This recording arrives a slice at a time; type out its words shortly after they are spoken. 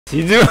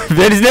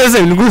Neza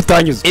ibintu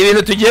gutanyuza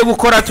ibintu tugiye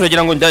gukora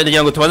turagira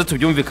ngo tubanze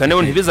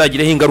tubyumvikaneho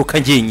ntibizagireho ingaruka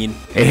ngenyine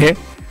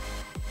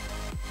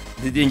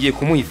ngiye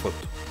kumuha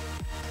ifoto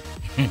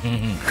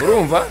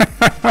urumva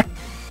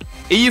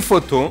iyi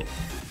foto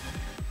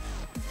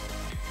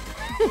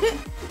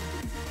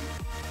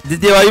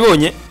Didi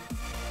wayibonye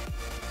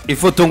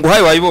ifoto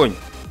nguhaye wayibonye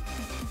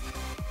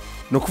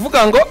no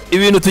kuvuga ngo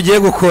ibintu tugiye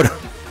gukora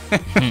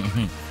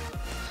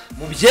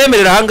mu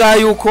byemerera ahangaha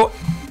yuko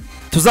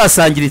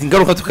tuzasangira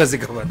ingaruka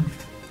tukazigabana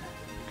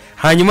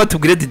hanyuma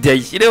tubwire Didi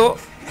yayishyireho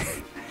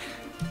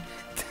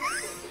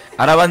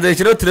arabanza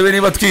yishyireho turebe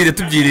niba twire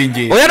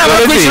tubyiringiye oya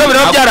n'abakwishyira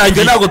biraba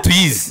byarangiye ntabwo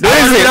tuyizi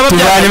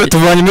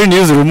tuvanye muri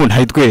news room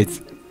ntayitwetse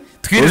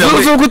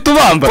twirira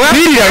tubamba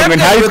twirira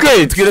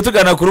ntayitwetse twire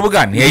tugana ku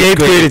rubuga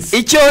ntayitwetse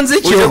icyo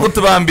nzi cyo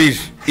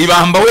gutubambisha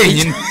ibamba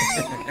wenyine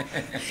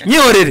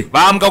nyihorere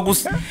bambwa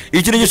gusa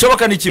ikintu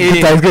gishoboka ni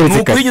kimwe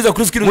nuko yigeza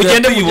kuri screen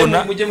mugende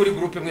mubona mujye muri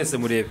groupe mwese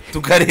murebe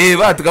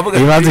tukareba tukavuga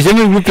ibanze je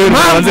muri groupe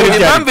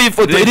impamvu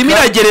ifoto irimo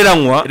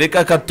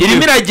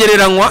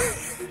iragereranywa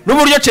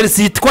n'uburyo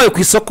Chelsea yitwaye ku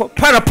isoko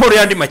par rapport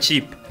yandi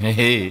makipe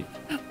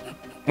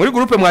muri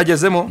groupe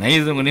mwagezemo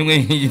nayize ngo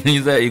nimwe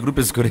nyiza i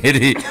groupe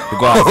scolaire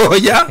rwa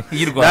oya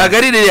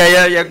nagarire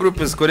ya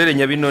groupe scolaire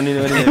Nyabinoni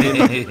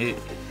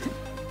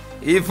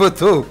iyi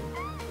foto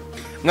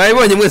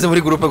mwayibonye mwese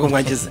muri groupe ko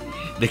mwageze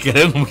reka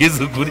rero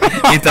nkubwize ukuri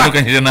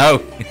nitandukanyije nawe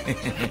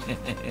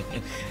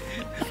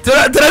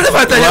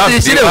turazifatanya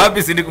zishyire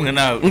wapi sindi kumwe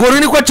nawe ngo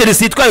runi ko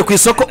Chelsea yitwaye ku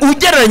isoko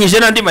ugereranyije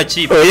n'andi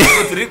makipe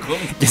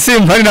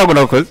gisimba ari ntabwo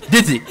nakoze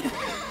Didi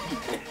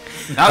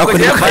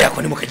ntabwo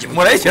yako ni mukagiye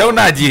murayishyiraho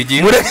nagiye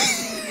giye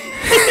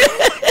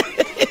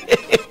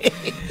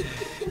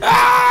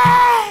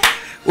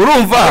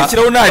urumva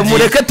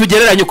mureke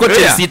tugereranye uko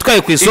Chelsea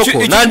yitwaye ku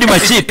isoko n'andi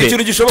makipe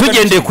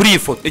tugendeye kuri iyi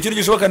foto ikintu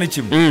gishoboka ni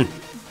kimwe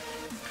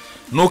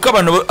nuko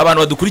abantu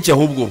badukurikiye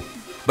ahubwo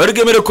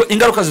barigemere ko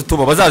ingaruka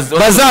zituba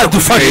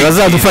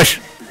bazadufasha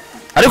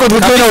ariko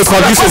twebwe nabo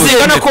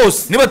twabyisuzumye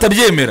kose niba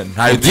tabyemera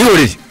ntayo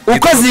byihoreye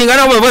uko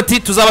zingana bo bati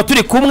tuzaba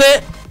turi kumwe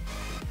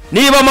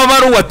niba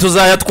amabaruwa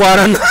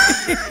tuzayatwarana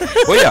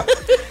oya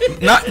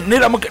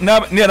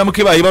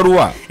niramuke baye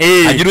baruwa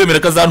agira wemera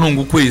ko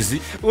azantunga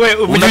ukwezi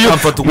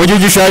mu gihe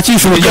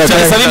gishakisha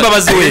umujyana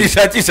imbabazi we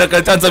gishakisha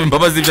katanza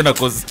imbabazi ibyo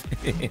nakoze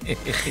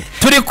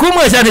turi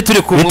kumwe cyane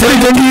turi kumwe bitari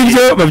ibyo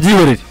ngibyo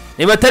babyihorere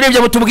niba atari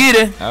ibyo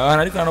mutubwire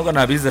abantu ariko ntabwo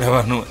nabizera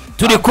abantu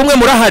turi kumwe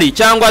murahari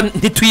cyangwa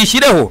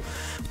ntituyishyireho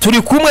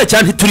turi kumwe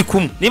cyane ntituri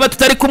kumwe niba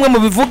tutari kumwe mu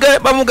bivuge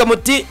bavuga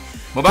muti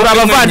turi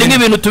abavandimwe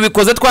ibintu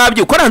tubikoze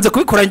twabyo uko nanze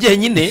kubikora njye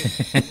nyine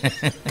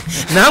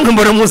namwe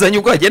mbona muzanye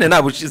ubwo agene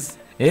nabushize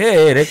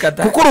reka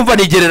kuko urumva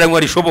nigereranywa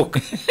rishoboka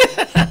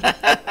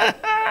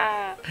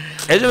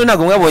ejo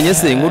ntabwo mwabonye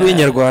se inkuru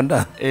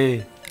y'inyarwanda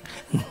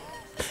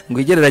ngo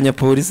igereranya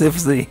polisi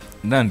FC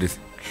nande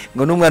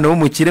ngo n'umwana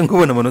w'umukire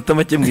nkubona amanota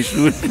make mu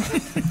ishuri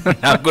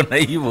ntabwo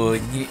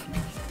nayibonye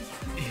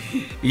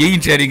iyo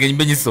yicaringa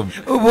nyimbe nyisoma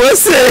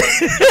ubose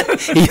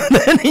iyo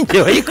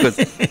nanje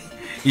wayikoze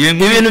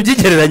ibintu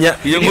byigereranya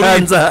iyo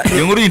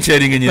nkuru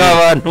yicaringa nyine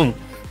abantu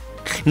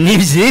ni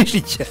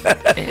byinshi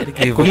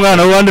cyane ku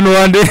mwana w'abandi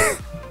n'uwande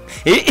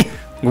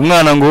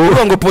umwana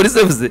ngo polisi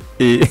FC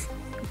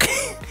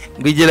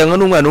ngo igereranywa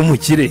n'umwana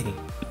w'umukire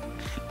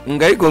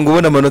ariko ngo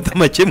ubona amanota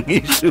make mu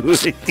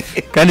ishuri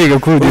kandi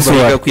gakuru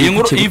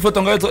iyi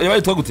foto ngayo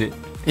yabayitwa gute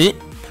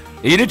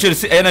iyi ni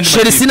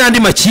Chelsea n'andi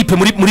makipe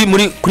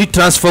muri kuri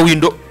transfer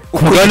window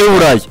ku mugabane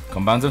w'Uburayi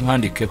kambanze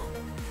nkandikeho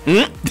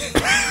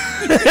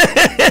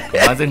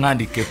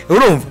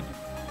urumva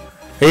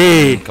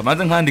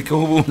kamanze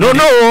nkandikeho ubu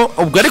no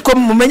ubwo ariko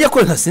mumenye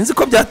ko ntasinzi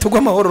ko byatugwa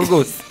amahoro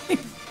rwose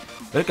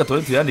reka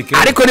tuyandike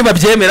ariko niba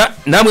byemera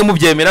namwe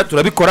mubyemera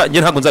turabikora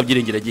nge ntabwo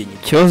nzabyiringira ginyine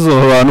cyozo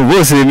abantu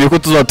bose bemeye ko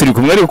tuzaturi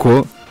kumwe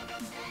ariko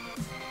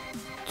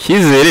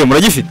kizere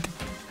muragifite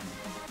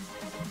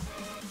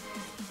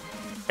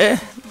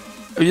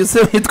uyu se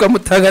witwa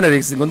Mutangana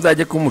Alex ngo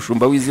nzajye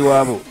kumushumba wizi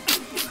wabo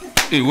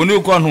ubu ni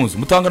uko antuza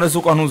Mutangana se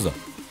uko antuza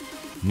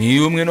ni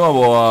umwe no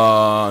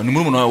wabo ni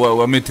muri umuntu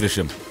wa Metre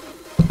Shema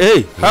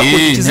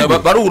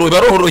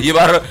baroroye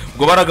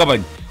ngo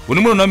baragabanye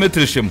uni muri na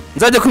Metre Shema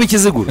nzajye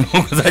kubikizigura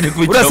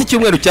urasi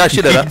cyumweru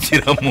cyashirara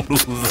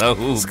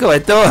sika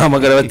bahita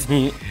bahamagara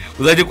bati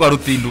uzajye kwa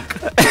Rutinduka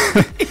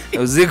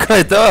uzika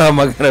bahita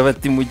bahamagara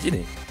bati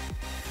mugire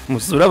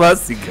musura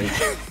basigaye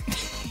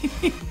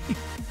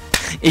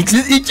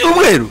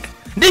icyumweru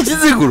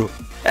ndikiziguro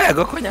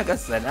yego ko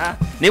Nyagasana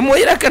ni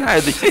muhira ka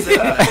ntayo dukize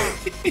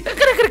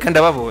reka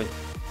ndababonye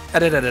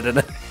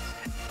arararara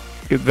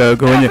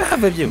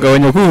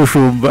gabanya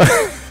kumushumba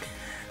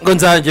ngo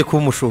nzanje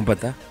kumushumba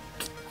da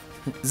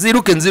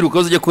ziruke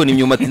uzije kubona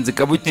imyumbati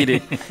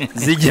nzikabukire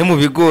zijye mu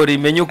bigori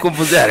menye uko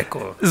mvuze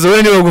ariko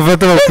zoe niba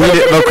gufata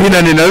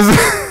bakwinane nazo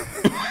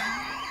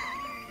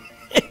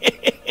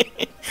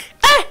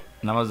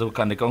namaze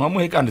gukandika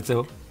nkamuhe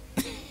kanditseho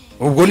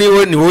ubwo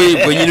niwe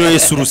nyine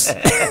suruse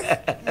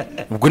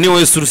ubwo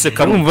niwe suruse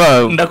kamumva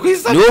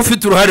niwe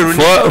ufite uruhare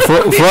runini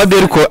Fuad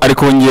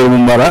ariko kongera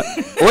umumara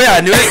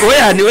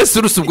oya niwe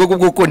suruse ubwo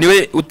kuko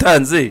niwe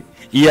utanze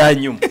iya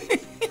nyuma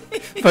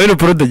final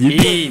product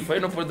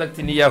final product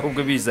ni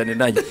yahubwo bizane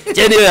nanjye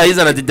cyane iyo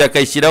yayizana Didi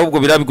akayishyiraho ubwo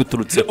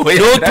birabiguturutse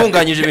wowe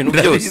utunganyije ibintu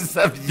byose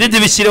Didi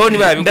bishyireho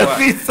niba yabikora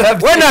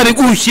wowe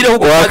nabigushyireho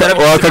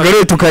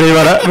wakagaruye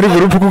tukarebara muri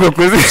groupe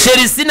kugakoze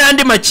Chelsea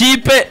n'andi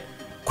makipe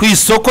ku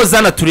isoko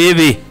zana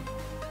turebe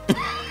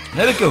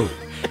Nareko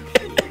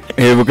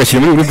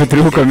bugashyira muri groupe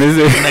turi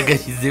kukameze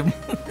nagashyizemo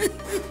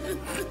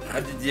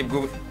Didi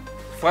bwo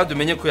Fado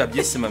umenye ko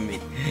yabyisimamiye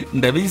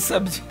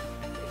ndabisabye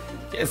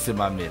yese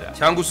mamera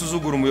cyangwa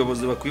usuzugura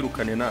umuyobozi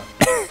bakwirukane na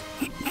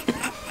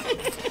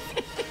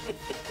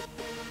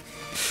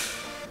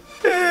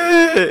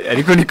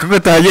ariko niko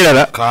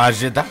gatagerara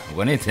kaje da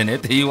ubwo ni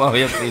internet yiwaho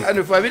ya Chris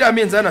hano Fabira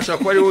amenza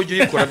anashaka ko ari wowe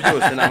ujye uyikora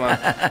byose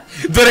n'amana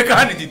dore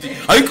kandi Didi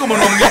ariko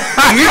umuntu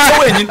mwiza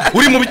wenyine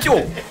uri mu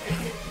bicyo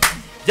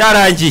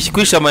byarangiye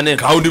kwisha manera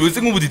kandi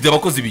bizi nk'ubudidi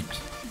abakozi biki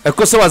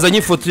ariko se wazanye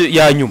ifoto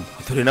ya nyuma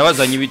dore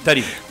nabazanye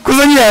ibitari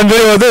kuzanye ya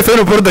mbere wa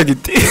final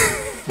product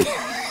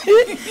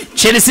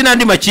Chelsea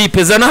n'andi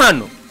makipe zana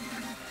hano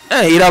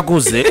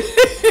iraguze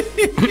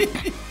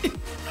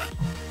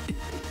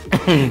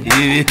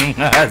ibintu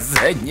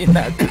mwazanye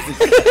nakazi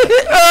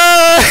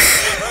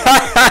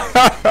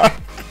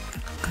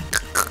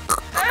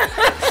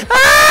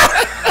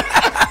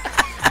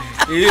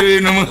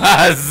ibintu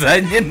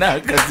mwazanye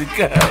nakazi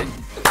kanyu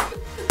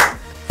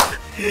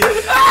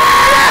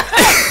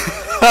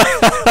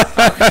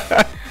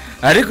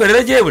ariko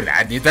rero jewe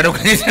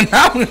naditarukanyije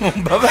namwe mu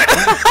mbabare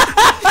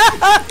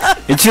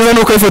ikiza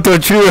nuko ifoto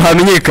yaciwe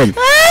hamenyekanye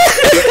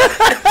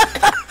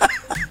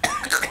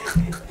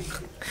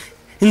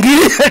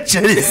ngiye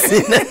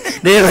Chelsea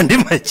reba andi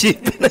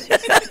makipe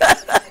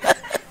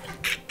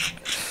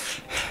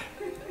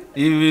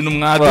ibintu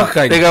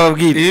mwadukanye rega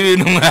babwire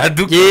ibintu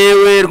mwadukanye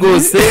yewe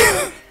rwose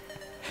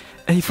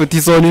ifoto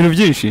isona ibintu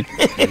byinshi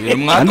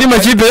andi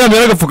makipe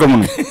yambaye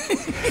agapfukamunwa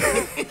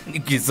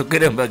Isoko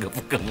yambaye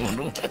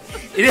agapfukamunwa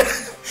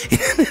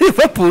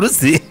Liverpool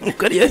si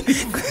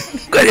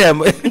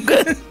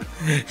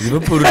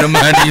Liverpool na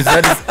Man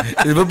United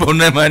Liverpool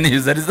na Man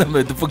United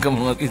zambaye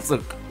udupfukamunwa ku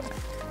isoko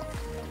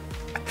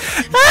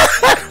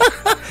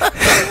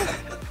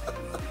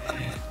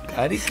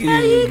ariko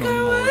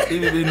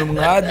ibi bintu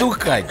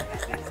mwadukanye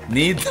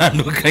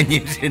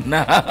nitandukanyije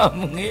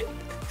namwe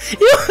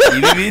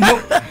ibi bintu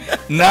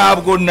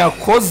ntabwo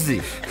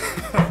nakoze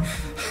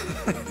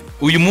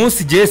uyu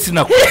munsi giye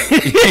sinakoze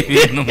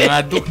ibintu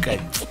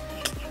mwadukanye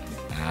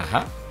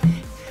aha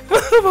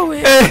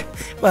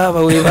baba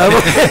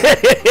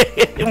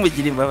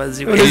mugira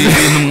imbabazi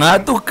ibintu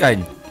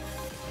mwadukanye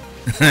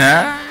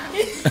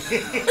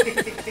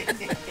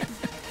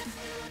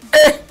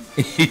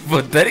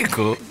ifoto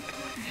ariko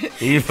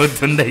iyi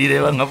foto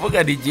ndayireba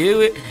nkavuga ni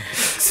jyewe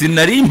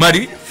sinari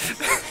mpari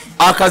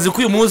akazi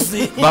k'uyu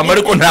munsi bamba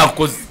ariko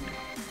ntakoze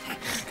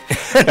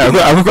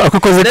ako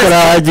koze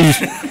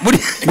karahagije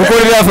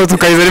gukora iriya foto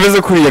ukayizana imeze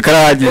kuriya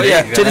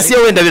karahagije Chelsea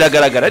wenda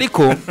biragaragara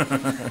ariko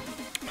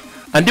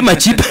andi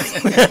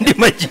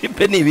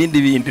makipe ni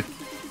ibindi bintu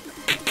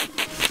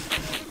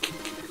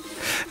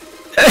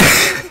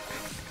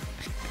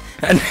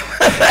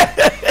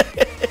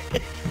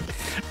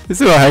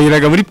ese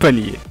wahahiraga muri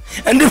paniye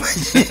andi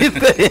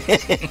makipe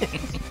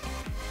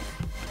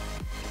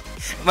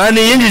mani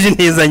yinjije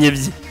intizanye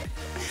ebyiri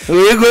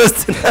we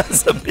ghost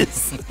nazo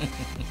pesa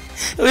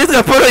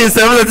witwa Paul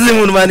Insamuza tuzi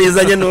umuntu mani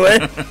yizanye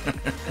nuwe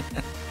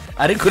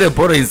ariko re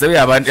Paul Insamuza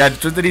yabanje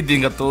yacuze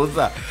ridinga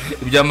toza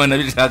ibyamana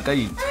bishaka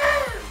yiki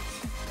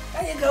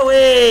ayega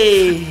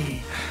we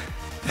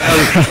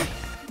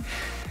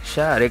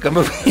share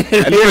kamba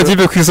andi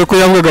makipe ku isoko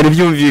yavugaga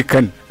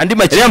nibyumvikana andi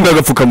makipe yambaye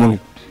agapfukamunwa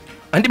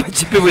andi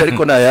makipe buri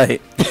ariko nayahe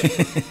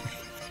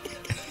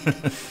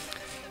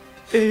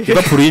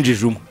Liverpool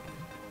yinjije umwe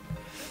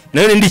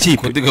nayo ndi kipe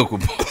kodiga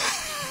Kuba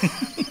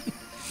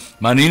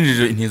mani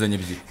yinjije intizanye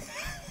ebyiri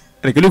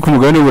ariko ni ku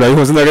mugabane w'Uburayi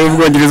hose ntabwo ari mu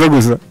Bwongereza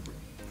gusa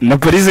na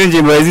Paris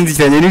Saint-Germain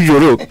yazinzikiranye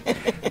nijoro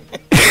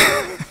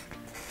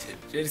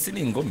Chelsea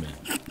ni ingome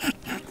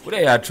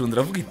uriya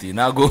yacundura avuga iti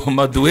ntago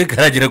maduwe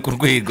karagera ku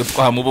rwego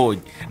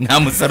twamubonye nta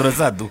musaruro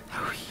azaduha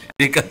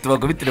reka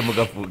tubakubitire mu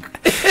gafuka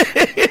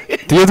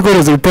tujye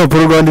tworoza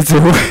urupapuro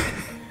rwanditseho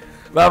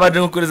babanje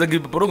gukorezaga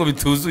ibipapuro ngo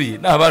bituzuye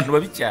ni abantu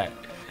babi cyane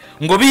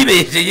ngo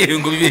bibeshye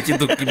ngo bibeshye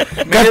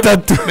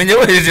gatatu menya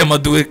wohereje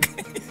maduwe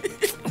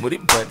muri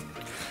Paris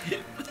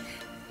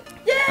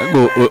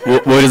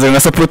bohereza nka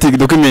supporting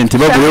document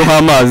baguyeho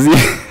amazi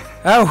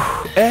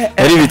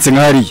yaribitse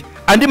nk'ahariya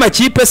andi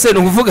makipe se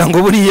nukuvuga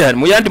ngo buriya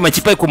mu yandi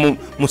makipe ariko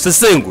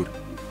musesengura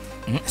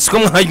siko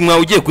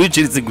mwawugiye kuri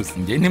Chelsea gusa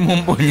nge ni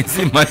mumbonye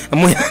sima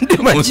mu yandi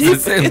makipe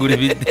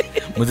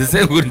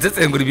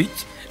musesengura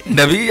ibiki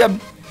ndabiyamye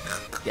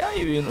ya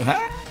ibintu ha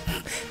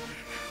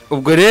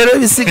ubwo rero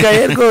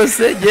bisigaye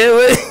rwose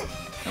yewe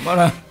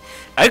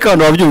ariko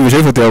abantu babyumvise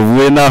ifoto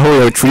yavuye naho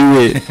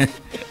yacuriwe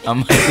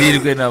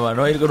amahirwe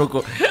n'abantu bahirwe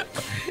nuko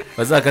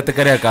bazakata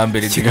kariya ka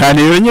mbere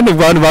ikiganiro nyine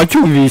abantu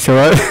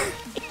bacyumvisha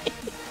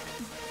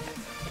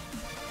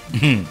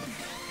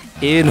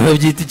ibintu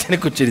babyita cyane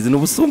ko Chelsea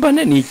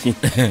n'ubusumbane ni iki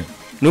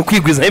no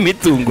kwigwizaho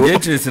imitungo. Ye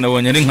Chelsea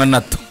nabonye ari nka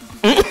NATO.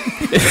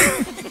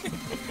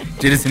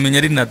 Chelsea imenya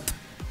ari NATO.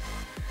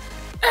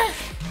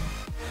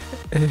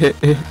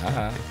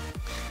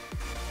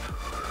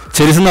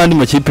 Chelsea n'andi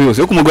makipe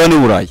yose yo ku mugabane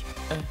w'Uburayi.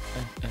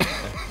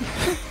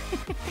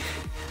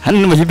 Hano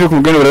n'amakipe yo ku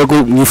mugabane w'Uburayi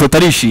ko mwifoto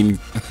arishimye.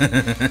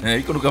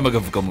 Ariko rugamba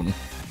gavuga munwa.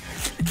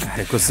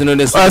 Ariko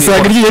sinone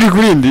asaga iryo yari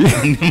kurindi.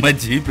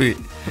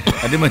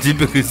 Andi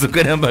makipe ku isoko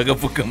yamba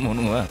agafuka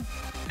munwa.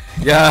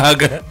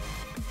 Yahaga.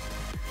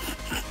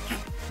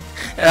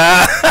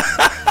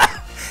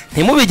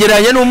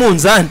 Ntimubigeranye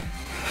n'umunzani.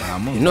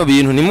 Ino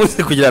bintu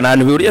nimuze kugira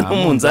ahantu bihuriye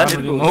n'umunzani.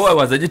 Aho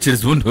wazanye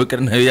Chelsea ubundi we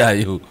kandi nayo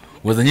yayo.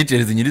 Wazanye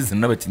Chelsea nyirizina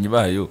n'abakinyi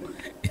bayo.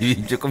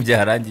 Ibyo ko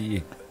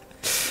byarangiye.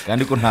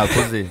 Kandi ko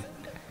ntakoze.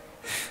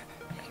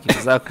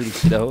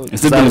 Kizakurikiraho.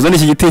 Uzana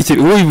iki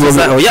gitekero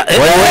uyiboza.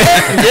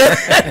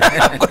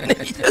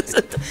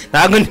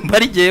 Ntago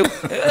ntibari jewe.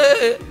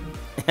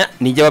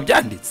 Nijye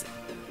wabyanditse.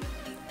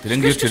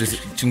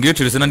 Ngiyo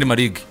Chelsea n'andi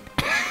marigue.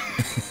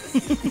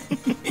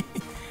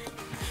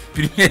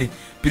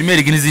 Premier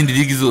League n'izindi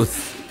ligi zose.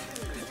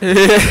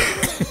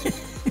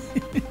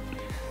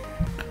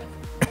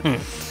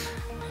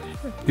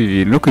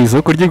 No ku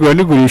isoko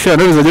ry'Rwanda igurisha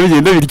no bizajya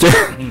bigenda bityo.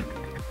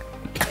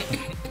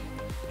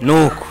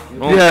 Nuko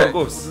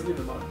gose.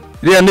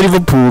 Real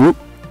Liverpool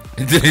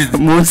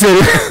munsi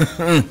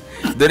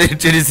dore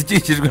Chelsea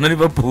ikikijwe na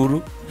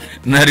Liverpool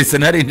na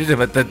Arsenal yinjije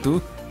 3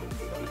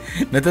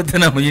 na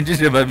Tottenham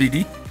yinjije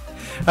 2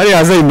 ari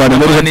haza Imana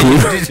muri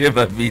Liverpool yinjije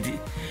 2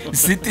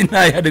 City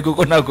nayo ari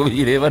kuko nako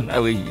bireba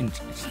nawe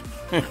yinjije.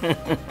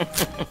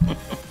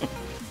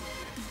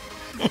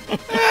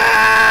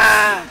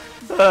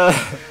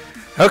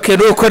 Okay,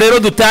 nuko rero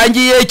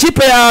dutangiye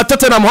ikipe ya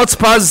Tottenham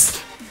Hotspur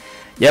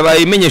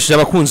yabaye imenyesheje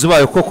abakunzi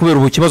bayo ko kubera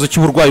ubu kibazo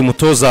cy'uburwayi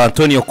umutoza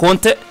Antonio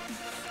Conte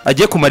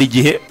agiye kumara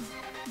igihe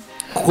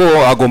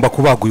ko agomba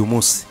kubagwa uyu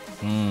munsi.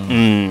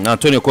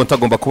 Antonio Conte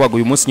agomba kubagwa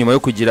uyu munsi nyuma yo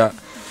kugira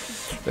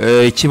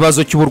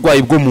ikibazo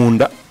cy'uburwayi bwo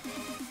munda.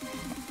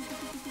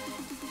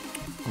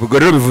 Ubwo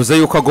rero bivuze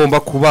yuko agomba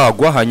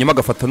kubagwa hanyuma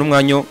agafata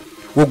n'umwanya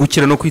wo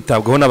gukira no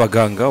kwitabwaho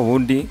n'abaganga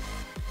ubundi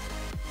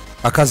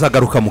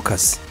akazagaruka mu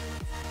kazi.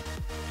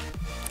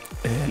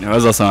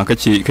 Bazasanga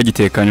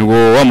kagitekanye ubwo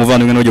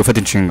wamuvandimwe n'ugiye gufata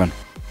inshingano.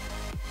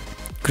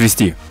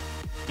 Christian.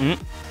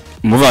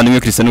 Umuvandimwe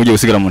Christian ugiye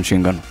gusigara mu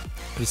nshingano.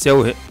 Christian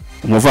we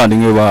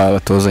umuvandimwe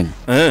batozanye.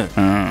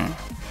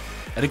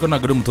 Ariko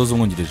nagari umutozo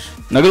umwungirije.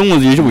 Nagari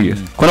umwungirije buye.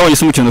 Ko nawe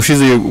yise umukino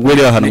ushize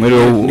weri ahantu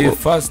muri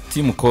first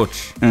team coach.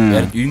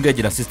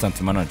 Yingagira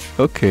assistant manager.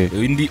 Okay.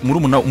 Indi muri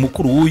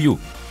umukuru w'uyu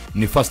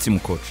ni first team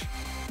coach.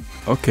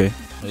 Okay.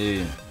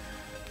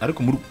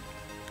 Ariko muri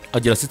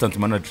agira assistant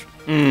manager.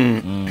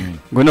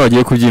 Ngo ne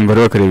wagiye kubyimba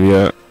rero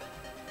akarebya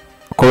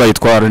ko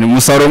bayitwara ni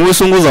musaro muri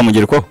sunguza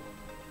mugereko.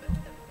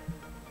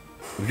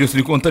 Byose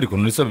ni konta ariko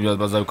none sabye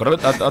bazabikora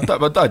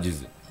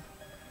batagize.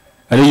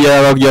 Ari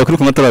yabagiye kuri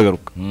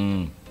kumataragaruka.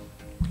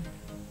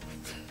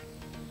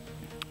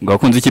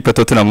 Ngakunze ikipe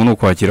Tottenham no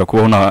kwakira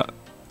kubaho na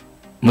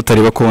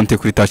mutareba Conte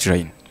kuri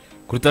touchline.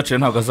 Kuri touchline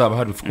ntabwo azaba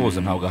hari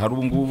fukoza ntabwo hari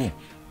ubu ngubu.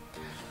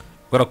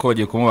 Kubera ko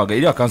bagiye kumubaga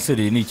iriya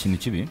kanseri ni ikintu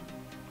kibi.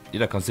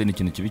 Iriya kanseri ni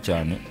ikintu kibi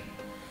cyane.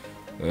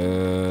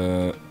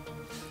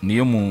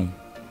 Niyo mu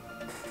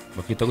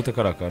bakita gute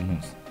karakantu.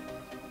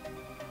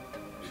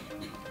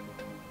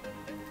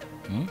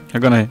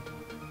 Hagana he?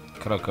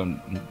 Karakan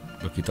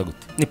bakita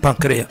gute? Ni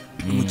pancreas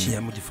mu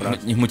Gifaransa.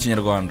 Mu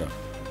Kinyarwanda.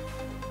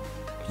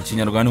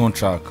 Ikinyarwanda niho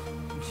nshaka.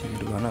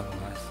 Kinyarwanda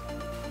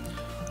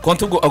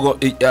Conte ubwo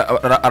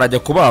arajya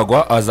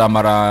kubagwa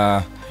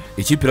azamara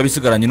ikipe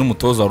irabisigaranye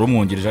n'umutoza wari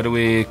umwungirije ari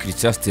we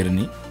Christian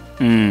Sterni.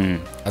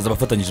 Azaba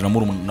afatanyije na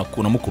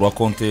mukuru wa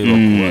Conte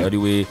ari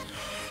we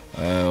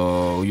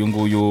uyu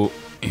nguyu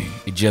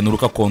Igiye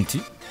Nkuko Conte.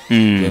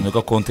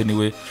 Nkuko Conte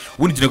niwe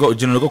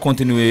Nkuko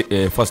Conte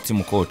niwe first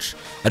team coach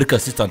ariko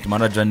assistant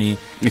manager ni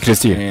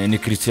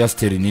Christian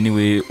Sterni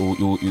niwe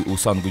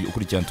usanzwe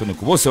ukurikirana Antonio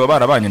ku bose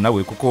barabanye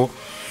nawe kuko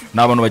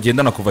nabantu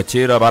bagendana kuva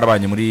kera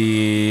barabanye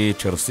muri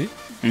Chelsea.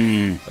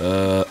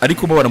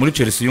 Ariko mubana muri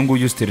Chelsea uyu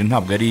nguyu Sterni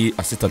ntabwo ari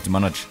assistant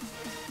manager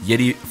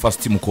yari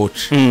first team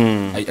coach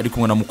ariko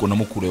mwe na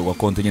mukuru wa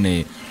Conte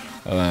nyene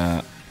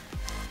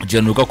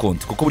Nkuko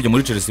Conte kuko burya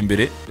muri Chelsea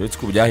imbere uretse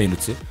ko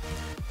byahindutse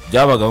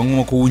byabaga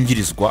nk'uko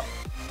wungirizwa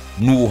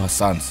n'uwo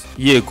hasanze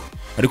yego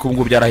ariko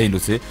ubwo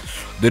byarahindutse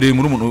dore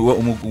muri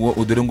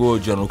dore ngo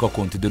Nkuko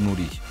Conte de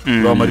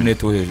nuriye ba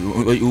marinette wo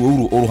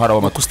hejuru uruhara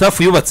wa matwi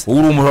staff yubatse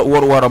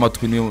uruhara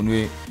amatwi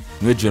niwe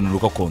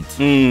Nkuko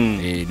Conte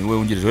niwe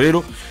wungirije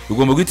rero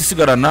ugomba guhita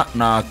isigarana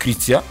na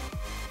Christian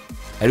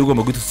ari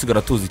ugomba guhita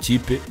isigara tuzi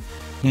ikipe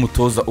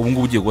nk'umutoza ubu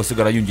ngubu ugiye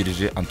gusigara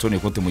yungirije Antonio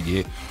Conte mu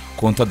gihe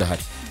Conte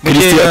adahari.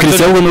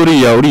 Christian ubwo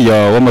nuriya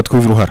w'amatwi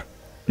w'uruhara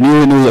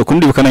niwe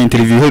kundi bikana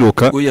interview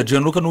heruka oya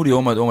Nkuko nuriya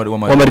wa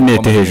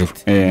marinette hejuru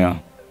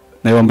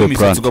nayo wambaye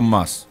plan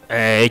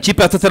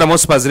ikipe ya Tottenham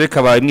Hotspur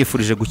reka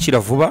imwifurije gukira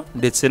vuba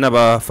ndetse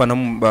n'abafana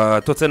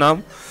ba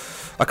Tottenham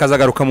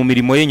akazagaruka mu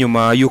mirimo ye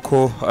nyuma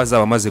yuko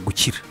azaba amaze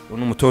gukira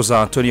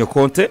n'umutoza Antonio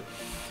Conte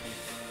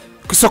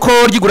ku isoko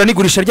ry'igura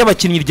n'igurisha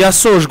ry'abakinnyi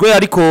ryasojwe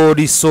ariko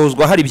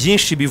risozwa hari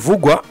byinshi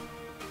bivugwa.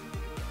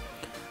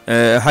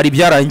 Hari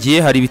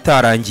ibyarangiye hari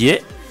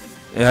ibitarangiye,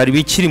 hari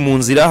bikiri mu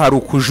nzira, hari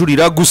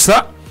ukujurira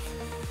gusa.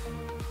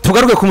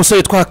 Tugaruke ku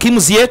musore twa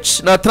Igiye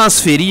na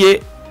transferi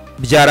ye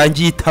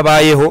byarangiye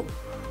itabayeho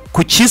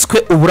ku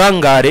kiswe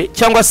uburangare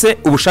cyangwa se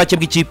ubushake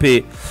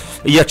bw'ikipe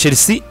ya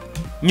Chelsea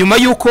nyuma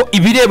yuko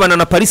ibirebana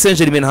na Paris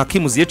Saint-Germain na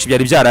Igiye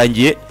byari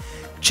byarangiye.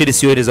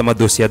 Chelsea yohereza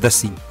amadosiye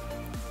adasinye.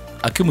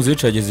 Igiye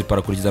yageze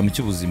para kurigiza mu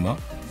cy'ubuzima,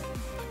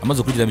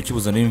 amaze kurigiza mu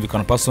cy'ubuzima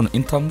n'imvikana person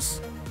in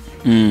terms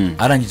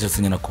arangije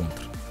asinya na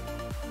contrat.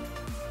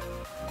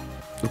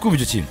 Urukumva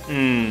icyo kintu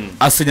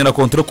asinya na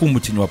contrat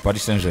k'umukinnyi wa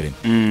Paris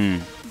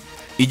Saint-Germain.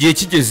 Igihe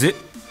kigeze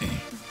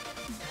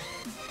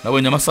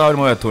nabonye amasaha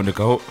arimo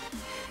yatondekaho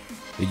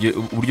igihe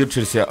uburyo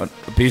Chelsea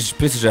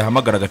PSG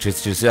yahamagaraga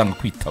Chelsea yanga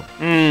kwitaba.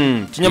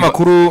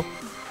 Kinyamakuru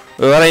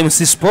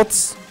RMC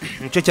Sports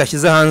nicyo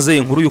cyashyize hanze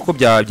inkuru yuko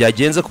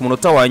byagenze ku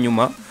munota wa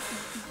nyuma.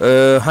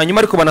 Hanyuma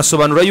ariko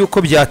banasobanura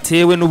yuko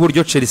byatewe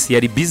n'uburyo Chelsea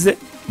yari bize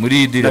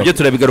muri deal. Nabyo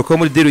turabigarukaho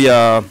muri deal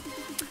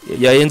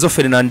ya Enzo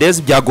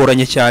Fernandez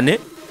byagoranye cyane.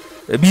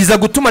 Biza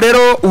gutuma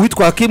rero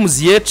uwitwa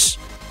Igiye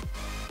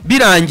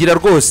birangira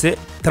rwose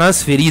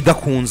transferi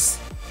idakunze.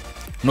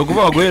 No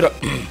kuvuga guhera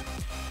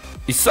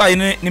isaa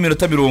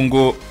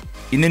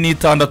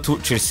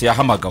 4:46 Chelsea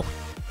yahamagawe.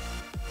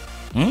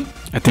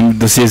 Ati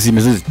dosiye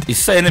zimeze zite?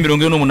 Isaa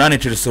 4:48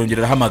 Chelsea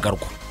yongera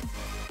hamagarwa.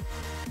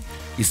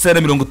 Isaa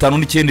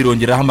 4:59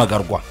 irongera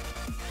hamagarwa.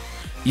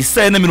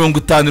 Isaa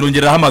 4:50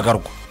 irongera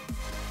hamagarwa.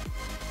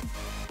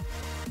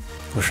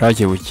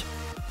 Ushake buke.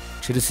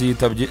 Chelsea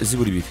yitabye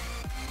ziburi biri.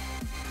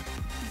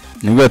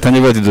 Nibwo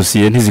yatangiye bati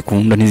dosiye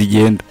ntizikunda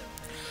ntizigenda.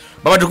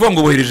 Babaje kuvuga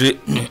ngo bohereje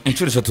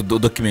inshuro 3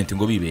 document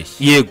ngo bibeshye.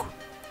 Yego.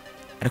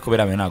 Ariko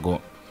berame nago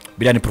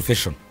biriya ni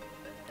profession.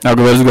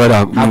 Ntabwo bazwa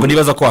ari ntabwo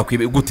nibaza ko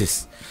wakwibe gute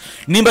se.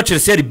 Nimba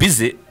Chelsea yari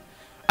bize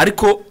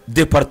ariko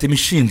department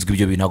ishinzwe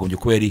ibyo bintu ntabwo byo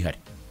kuba yari ihari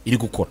iri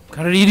gukora.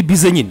 Kandi iri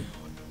bize nyine.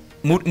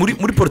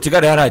 Muri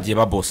Portugal haragiye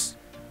ba boss.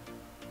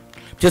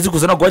 Byazi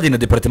kuzana gwagenda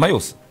department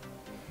yose.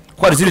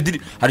 Ko hari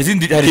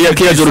izindi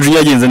Kiya George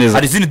yagenze neza.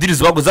 Hari izindi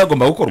deals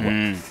zagomba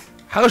gukorwa.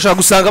 Hagashaka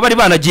gusanga bari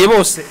banagiye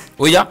bose.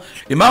 Oya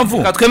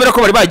impamvu katwemera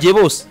ko bari bagiye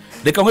bose.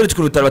 Reka nkwereke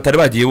ko batari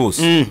bagiye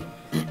bose.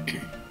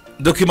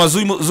 Dokima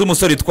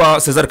z'umusore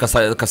twa Cesar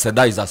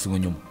Casada izasinywe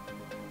nyuma.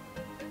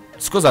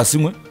 Siko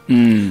zasinywe?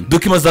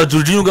 Dokima za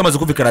Jorginho ngamaze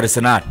kumvikana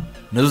Arsenal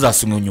nazo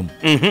zasinywe nyuma.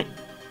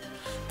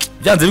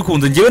 Byanze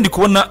bikunze ngewe ndi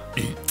kubona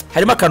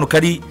harimo akantu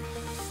kari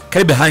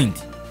behind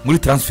muri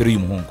transfer y'uyu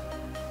muhungu.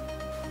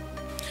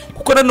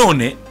 Kuko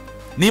nanone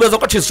nibaza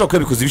ko Chelsea shaka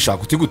bikoze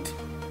bishaka uti gute.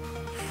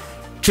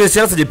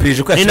 Chelsea yarasabye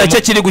PSG ko yashyiramo. Ni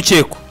nacyo kiri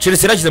gukekwa.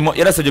 Chelsea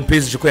yarasabye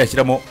PSG ko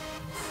yashyiramo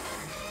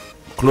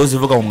clause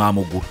ivuga ngo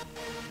mwamugura.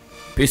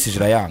 PSG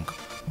irayanga.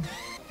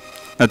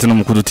 Ati no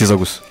mukudutiza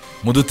gusa.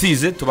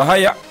 Mudutize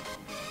tubahaya.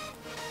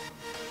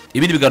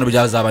 Ibindi bigano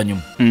byazaba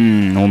nyuma.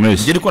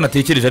 Numeze. Ngiye ko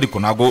natekereje ariko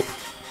ntago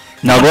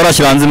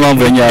warashyiranze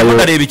impamvu yanyayo.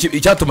 Ndareba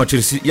icyatuma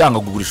Chelsea yanga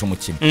kugurisha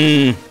umukino.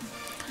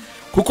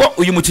 Kuko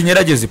uyu mukinnyi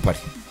yarageze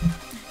Paris.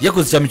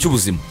 Yakoze cyane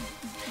cy'ubuzima.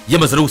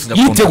 Yamaze no gusinya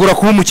contract. Yitegura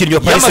kuba umukinnyi wa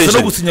Paris Saint-Germain. Yamaze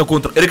no gusinya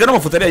contract. Erega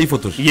n'amafoto yari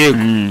yifotoje. Yego.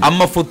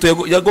 Amafoto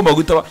bagomba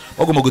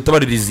guhita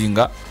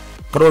baririzinga.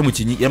 Kandi uwo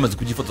mukinnyi yamaze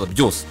kubyifotoza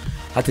byose.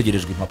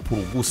 Hategerejwe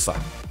impapuro gusa.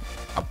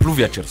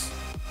 Approve ya Chelsea.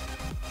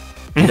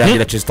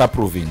 Irangira Chelsea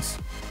province.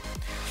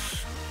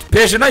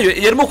 PSG nayo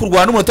yarimo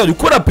kurwana n'umunota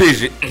ukora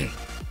PSG.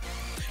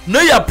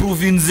 No ya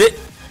province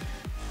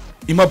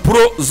impapuro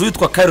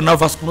zuitwa Cairo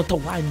Navas ku munota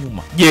wa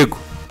nyuma. Yego.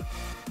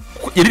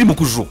 Yari mu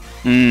kujo.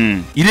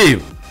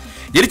 Ireba.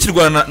 Yari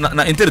kirwana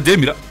na Inter de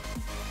Milan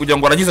kugira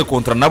ngo arangize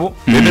contrat nabo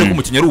bemere ko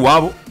umukinnyi ari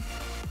uwabo.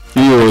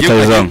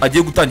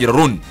 Agiye gutangira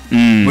run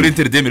muri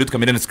Inter de Milan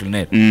tukamenya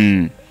Skriniar.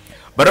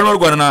 Barano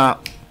rwana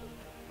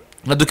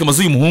na dokima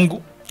z'uyu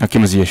muhungu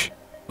Igiye.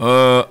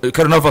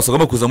 Cairo Navas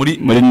agomba kuza muri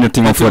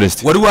Nottingham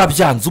Forest. Wari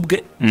wabyanze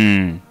ubwe.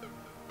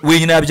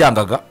 Wenyine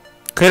yabyangaga.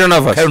 Cairo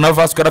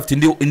Navas ko afite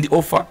indi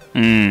offer.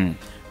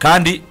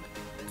 Kandi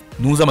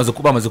nuza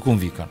bamaze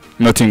kumvikana.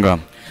 Nottingham.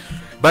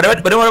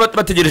 Barimo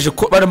bategereje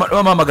ko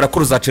bamamagara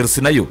ko za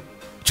Chelsea nayo.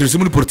 Chelsea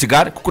muri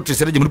Portugal kuko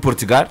Chelsea yagiye muri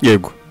Portugal.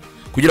 Yego.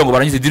 Kugira ngo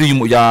barangize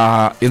deal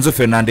ya Enzo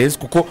Fernandez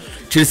kuko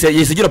Chelsea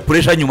yesigira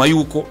pressure nyuma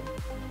yuko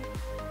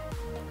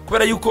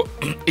kubera yuko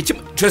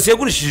Chelsea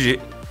yagurishije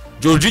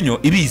Jorginho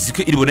ibizi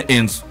ko iribone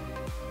Enzo.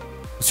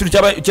 Siro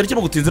cyari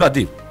kirimo gutinzira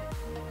deal.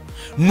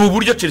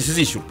 N'uburyo Chelsea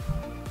zishyura.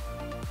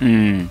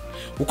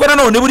 Uko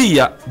nanone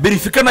buriya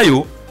Benfica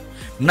nayo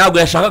ntabwo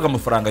yashakaga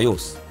amafaranga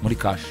yose muri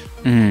cash.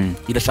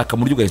 Irashaka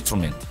mu buryo bwa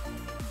instrument.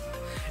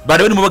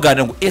 Bari barimo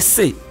baganira ngo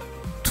ese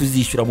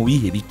tuzishyura mu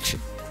bihe bice.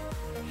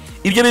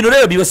 Ibyo bintu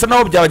rero bibasa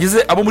naho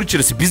byabagize abo muri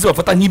Chelsea busy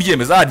bafata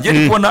nk'ibyemezo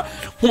agiye kubona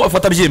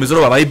nk'ubafata byemezo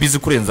rero babaye busy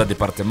kurenza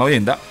department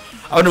wenda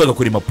abantu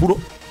bagakora impapuro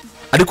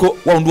ariko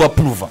wa wundi wa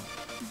approve.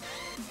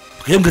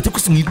 Kayambwa ati ko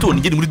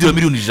simwitoni ngende muri 2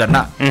 miliyoni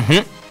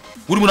 100.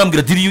 Uri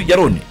munambwira diri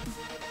yarone.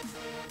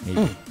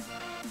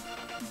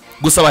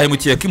 Gusa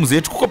bahemukiye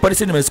Igiye kuko Paris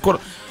Saint-Germain score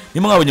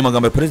niyo mwabonye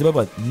amagambo ya perezida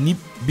baba ni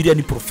biriya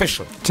ni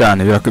profession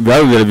cyane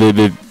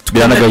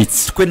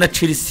biranagayitse twe na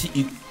Chelsea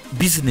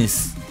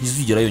business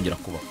izigera yongera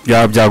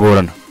kuba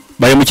byagorana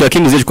bayamukira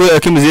Hakim Ziyech ko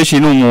Hakim Ziyech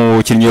ni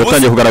umukinnyi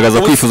watangiye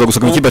kugaragaza kwifuza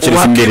gusoka mu kipe ya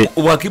Chelsea imbere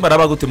ubu Hakim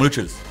araba gute muri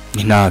Chelsea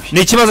ni nabi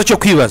ni ikibazo cyo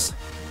kwibaza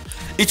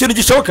icyo ni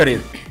gishoboka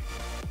rero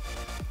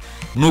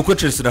nuko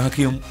Chelsea na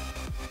Hakim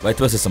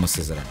bahita basesa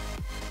amasezerano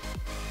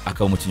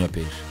akaba umukinnyi wa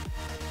PSG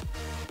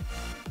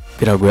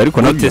biragoye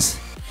ariko natese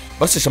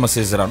basesha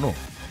amasezerano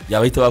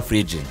yabahita ba free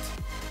agent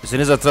izo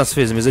neza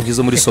transfer zimeze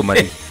nk'izo muri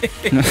Somalia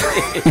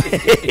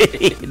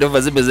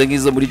ndumva zimeze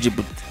nk'izo muri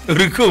Djibouti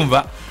uri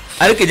kumva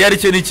ariko ryari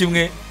cyo ni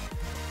kimwe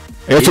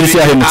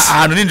Chelsea yahemutse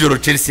ahantu ninjoro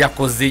Chelsea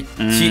yakoze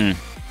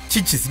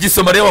kikisi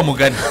gisomariya wa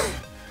mugani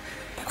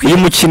uyu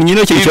mukinnyi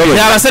no kintu cyabaye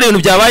byabasa ibintu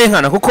byabaye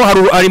nkana kuko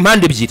hari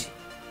impande ebyiri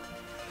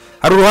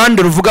hari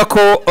uruhande ruvuga ko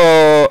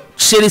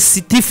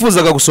Chelsea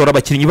tifuzaga gusohora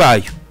abakinnyi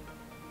bayo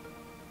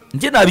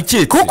njye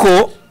nabiketse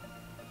kuko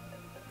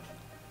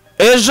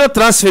ejo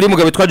transfer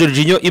y'umugabo witwa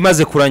Jorginho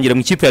imaze kurangira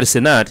mu ikipe ya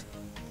Arsenal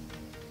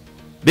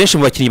benshi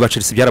mu bakinnyi ba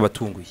Chelsea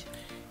byarabatunguye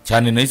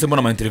cyane nahise mbona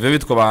ama interview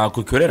bitwa ba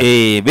Kukorera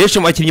benshi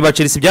mu bakinnyi ba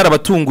Chelsea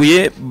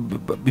byarabatunguye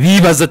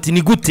bibaza ati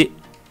ni gute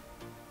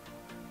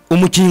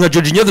umukinnyi nka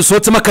Jorginho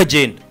dusohotsemo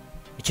akagenda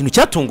ikintu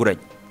cyatunguranye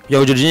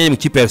yaho Jorginho mu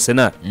ikipe ya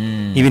Arsenal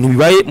ibintu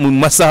bibaye mu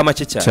masaha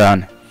make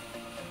cyane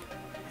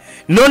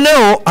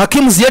noneho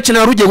Hakim Ziyech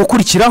nawe rugiye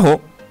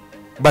gukurikiraho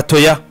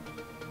batoya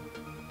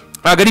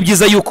ntabwo ari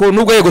byiza yuko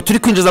nubwo yego turi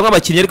kwinjizamo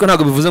abakinnyi ariko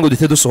ntabwo bivuze ngo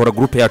duhite dusohora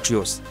groupe yacu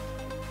yose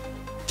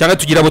cyangwa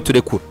tugira abo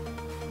turekura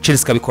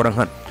Chelsea kabikora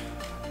nkana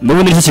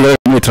n'ubundi iki kibazo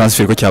muri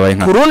transfer ko cyabaye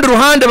nkana ku rundi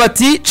ruhande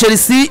bati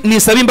Chelsea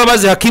nisaba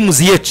imbabazi Hakim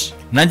Ziyech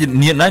nanjye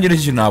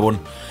n'iki nabona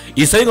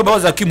isaba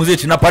imbabazi Hakim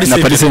Ziyech na Paris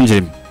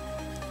Saint-Germain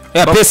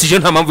PSG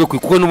nta mpamvu yo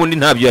kuko n'ubundi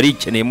ntabyo yari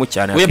ikeneyemo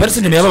cyane oya Paris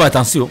Saint-Germain yababaye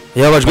attention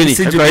yababajwe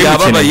ni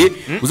yababaye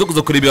uzo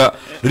kuza kureba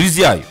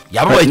Rizi yayo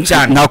yababaye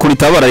cyane nta kuri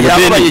tabara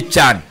yababaye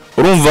cyane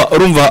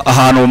urumva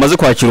ahantu umaze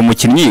kwakira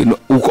umukinnyi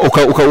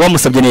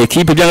wamusabye na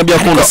equipe byanga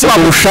byakunda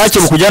ubushake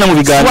bukujyana mu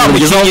biganiro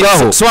bigeze aho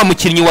ngaho so wa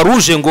mukinnyi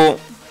waruje ngo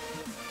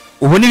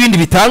ubu n'ibindi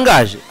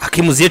bitangaje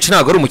Hakim Ziyech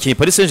ntabwo ari umukinnyi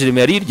Paris Saint-Germain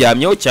yari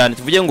iryamyeho cyane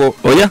tuvuge ngo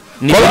oya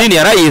ni nini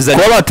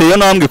yarayizanye kuba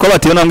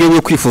bateye nambwe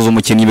yo kwifuza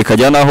umukinnyi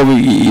bikajyana aho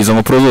izo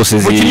mpapuro zose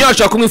umukinnyi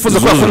ashaka kumwifuza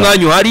kwa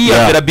kumwanyu hari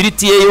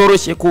availability ye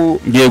yoroshye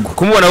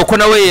kumubona uko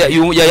nawe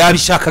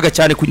yabishakaga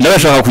cyane kugenda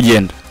ndashaka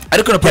kugenda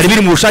ariko na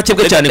biri mu bushake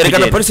bwe cyane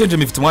kugenda Paris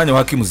Saint-Germain ifite umwanya wa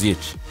Hakim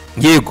Ziyech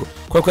yego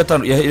kwa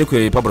kwatanu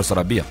yarekuye Pablo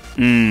Sarabia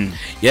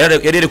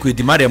yarekuye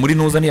Di Maria muri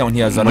ntuza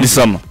ntiyazana muri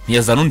sama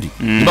ntiyazana undi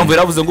impamvu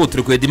yaravuze ngo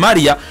turekuye Di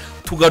Maria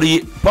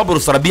tugaruye Pablo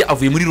Sarabia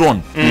avuye muri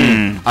Ron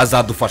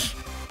azadufasha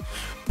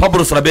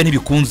Pablo Sarabia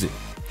ntibikunze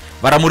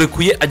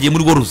baramurekuye agiye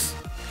muri Wolves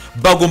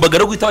bagombaga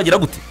rero guhita bagira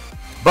gute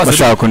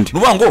bashaka undi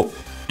nuvuga ngo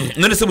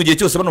none se mu gihe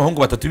cyose bano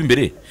bahungu batatu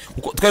b'imbere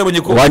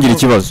twabonye ko wagira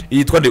ikibazo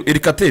yitwa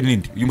Erikater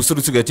nindi uyu musore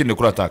usigaye akeneye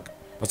kuri attack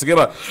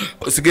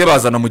basigaye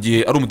bazana mu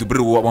gihe ari umudubure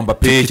wa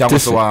Mbappé cyangwa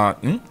se wa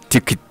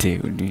tikite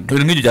ibintu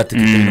nk'ibyo bya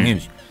tikite ibintu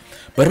nk'ibyo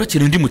bari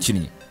bakeneye undi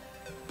mukinnyi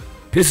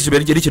PSG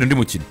bari bakeneye undi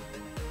mukinnyi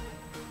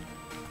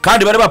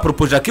kandi bari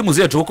bapropose Hakim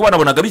Ziyech kuko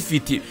banabonaga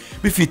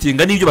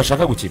bifitinga n'ibyo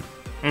bashaka gukina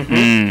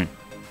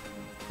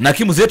na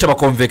Hakim Ziyech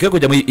bakonveke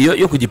kujya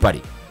yo ku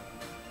gipari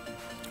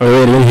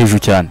rero hejuru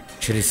cyane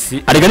Chelsea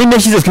arega ni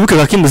meshize twibuke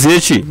Hakim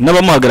Ziyech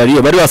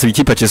n'abamuhagarariye bari basaba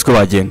ikipe ya Chelsea ko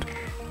bagenda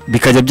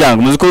bikajya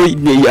byanga muzi ko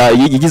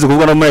yigize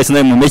kuvuga no muri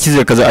Arsenal mu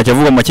meshize kaza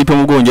avuga mu makipe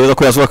mu Bwongereza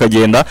ko yasohoka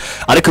akagenda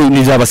ariko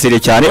nizabasere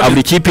cyane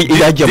aburi ikipe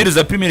irajya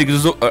za Premier League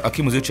zo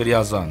Hakim Ziyech yari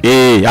yazana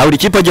aburi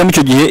ikipe ajya mu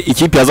cyo gihe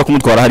ikipe yaza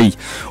kumutwara hariya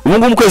ubu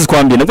ngubu mu kwezi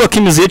kwa mbere nabwo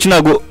Hakim Ziyech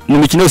nago mu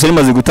mikino yose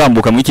rimaze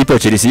gutambuka mu ikipe ya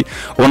Chelsea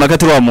ubona ko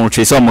atari wa mu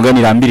Chelsea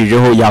wamuganira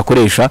ambirijeho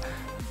yakoresha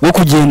wo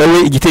kugenda we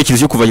igitekerezo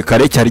cyo kuva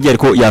kare cyari giye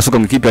ariko yasuka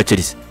mu ikipe ya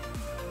Chelsea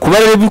kuba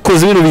rero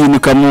bikoze ibintu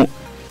bintu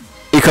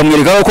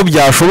ikamwereka ko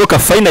byashoboka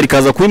final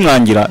kaza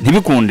kubimwangira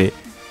ntibikunde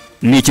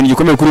ni ikintu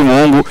gikomeye kuri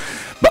umuhungu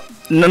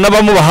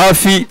n'abamuba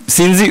hafi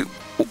sinzi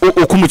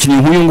uko umukinnyi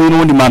nk'uyu nguyu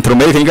n'ubundi mantro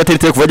mbere kanya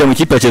gateretse kuvajya mu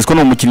kipe ya Chelsea ko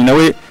no umukinnyi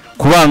nawe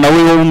kubana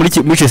nawe wo muri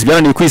Chelsea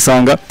byarananiye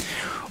kwisanga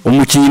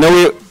umukinnyi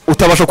nawe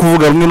utabasha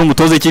kuvuga rumwe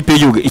n'umutoza ikipe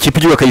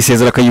y'igihugu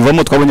akayisezera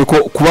akayivamo twabonye ko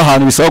kuba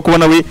ahantu bisaba kuba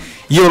nawe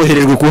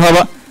yoroherejwe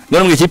kuhaba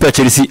none mu ikipe ya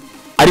Chelsea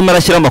arimo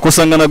arashyira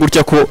amakosa angana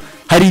gutya ko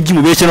hari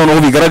iby'umubeshye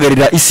noneho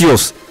bigaragarira isi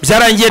yose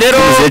byarangiye rero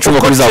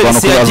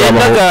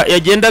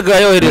yagendaga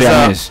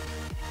yohereza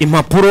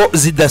impapuro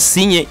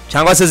zidasinye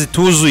cyangwa se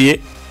zituzuye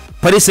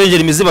Paris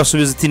Saint-Germain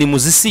zibasubiza iti ni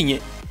muzisinye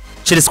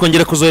Chelsea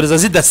kongera kuzohereza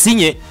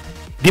zidasinye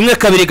rimwe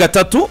kabiri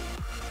gatatu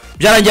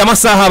byarangiye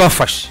amasaha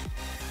abafashe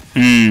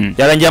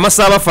byarangiye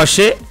amasaha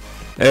abafashe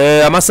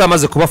amasaha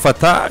amaze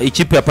kubafata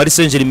ikipe ya Paris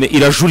Saint-Germain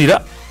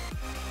irajurira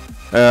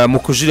mu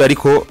kujurira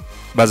ariko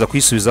baza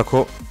kwisubiza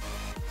ko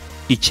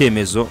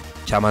icyemezo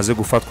cyamaze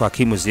gufatwa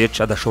Hakim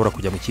Ziyech adashobora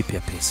kujya mu ikipe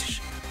ya PSG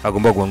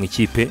agomba kuba mu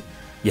ikipe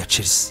ya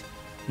Chelsea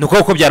nuko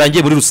uko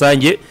byarangiye muri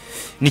rusange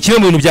ni kimwe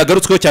mu bintu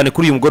byagarutsweho cyane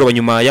kuri uyu mugoroba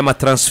nyuma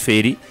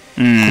y'amatransferi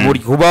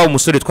kuba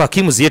umusore twa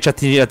Hakim Ziyech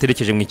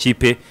aterekeje mu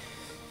ikipe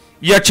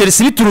ya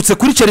Chelsea biturutse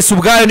kuri Chelsea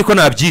ubwayo niko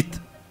nabyita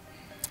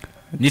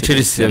ni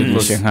Chelsea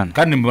yabikoze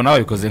kandi mbona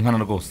babikoze nkana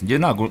rwose njye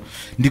ntago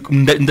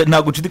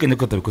nshidikanya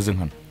ko batabikoze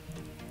nkana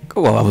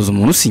ko babuze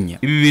umuntu usinya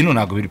ibi bintu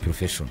ntago biri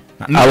professional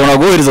abona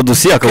guhereza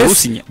dossier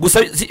akabusinya gusa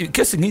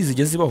case nk'izi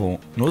geze baho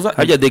noza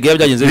harya dege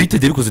yabyagenze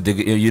United bikoze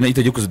dege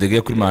United bikoze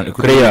dege kuri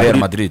Real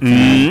Madrid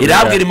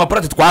irabwira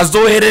imaparate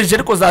twazohereje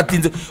ariko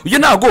zatinze uyo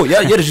ntago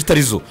yereje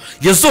itarizo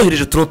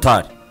yazohereje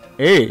trotari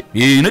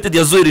United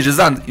yazohereje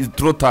za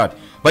trotari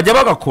bajya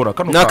bagakora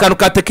kano nakantu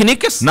ka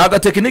technique naga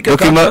technique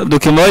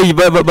document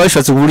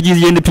bashatse uburyo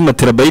igenda ipima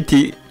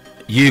terabyte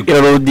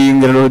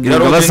irarodinga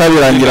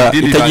basabirangira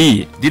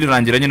itagiye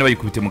dirirangira nyine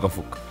bayikubite mu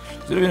gafuka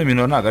zero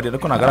bintu ntago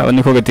ariko nagara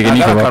niko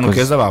gatekinika bakoze akantu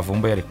keza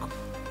bavumbuye ariko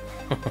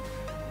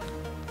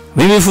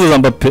bifuza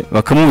Mbappe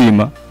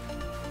bakamubima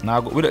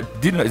ntago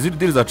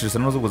diri za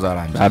Chelsea nazo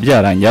guzarangira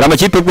byarangiye ari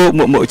amakipe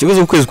bwo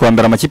ikibazo ukwezi kwa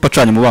mbere amakipe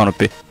acanye mu bano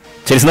pe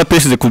Chelsea na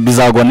PSG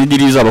bizagwa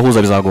n'idiri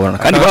zabahuza bizagorana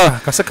kandi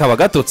kase kaba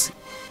gatotse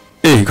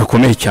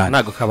gakomeye cyane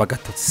ntago kaba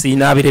gatotse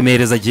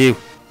sinabiremereza jewe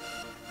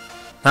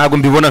ntago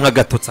mbibona nka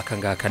gatotse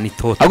akangaka ni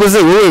toto agoze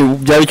wowe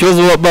byari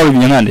ikibazo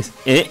babimye nkande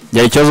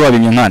byari ikibazo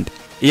babimye nkande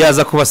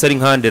iyaza kuba sari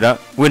nkandera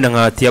wenda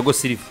nka Thiago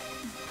Silva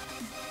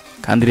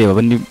kandi reba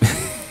bandi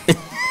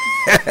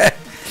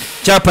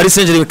cya Paris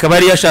Saint-Germain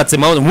kabari yashatse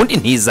maho mundi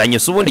ntizanye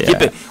subundi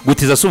kipe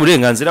gutiza su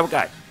uburenganzira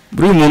bwayo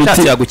buri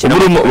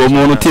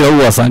umuntu utira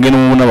wasange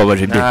n'umuntu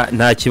ababaje de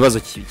nta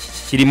kibazo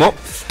kirimo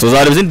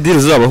tuzareba izindi deal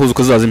zabahuza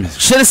uko zazimeze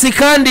Chelsea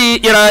kandi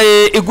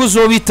yaraye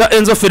iguzo bita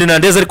Enzo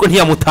Fernandez ariko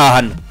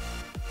ntiyamutahana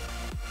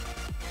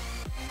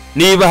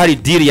niba hari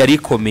deal yari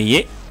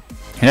ikomeye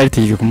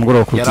yaritegeka ku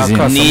mugoroba ku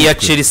tizina ni ya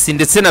Chelsea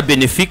ndetse na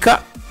Benfica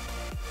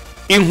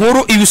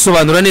inkuru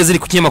ibisobanura neza iri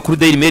ku kinyamakuru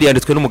Daily Mail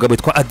yanditswe n'umugabo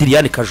witwa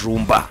Adrian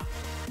Kajumba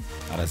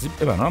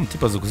arazibeba no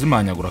mutipaze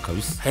kuzimanyagura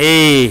kabisa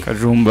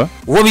Kajumba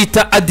uwo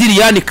bita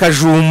Adrian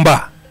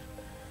Kajumba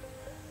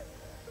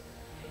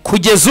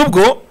kugeza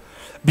ubwo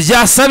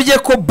byasabye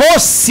ko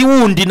boss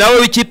wundi nawe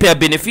w'ikipe ya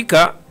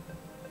Benfica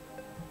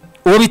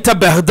uwo bita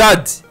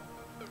Berdad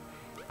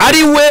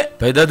ari we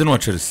Berdad no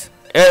Chelsea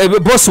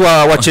boss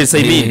wa Chelsea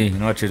ibi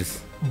no Chelsea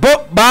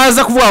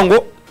baza kuvuga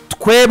ngo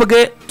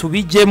twebwe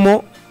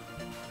tubijemo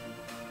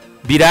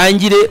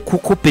birangire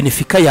kuko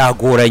Benfica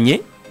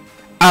yagoranye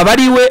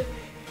abari we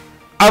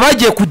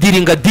abagiye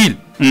kudiringa deal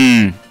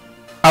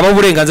aba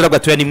burenganzira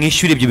bwatoya ni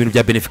mwishyure ibyo bintu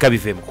bya Benfica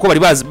bivemo kuko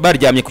bari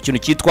baryamye ku kintu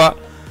cyitwa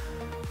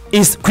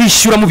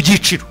kwishyura mu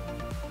byiciro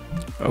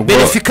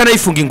Benfica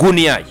nayifunga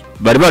inguni yayo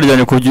bari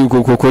baryamye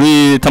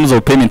kuri terms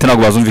of payment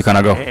ntago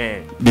bazumvikanagaho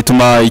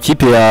bituma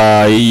ikipe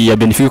ya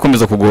Benfica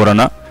ikomeza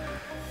kugorana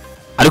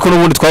ariko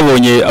n'ubundi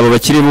twabonye abo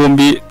bakiri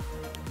bombi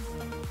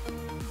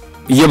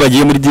iyo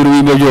bagiye muri deal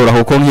w'ibyo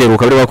byoroha uko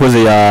nkeruka bari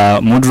bakoze ya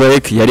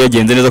Mudrek yari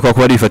yagenze neza kwa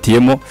bari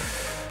ifatiyemo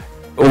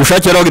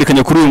ubushake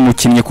yaragirikanye kuri uyu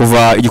mukinnyi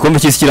kuva igikombe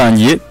cy'isi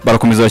kirangiye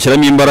barakomeza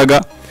bashyiramo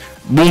imbaraga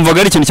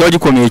bumvaga ari ikintu cyaba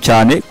gikomeye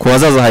cyane ku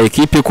bazaza ha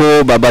equipe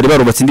ko bari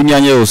barubatse indi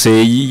myanya yose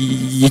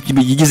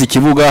yigize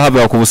ikibuga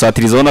haba ku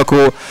busatiriza ubona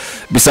ko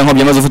bisa nko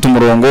byamaze ufite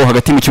umurongo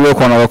hagati mu kibuga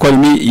kwanaga ko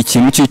ari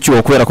ikintu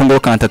cy'icyo kubera ko ngo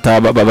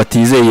kantata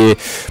batizeye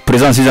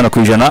presence y'ijana ku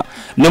ijana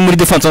no muri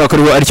defense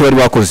bakariho ari cyo bari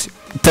bakoze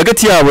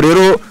target yabo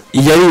rero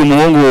yari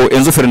umuhungu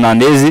Enzo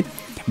Fernandez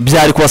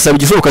byari kubasaba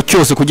igishoboka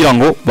cyose kugira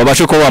ngo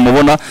babashe ko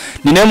bamubona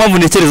ni nayo mpamvu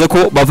ntekereza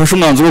ko bafashe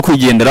umwanzuro wo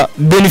kwigendera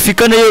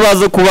Benfica nayo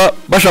baza kuba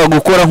bashaka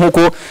gukora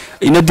nkuko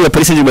inodi ya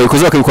Paris Saint-Germain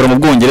bayikoze bakabikora mu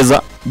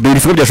Bwongereza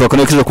Benfica byashoboka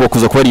no kuza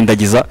kubakuza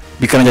kubarindagiza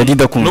bikanajya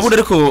didakunze n'ubundi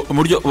ariko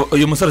umuryo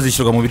uyu musara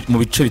zishyurwa mu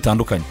bice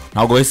bitandukanye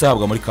ntabwo bahise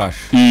habwa muri cash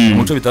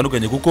mu bice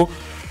bitandukanye kuko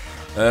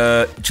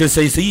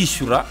Chelsea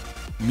yishyura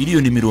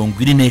miliyoni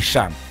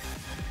 45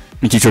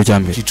 mu cyiciro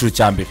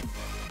cya mbere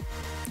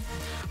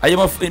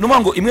ayo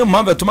numango imwe mu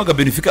mpamvu yatumaga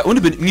Benfica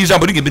undi mu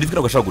ijambo ringe Benfica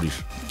agashagurira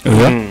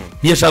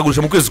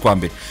ntiyashagurisha mu kwezi kwa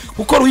mbere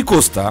kuko Rui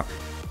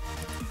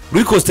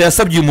Costa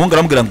yasabye umuhungu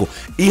aramubwira ngo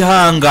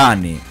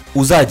ihangane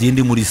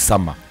uzagende muri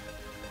sama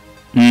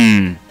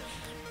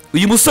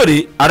uyu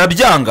musore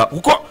arabyanga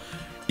kuko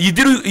iyi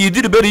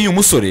diri beri y'uyu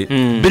musore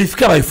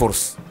Benfica yabaye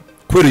force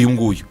kubera uyu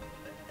nguyu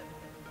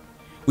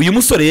uyu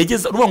musore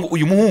yageze numango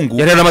uyu muhungu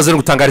yari yaramaze no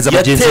gutangariza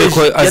bagenzi be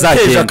ko azagenda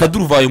yateje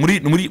akaduruvayo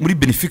muri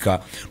Benfica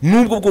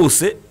nubwo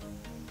bwose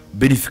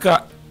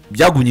Benfica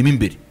byagunyemo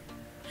imbere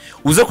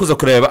uze kuza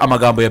kureba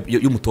amagambo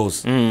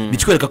y'umutoza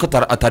bikwereka ko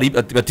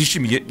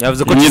batishimiye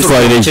yavuze ko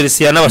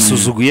Chelsea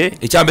yanabasuzuguye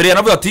icyambere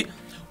yanavuze ati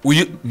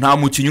uyu nta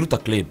mukinyi uruta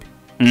club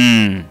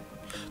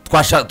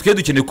twe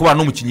dukeneye kuba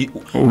n'umukinyi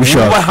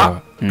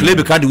ubaha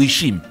club kandi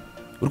wishimye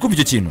uri kumva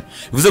icyo kintu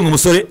bivuze ngo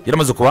umusore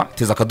yaramaze kuba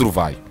teza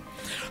akaduruvayo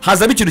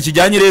hazamo ikintu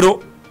kijyanye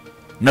rero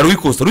na Rui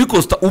Costa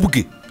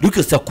ubwe Rui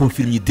Costa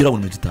yakonfirmye idira mu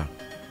minota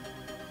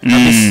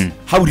 5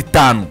 haburi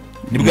 5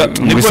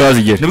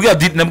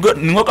 nibwo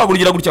nko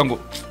kagurugira gutya ngo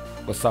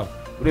basaba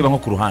ureba nko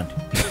ku ruhande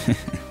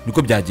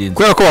niko byagenze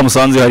kubera ko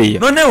bamusanze hariya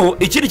noneho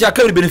ikindi cya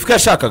kabiri Benfica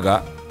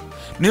yashakaga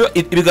niyo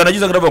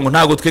ibiganiragiza ngo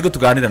ntago twege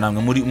tuganira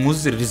namwe muri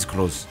muzi risk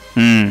clause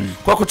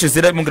kwa Chelsea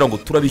iramubwira ngo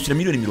turabishyura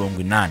miliyoni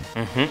 80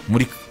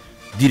 muri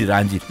deal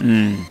rangira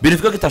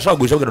Benfica kitashaka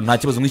guhisha nta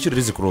kibazo mwishyura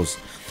risk clause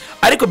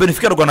ariko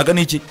Benfica yarwanaga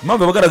n'iki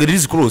impamvu bagaragara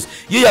irizi close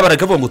iyo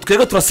yabaraga avuga ngo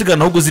twebwe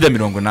turasigana ahubwo zira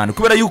 80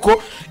 kubera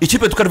yuko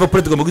ikipe tuka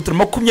Liverpool tugomba guhitira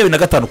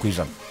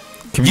 25%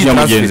 kibya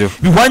mugenzi we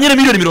bihwanye na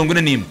miliyoni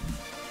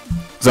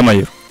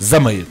 41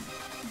 z'amayero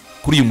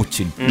kuri uyu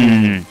mukino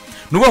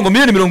nuvuga ngo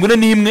miliyoni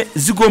 41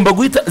 zigomba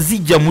guhita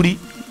zijya muri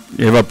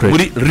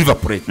River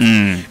Plate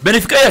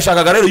Benfica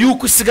yashakaga rero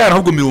yuko isigara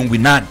ahubwo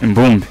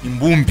 80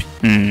 imbumbi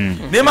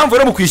niyo mpamvu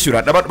rero mu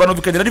kwishyura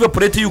banumvikanye na River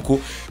Plate yuko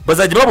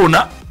bazajya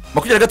babona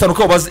 25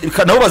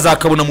 ko nabo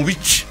bazakabona mu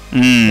bice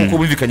nkuko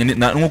bumvikanye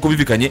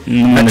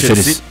na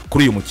Chelsea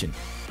kuri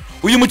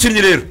uyu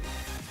mukino rero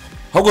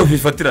ahubwo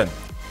bifatirana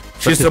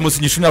Chelsea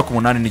musinyisha imyaka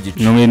 8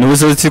 n'igice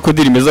n'ubuso tsiko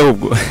diri meza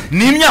ahubwo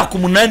ni imyaka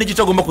 8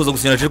 n'igice agomba kuza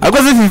gusinyana Chelsea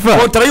akoze FIFA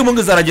kontara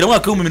y'umungu zarangira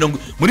mwaka muri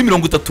 31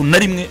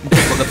 mu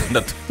kwezi kwa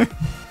gatandatu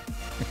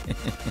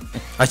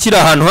akiri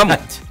ahantu hamwe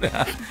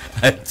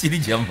akiri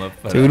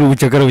jamapa cyangwa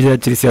ubucakara bya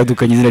Chelsea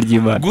yadukanye izina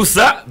ry'Imana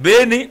gusa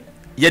bene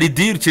yari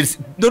deal Chelsea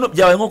none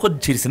byabaye nko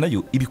Chelsea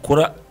nayo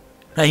ibikora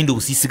nta yindi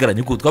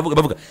busisigaranye kuko twavuga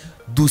bavuga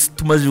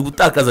tumaze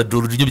gutakaza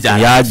Jorginho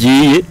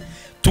yagiye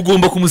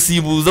tugomba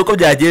kumusibuza ko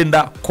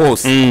byagenda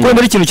kose kuko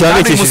muri ikintu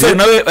cyabekesheje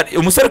nawe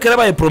umusore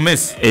karabaye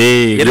promesse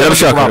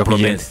yarabashaka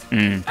promesse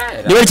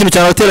niba ikintu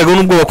cyanateraga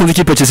n'ubwo bakunze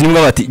ikipe Chelsea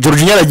nimwe bati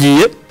Jorginho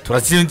yaragiye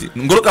turatsinze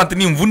Ngolo Kante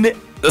ni imvune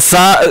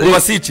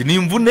Basici ni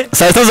imvune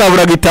saa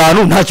tazaburaga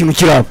 5 nta kintu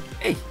kiraba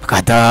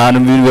katanu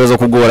ibintu bizo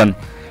kugorana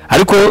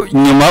ariko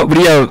nyuma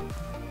buriya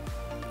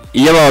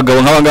iyo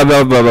abagabo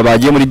nk'abangaba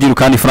bagiye muri deal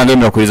kandi franga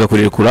yemera kuriza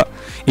kurekura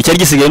icyari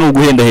gisigaye no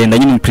guhenda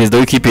nyine president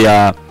w'ikipe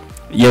ya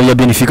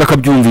Benfica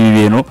akabyumva ibi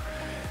bintu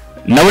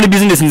nabo ni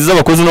business nziza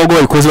abakozi nubwo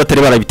babikoze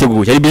batari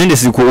barabiteguye ari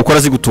business ukora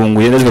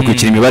zigutunguye ndetse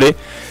kwikira imibare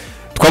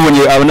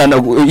twabonye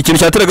ikintu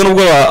cyateraga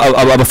nubwo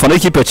abafana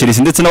b'ikipe ya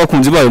Chelsea ndetse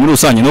n'abakunzi bayo muri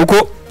rusange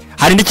nuko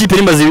hari n'ikipe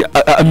rimaze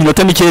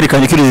iminota mike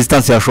yerekanye ko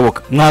resistance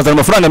yashoboka mwazana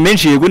amafaranga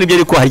menshi yego nibyo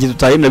ariko hari igihe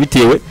tutayemera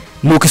bitewe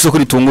nuko isoko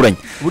ritunguranye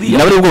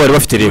nabo ubwo bari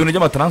bafite rero ibintu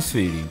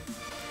by'amatransfer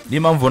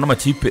niyo mpamvu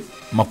n'amakipe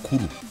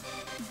makuru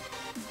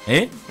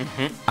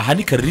aha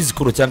ni karirizi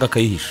koro cyangwa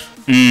akayihisha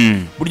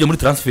burya muri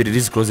transfer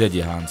risk close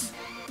yagiye hanze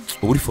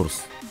uburi force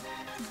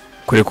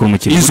kurekura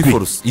umukiriya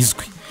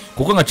izwi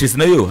kuko nka Chelsea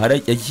nayo hari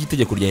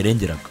itegeko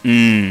ryarengeraga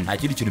nta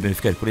kindi kintu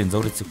Benfica ari kurenza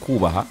uretse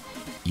kubaha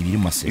ibiri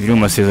mu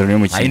masezerano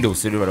y'umukino ayinde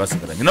usere bari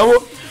basigaranye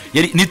nabo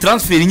ni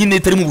transfer nyine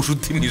itari mu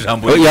bushuti mu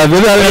ijambo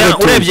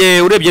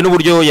urebye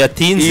n'uburyo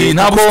yatinze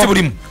nta bushuti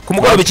burimo ku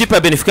mugoroba ikipe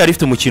ya Benfica yari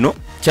ifite umukino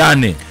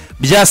cyane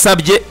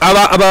byasabye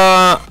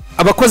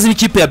abakozi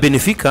b'ikipe ya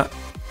Benfica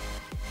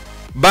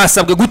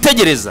basabwe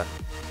gutegereza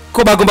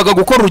ko bagombaga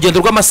gukora urugendo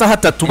rw'amasaha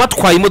 3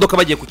 batwaye imodoka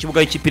bagiye ku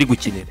kibuga ikipe iri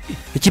gukinira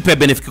ikipe ya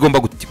Benfica igomba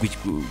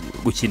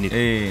gukinira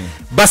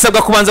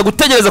basabwa kubanza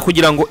gutegereza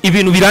kugira ngo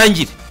ibintu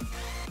birangire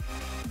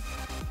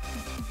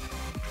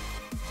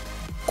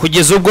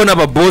kugeza ubwo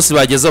n'ababoss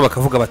bagezeho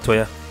bakavuga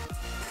batoya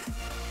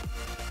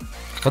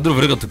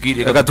kaduruvurega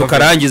tukire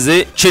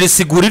tukarangize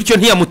Chelsea gura iryo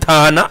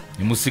ntiyamutahana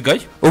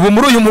imusigaye ubu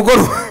muri uyu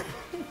mugoro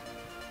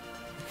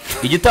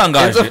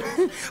igitangaje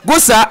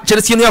gusa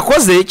Chelsea kintu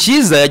yakoze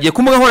cyiza yagiye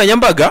ku mbuga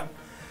nkoranyambaga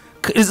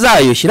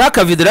zayo shyira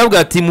akavideo aravuga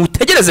ati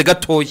mutegereze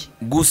gatoya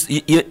gusa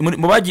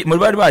muri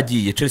bari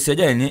bagiye Chelsea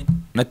yajyanye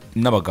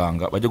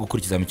n'abaganga bajya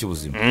gukurikiza mu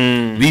cy'ubuzima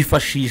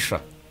bifashisha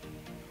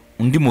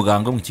undi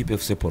muganga mu ikipe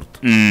FC Porto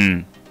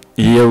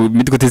iyo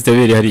medical test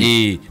yabere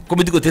hari ko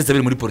medical test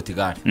yabere muri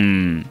Portugal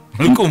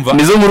urikumva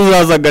nizo muri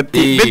uzaza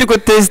gati medical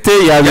test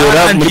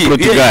yabera muri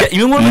Portugal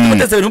imwe medical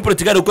test yabere muri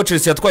Portugal uko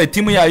Chelsea yatwaye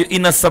timu yayo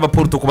inasaba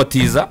Porto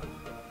kubatiza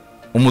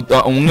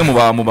umwe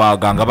mu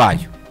baganga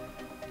bayo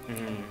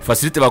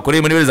facility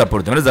bakoreye muri za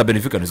Porto muri za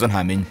Benfica nizo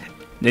ntamenye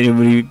nari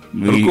muri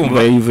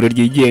ivuro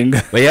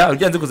ryigenga baya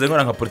uryanze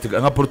kuzengora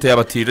nka Porto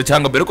yabatije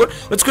cyangwa mbere ko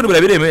uretse ko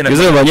birabiremeye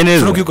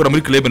no kwikora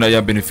muri club na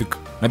ya Benfica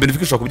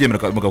ishobora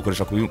kubyemera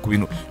mugakoresha ku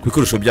bintu ku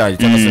bikoresho byayo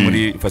cyangwa se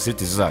muri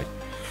facilities zayo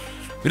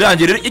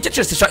birangiye rero icyo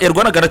Chelsea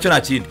yarwanaga nacyo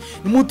nta kindi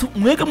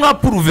mwega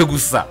mwapuruve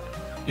gusa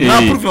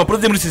mwapuruve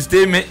maproze muri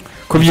systeme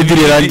ko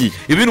byidire rangiye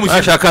ibintu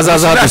mushaka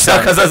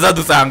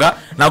zadusanga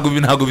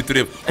ntago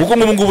bitureba kuko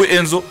ngubu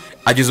Enzo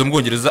ageze mu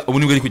Bwongereza ubu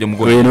nibwo ari kujya mu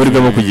Bwongereza nuri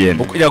bwo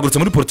kugenda yagurutse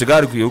muri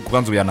Portugal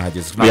kubanza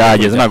yanahageze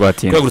ntago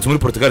atinda yagurutse muri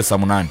Portugal saa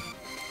 8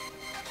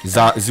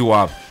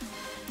 ziwabo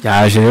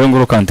yaje rero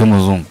Ngolo Kante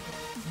muzungu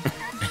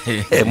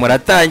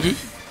muratangiye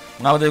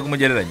mwabadaye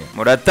kumugereranya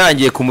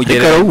muratangiye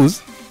kumugereranya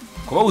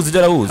kuba uzi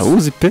jarahuzi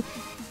awuzi pe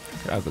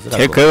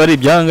keka bari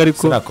byanga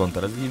ariko sira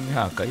kontara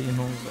z'imyaka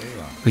y'intuza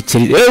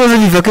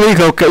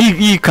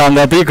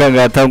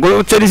yikangata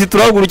ngo Chelsea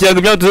turahugurukira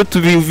ibyo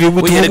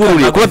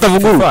tubivugururiye ko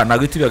batavugurura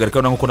ntago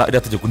itibihagarika nkuko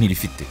iriya tegeko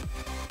ntirifite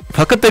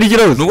paka atari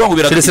kiraho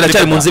Chelsea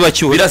cyari mu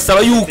nzibacyuho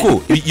birasaba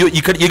yuko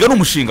yiga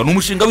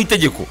n'umushinga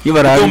w'itegeko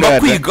ugomba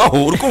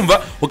kwigaho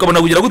urukumva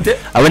ukabona kugira gute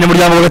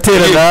abanyamuryango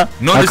bagaterana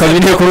akaba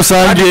inteko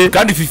rusange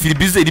kandi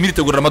Filibize irimo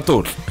iritegurira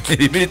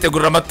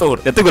amatora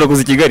yategura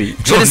kuza i Kigali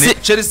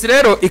Chelsea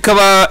rero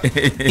ikaba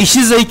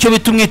ishyizeho icyo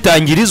bita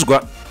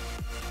umwitangirizwa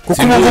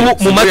kuko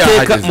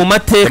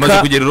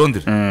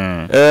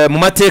mu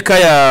mateka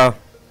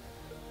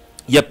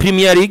ya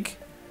Premier League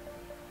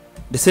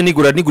ndetse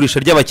n'igurisha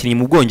ry'abakinnyi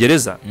mu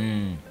Bwongereza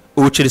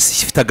ubu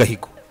Chelsea ifite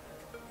agahigo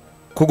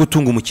ko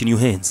gutunga umukinnyi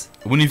uhenze.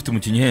 ubu ni ifite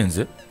umukinnyi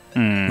uhenze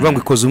bivuga ngo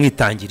ikoze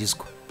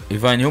umwitangirizwa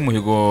ivanyeho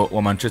umuhigo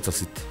wa Manchester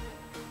City.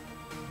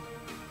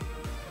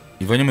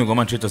 Ivanyeho umuhigo wa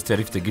Manchester City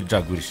yari ifite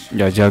Jack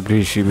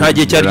Grealish nta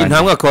gihe cyari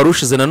nta mwaka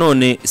warushize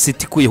nanone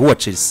City kuyeho wa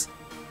Chelsea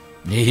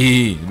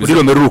muri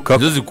Romelu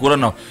Lukaku zo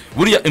zikurana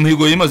buriya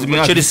imihigo yimaze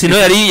imyaka. Chelsea no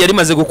yari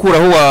maze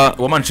gukuraho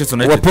wa Manchester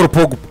United wa Paul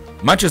Pogba.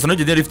 Manchester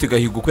United yari ifite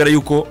gahigo kubera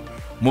yuko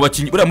mu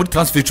bakinnyi buriya muri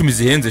transfer 10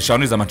 zihenze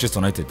 5 za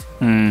Manchester United.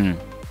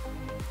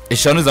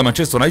 5 za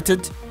Manchester United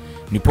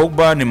ni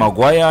Pogba, ni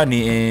Maguire,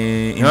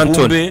 ni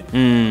Imbumbe,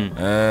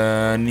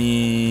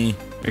 ni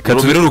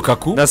Romelu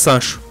Lukaku na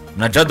Sancho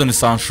na Jadon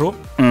Sancho.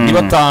 Ni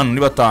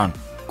batanu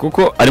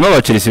kuko arimo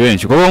aba Chelsea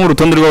benshi kuko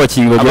nk'urutonde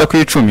rw'abakinnyi bagera ku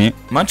 10.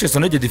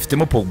 Manchester United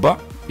ifitemo Pogba,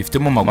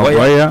 ifitemo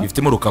Maguire,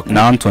 ifitemo Lukaku,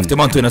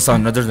 ifitemo Antonio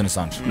na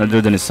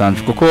Jadon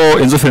Sancho kuko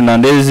Enzo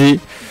Fernandez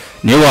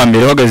niyo wa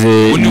mbere uhagaze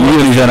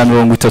miliyoni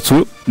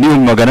 130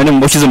 n'ibihumbi 400 mu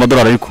bashize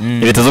amadolari ariko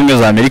leta zo mu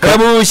za Amerika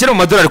bushyira mu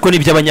madolari ko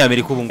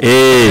n'iby'abanyamerika ubu ngo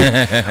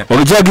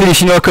Jack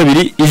Grealish ni wa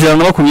kabiri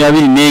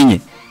 124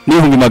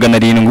 n'ibihumbi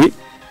 700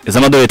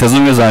 z'amadolari leta zo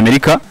mu za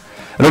Amerika.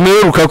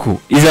 Romelu Lukaku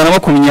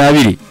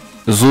 120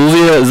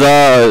 zuzuye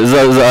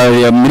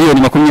za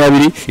miliyoni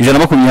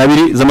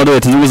 120 z'amadolari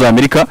leta zo mu za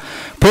Amerika.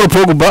 Paul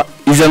Pogba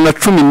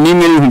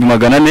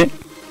 111,400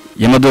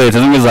 y'amadolari leta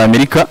zo mu za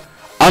Amerika.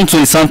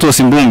 Anthony Santos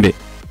Imbumbe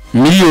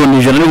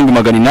miliyoni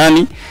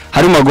 100,800.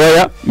 Hari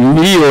Maguire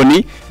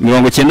miliyoni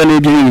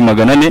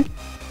 92,400.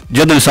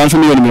 Jadon Sancho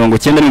miliyoni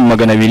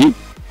 90,200.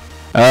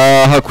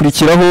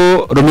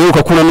 Hakurikiraho Romelu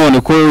Lukaku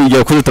none ko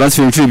yakoze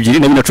transfer inshuro 2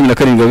 na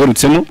 2017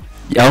 yagarutsemo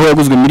aho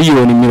yaguzwe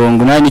miliyoni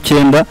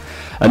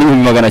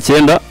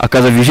 89,900.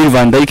 Akaza Virgil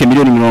van Dijk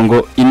miliyoni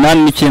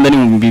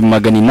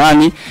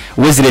 89,800.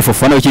 Wesley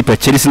Fofana w'ikipe ya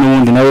Chelsea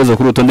n'ubundi nawe zo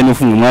kuri urutonde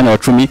n'ufunga umwanya wa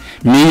 10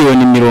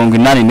 miliyoni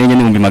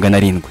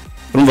 84,700.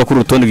 urumva ko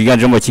urutonde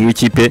rwiganjemo abakinnyi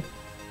w'ikipe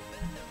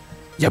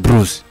ya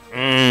Blues.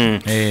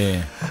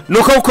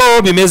 nuko uko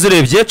bimeze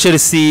urebye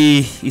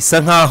Chelsea isa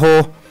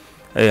nkaho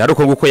ari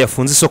uko nguko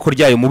yafunze isoko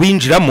ryayo mu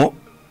binjira mu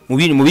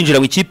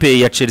ikipe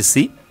ya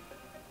Chelsea,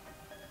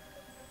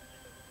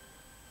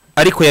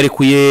 ariko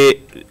yarekuye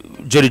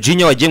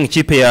Jorginho wagiye mu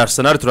ikipe ya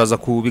Arsenal, turaza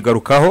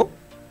kubigarukaho.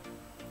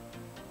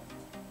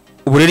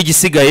 ubu rero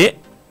igisigaye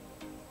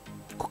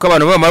kuko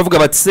abantu bamavuga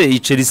bati se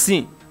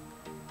Chelsea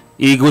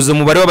iguze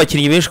umubare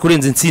w'abakinnyi benshi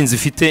kurenza intsinzi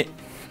ifite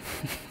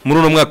muri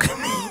uno mwaka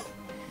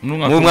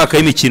mu mwaka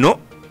w'imikino.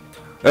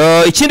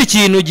 Ikindi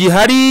kintu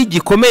gihari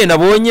gikomeye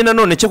nabonye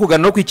nanone cyo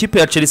kuganira no ku ikipe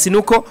ya Chelsea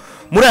nuko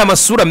muri aya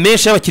masura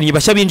menshi y'abakinnyi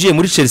bashya binjiye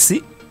muri Chelsea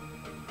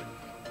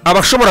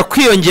abashobora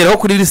kwiyongeraho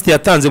kuri list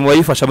yatanze mu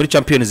bayifasha muri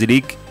Champions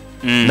League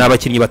ni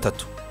abakinnyi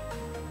batatu.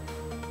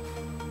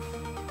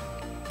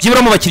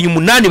 byibura mu bakinnyi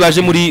 8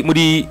 baje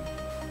muri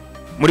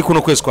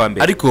kuno kwezi kwa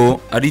mbere.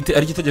 Ariko ari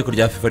itegeko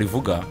rya FIFA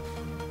rivuga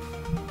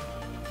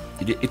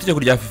itegeko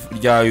rya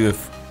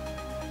UEFA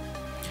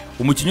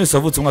umukinnyi wese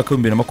wavutse mu mwaka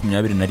wa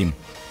 2021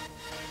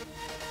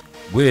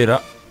 guhera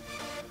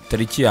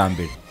tariki ya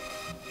mbere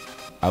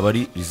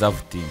abari reserve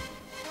team.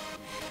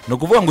 No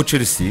kuvuga ngo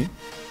Chelsea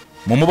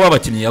mu muba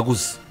w'abakinnyi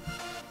yaguze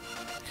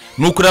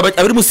nuko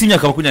abari munsi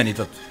y'imyaka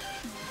 23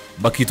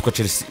 bakitwa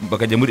Chelsea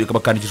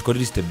bakandikishwa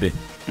liste B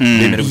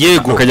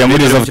yego bakajya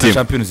muri reserve team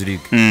Champions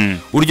League.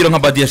 Urugero nka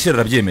Badiashile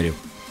arabyemerewe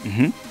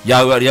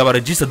yaba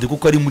registered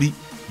kuko ari muri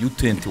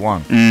U21.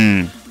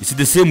 Isi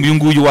the same uyu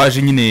nguyu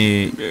waje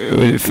nyine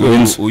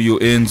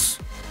uyu Enzo.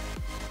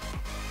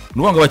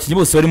 Nuwanga abakinnyi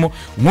bose barimo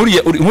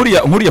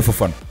nkuriya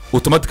Fofana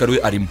automatically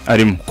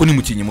arimo ko ni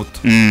mukinnyi muto.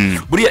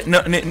 Buriya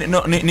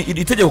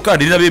itegeko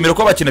kandi rinabemera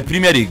ko abakina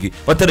Premier League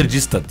batari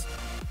registered.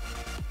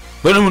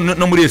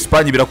 No muri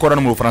Espagne birakora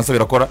no mu Faransa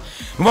birakora.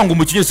 Nuwanga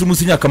umukinnyi wese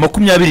munsi y'imyaka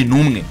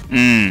 21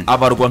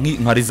 abarwa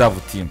nka reserve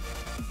team.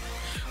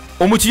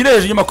 Umukinnyi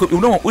ureje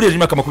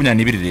imyaka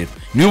 22 rero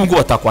niyo ngo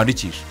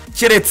batakwandikisha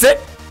keretse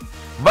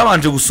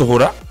babanje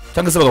gusohora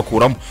cyangwa se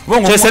bagakuramo.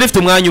 Chelsea arifite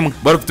umwanya umwe,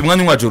 barufite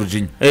umwanya wa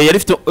Jorginho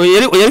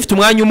yarifite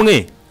umwanya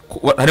umwe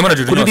harimo na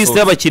Jorginho kuri liste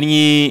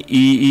y'abakinnyi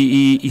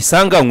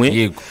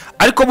isanganywe.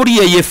 Ariko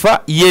buriya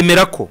UEFA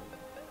yemera ko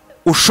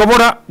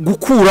ushobora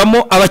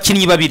gukuramo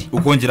abakinnyi babiri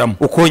ukongeramo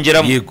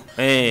yego.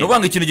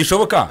 Nubanga ikintu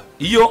gishoboka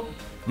iyo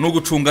no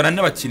gucungana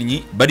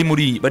n'abakinnyi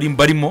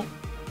barimo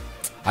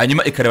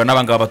hanyuma ikareba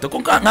nabanga bato ko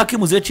nka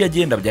Kimuze yaciye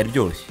agenda byari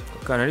byoroshye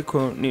kana,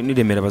 ariko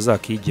niremera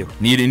bazakigeho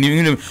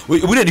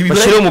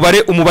bashire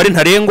umubare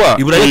ntarengwa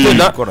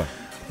iburayenda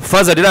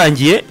faza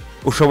rirangiye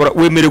ushobora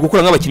wemere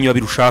gukura nk'abakinnyi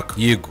babiri ushaka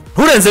yego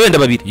nturenze wenda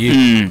babiri.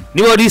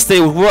 Niba liste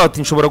uvuga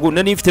ati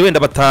nshobora nifite wenda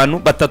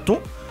batatu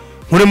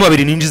nkuremo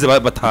babiri ninjize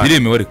batanu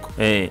biremewe. Ariko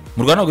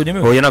mu Rwanda ntabwo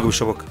nyemewe oya ntabwo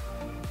bishoboka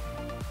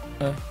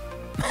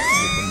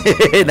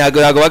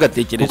ntabwo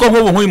bagatekereje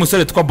kuko nk'uyu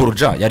musore twa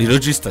Borja yari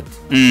registered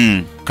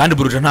kandi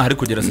Borja nta hari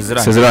kugera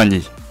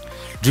sezerangiye.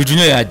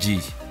 Jorginho yagiye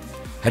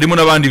harimo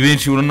nabandi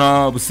benshi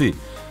uruna buse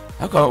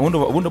aka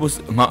ubundi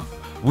buse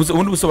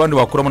abandi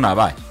bakuramo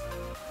nabaye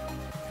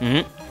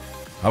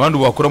abandi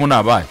bakuramo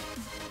nabaye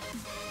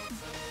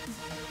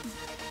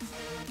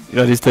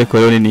iriya lisite ariko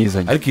rero ni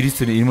nizanye ariko iyi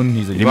lisite irimo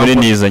n'intizanye irimo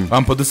n'intizanye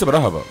bampodo se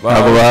barahaba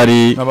ntabwo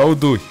bahari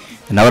abawuduye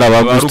nawe ari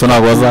abagusto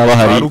ntabwo bazaba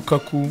bahari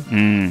Lukaku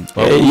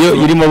iyo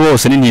irimo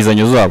bose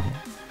n'intizanyo zabo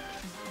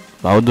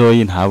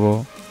bawudoyi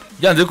ntabo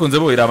byanze bikunze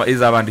bo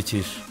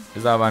izabandikisha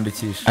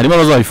harimo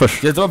abazabifasha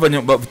kugeza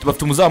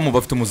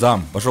bafite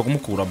umuzamu bashobora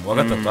kumukuramo wa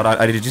gatatu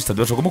ari registered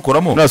bashobora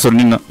kumukuramo na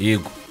Sorinina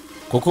yego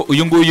kuko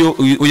uyu nguyu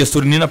uya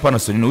Sorinina pana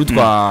Sorinina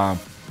witwa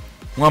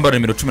mwambaro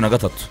nimero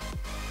 13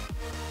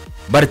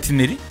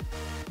 Bartineri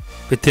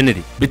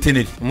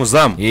Beteneri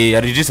umuzamu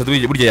ari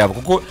registered burya yaba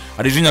kuko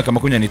ari imyaka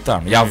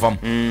 25 yavamo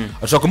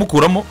ashaka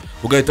kumukuramo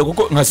ugahita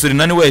kuko nka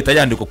Sorinina we yahita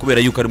yandikwa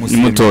kubera yuko ari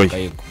mutoya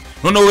yego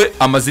none we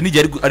amazina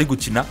igihe ari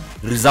gukina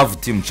reserve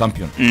team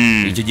champion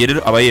iki gihe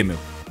rero aba yemewe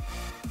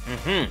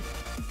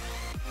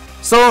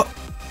so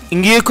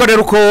ngiye ko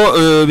rero uko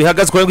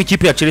bihagazwe ngo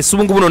ikipe ya Chelsea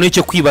ubu ngubu none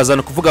icyo kwibaza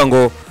no kuvuga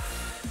ngo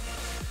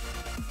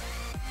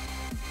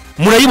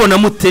murayibona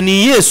mute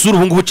ni Yesu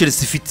ubu ngubu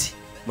Chelsea ifite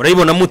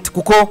murayibona mute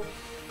kuko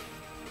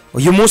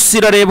uyu munsi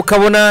irareba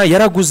ukabona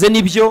yaraguze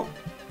nibyo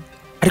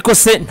ariko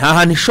se nta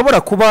hantu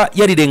ishobora kuba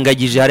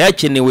yarirengagije hari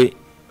hakenewe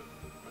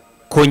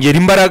kongera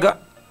imbaraga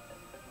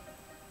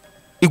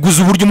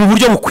iguze uburyo mu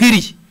buryo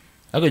bukwiriye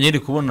ariko nyiri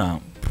kubona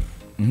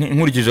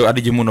nkurikije ari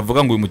igihe umuntu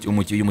avuga ngo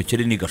uyu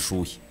mukere ni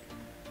gashuye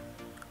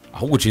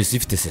ahubwo Chelsea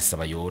ifite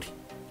Sesabayori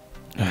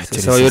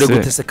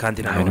gute se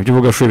kandi nawe ibintu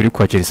by'uvuga gashuye biri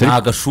kwa Chelsea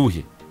nta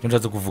gashuye cyo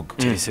nshatse kuvuga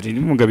Chelsea iri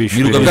mu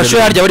gabisha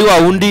gashuye harya bari wa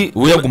wundi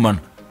uyagumana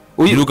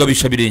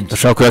uyirugabisha birenge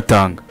ashaka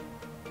kuyatanga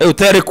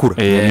utayarekura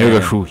niyo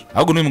gashuye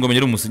ahubwo n'uyu mugabo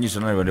nyiri umusinyisha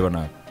nawe bareba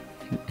nabi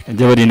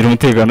ajya barindira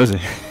umutekano ze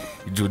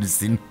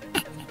Johnson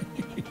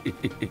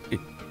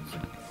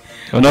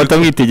ona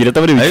utamwitegera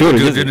atabari bicoro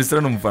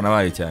Johnson n'umufana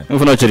wayo cyane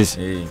umufana wa Chelsea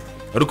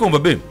ariko umva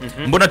be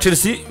mbona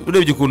Chelsea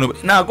urebye ukuntu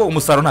nago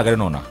umusaruro ntago ari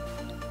nona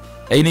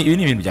ibi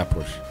ni ibintu bya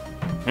projet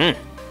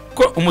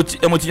ko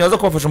umukinnyi aza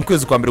kubafasha mu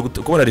kwezi kwa mbere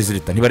kubona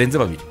resultat ntibarenze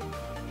babiri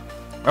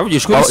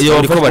abugishwe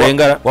ko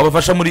barengara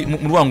wabafasha muri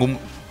rwango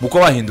muko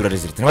bahindura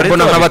resultat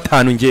ntibarenze nka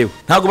batanu ngewe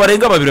ntago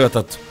barenga babiri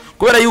batatu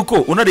kubera yuko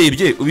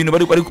unarebye ibintu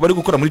bari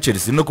gukora muri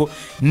Chelsea nuko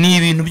ni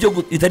ibintu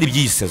byo itari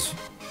byisezo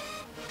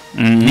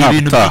ni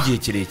ibintu by'igihe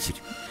kirekire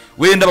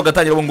wenda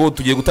bagatangira ngo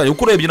tugiye gutangira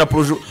uko urebye na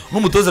projet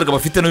n'umutoza rega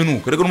bafite no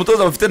nuko rega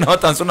umutoza bafite na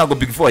atanso ntago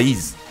big four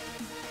yize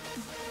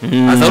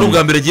azari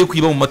ubwa mbere agiye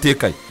kwiba mu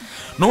mateka ye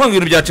no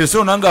ibintu bya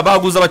Chelsea nanga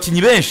baguza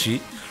abakinyi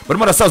benshi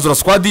barimo rasazura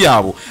squad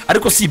yabo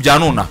ariko si ibya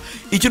nona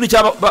ikintu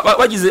cyaba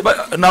bagize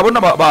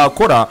nabona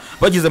bakora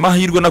bagize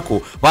mahirwe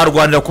nako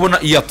barwanira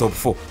kubona iya top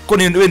 4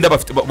 ko wenda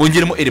bafite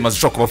bongeremo elema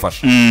zishobora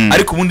kubafasha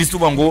ariko ubundi si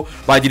uvuga ngo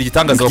bagira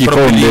igitangaza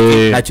bakora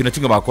kuri nta kintu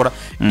kimwe bakora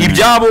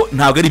ibyabo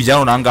ntabwo ari ibya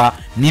nona nga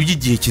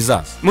niby'igihe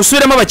kizaza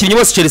musubiremo abakinyi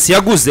bose Chelsea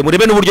yaguze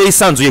murebe n'uburyo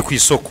yisanzuye ku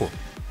isoko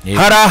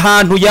hari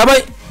ahantu yaba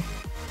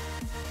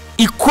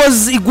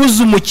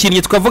iguze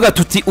umukinnyi twavuga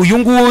tuti uyu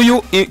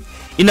nguyu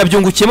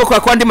inabyungukiyemo kwa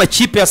kwandi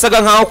makipe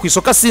yasaga nkaho ku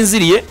isoko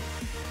asinziriye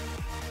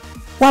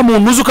wa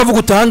muntu uzi ukavuga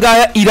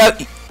utahangaya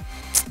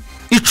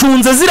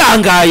icunze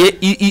zirangaye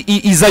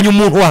izanye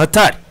umuntu wa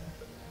hatari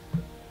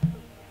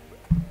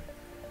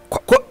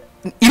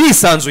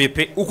irisanzuye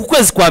pe uku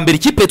kwezi kwa mbere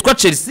ikipe yitwa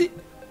Chelsea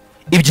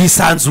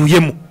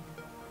ibyisanzuyemo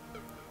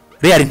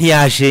Real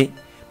ntiyaje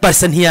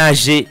Barca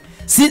ntiyaje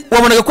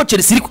wabonaga ko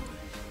Chelsea iri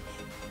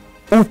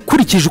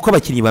ukurikije uko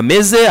abakinnyi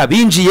bameze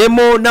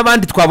abinjiyemo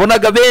n'abandi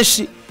twabonaga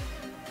benshi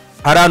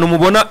harano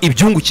mubona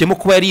ibyungukiyemo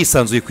kuba yari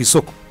yisanzuye ku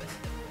isoko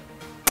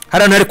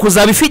harano hari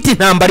kuzaba ifite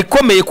intambara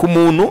ikomeye ku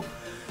muntu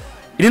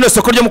irino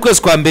soko ryo mu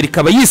kwezi kwa mbere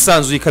ikaba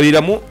yisanzuye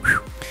ikabiramo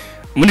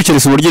muri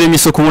Chelsea uburyo irimo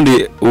isoko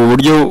ubundi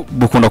uburyo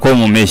bukunda kuba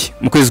mu mpeshyi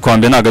mu kwezi kwa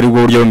mbere ntabwo ari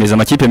bwo buryo bumeze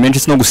amakipe menshi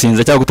sino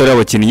gusinza cyangwa kutari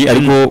abakinnyi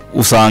ariko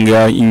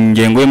usanga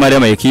ingengo y'imari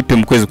y'amakipe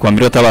mu kwezi kwa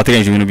mbere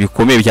batabateganyije ibintu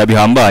bikomeye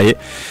bihambaye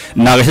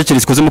nagashya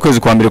Chelsea koze mu kwezi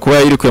kwa mbere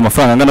kuba iri ku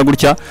amafaranga angana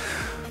gutya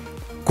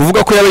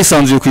kuvuga ko yaba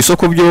yisanzuye ku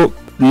isoko byo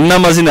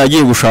n'amazina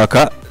yagiye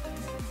gushaka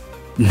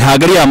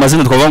ntago ari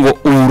amazina twavuga ngo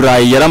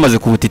Uburayi yaramaze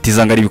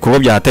kubutitiza ngo ari ibikorwa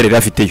bya hatarera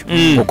afiteyo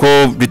kuko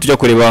bitujya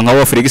kureba nka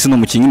wa Felix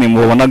n'umukinnyi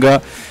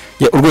mubonaga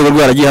urwego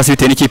rwaragiye hasi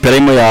bitewe n'ikipe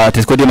yarimo ya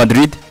Atletico de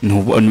Madrid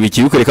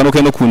n'ikibikwereka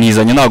no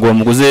kunizanya ntago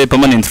bamuguze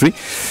permanently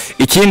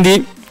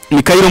ikindi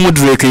ni Cairo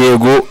Mudrek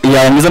yego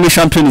yanyuza muri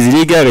Champions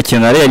League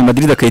agakina Real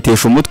Madrid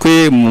akayitesha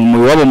umutwe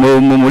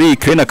muri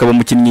Ukraine akaba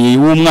umukinnyi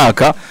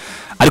w'umwaka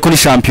ariko ni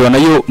champion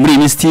nayo muri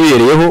iyi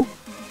stiyereyeho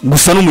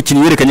gusa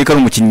n'umukinnyi yerekanye ko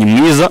ari umukinnyi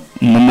mwiza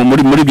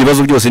muri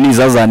bibazo byose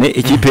n'izazane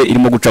ikipe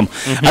irimo gucamo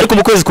ariko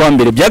mu kwezi kwa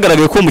mbere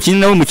byagaragaye ko umukinnyi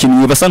nawe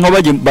umukinnyi basa nkaho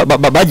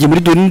bagiye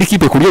muri dore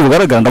ikipe ku buryo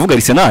bugaragara ndavuga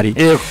Arsenal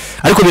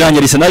ariko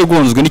birangira Arsenal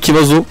igonzwe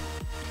n'ikibazo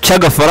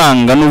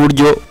cy'agafaranga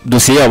n'uburyo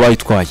dosiye yabo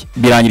bayitwaye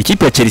birangira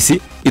ikipe ya Chelsea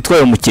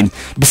itwaye umukinnyi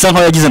bisa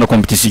nkaho yagize na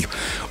competition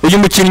uyu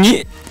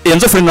mukinnyi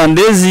Enzo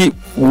Fernandez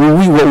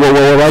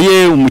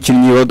wabaye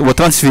umukinnyi wa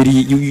transfer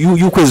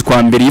y'ukwezi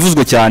kwa mbere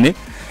yivuzwe cyane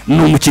ni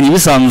umukinnyi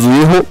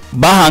bisanzuyeho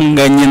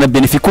bahanganye na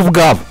Benfica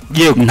ubwabo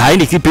nta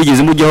yindi kipe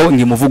yigeze mujyaho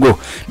ngimuvugo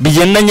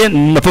bigendanye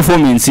na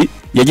performance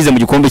yagize mu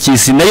gikombe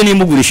cy'isi nayo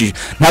nimugurishije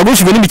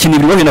ntagurishijwe n'imikino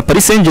ibiri bahuye na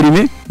Paris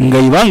Saint-Germain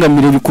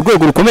ngayibangamire ku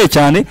rwego rukomeye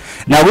cyane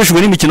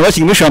ntagurishijwe n'imikino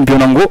bakinnye muri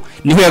shampiyona ngo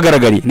niho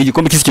yagaragariye ni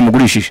igikombe cy'isi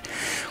kimugurishije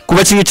ku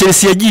bakinnyi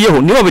Chelsea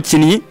yagiyeho nibo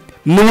abakinnyi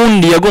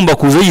n'ubundi yagomba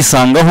kuza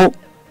yisangaho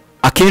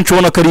akenshi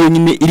ubona ko ariyo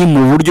nyine iri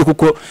mu buryo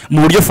kuko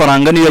mu buryo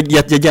faranga niyo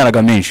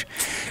yajyanaga menshi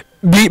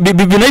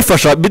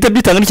binayifasha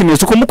bitanga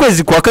n'ikimenyetso ko mu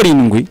kwezi kwa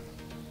karindwi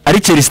ari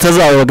Chelsea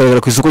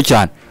itazabagaragara ku isoko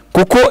cyane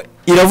kuko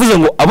iravuze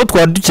ngo abo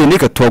twari dukeneye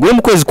ka tubaguye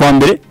mu kwezi kwa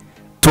mbere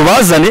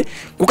tubazane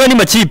kuko ni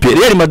makipe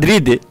Real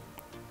Madrid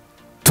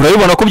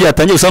turabibona ko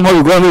byatangiye gusa nkaho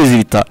bigora n'ubizi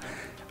bita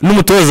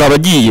n'umutoza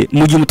abagiye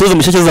mu gihe umutoza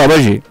mushyashya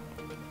azabaje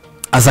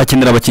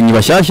azakenera abakinnyi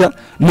bashyashya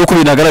nuko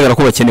binagaragara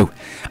ko bakenewe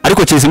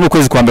ariko Chelsea mu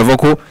kwezi kwa mbere avuga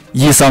ko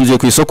yisanzuye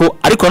ku isoko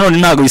ariko none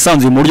ntago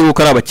yisanzuye mu buryo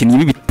bwo ari abakinnyi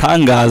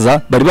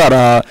b'ibitangaza bari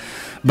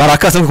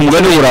barakasa ku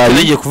mugani w'Uburayi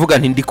ngiye kuvuga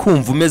nti ndi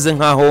kumva umeze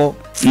nkaho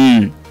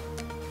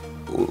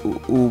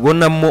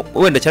ubonamo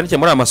wenda cyane cyane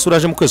muri amasura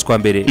aje mu kwezi kwa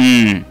mbere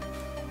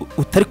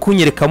utari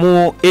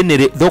kunyerekamo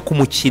enere do ku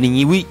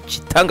mukinnyi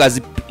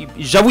w'ikitangaza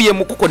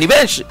jabuyemo kuko ni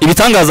benshi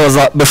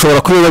ibitangaza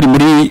bashobora kuba bari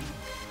muri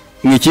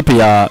mu ikipe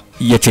ya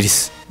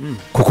Chelsea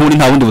kuko muri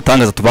nta wundi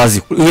butangaza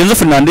tubazi Enzo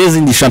Fernandez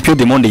ni champion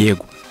du monde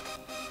yego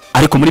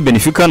ariko muri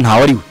Benfica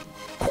ntawe ari we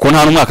kuko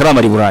nta n'umwaka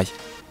aramara i Burayi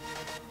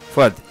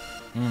Fad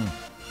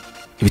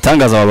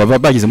ibitangaza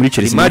bagize muri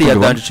Chelsea Mari ya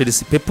danje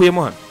Chelsea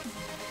pepuyemo hano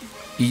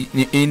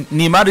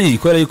ni Mari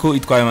kubera yuko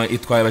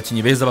itwaye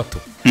abakinnyi beza bato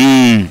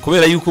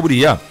kubera yuko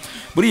buriya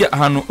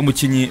ahantu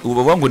umukinnyi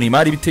ubavuga ngo ni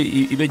Mari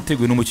ibe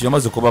iteguye n'umukinnyi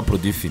amaze kuba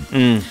produit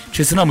fini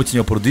Chelsea nta mukinnyi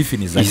wa produit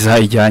fini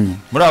izajyanye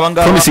muri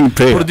abangaba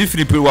produit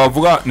fini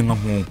wavuga ni nka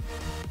Nkuko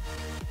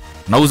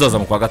nawe uzaza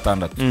mu kwa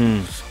gatandatu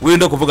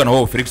wenda kuvuga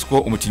na Felix ko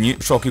umukinnyi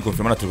ushobora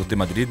kwikonfirma na Atletico de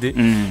Madrid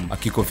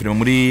akikonfirma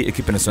muri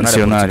Equipe Nationale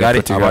ya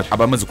Portugal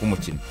abamaze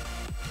kumukina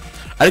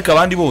ariko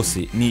abandi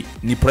bose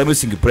ni primary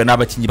single player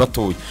n'abakinnyi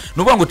batoya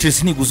nuvuga ngo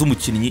Chelsea niguza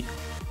umukinnyi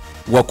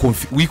wa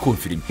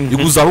wikonfirma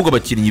iguza ahubwo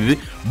abakinnyi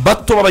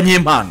bato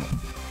b'abanyempano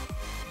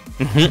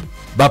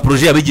ba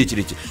projet yabigiye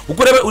kirekire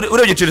uko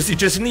urebye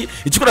Chelsea ni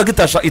ikikora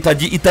gitasha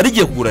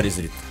itarigiye kugura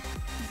resultat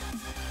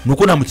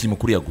nuko nta mukinnyi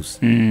mukuru yaguze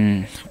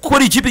kuko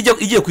ari ikipe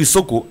igiye ku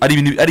isoko ari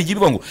ibintu ari igiye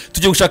ngo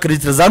tujye gushaka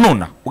resultat za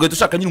nona ugahita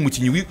ushaka nyine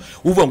umukinnyi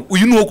uvuga ngo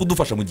uyu nuwo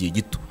kudufasha mu gihe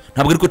gito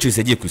ntabwo ariko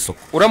Chelsea yagiye ku isoko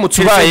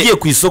uramutse ubaye yagiye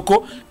ku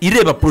isoko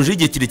ireba projet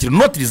igiye kirekire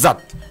not result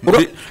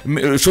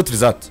short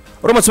result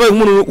uramutse ubaye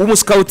umuntu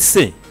w'umuscout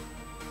se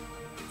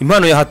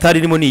impano ya hatari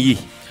irimo ni iyi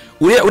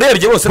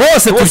urebye bose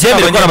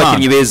tubyemere ko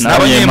abakinnyi beza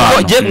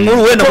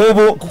nkuru wenda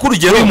nk'ubu kuko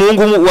urugero uyu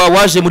muhungu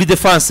waje muri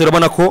defense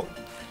urabona ko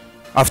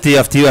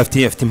afite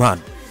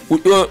impano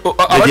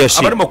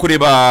abarimo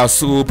kureba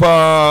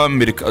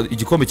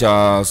igikombe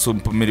cya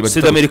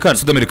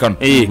Sudamericano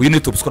uyu ni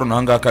top scorer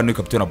nahanga kandi ni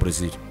captain wa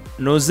Brazil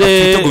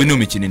noze igitego bino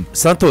mikinini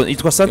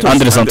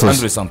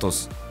Andre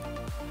Santos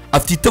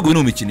afite igitego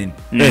bino mikinini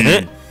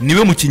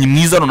niwe mukinnyi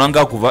mwiza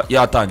nonanga kuva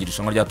yatangira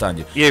ishanwa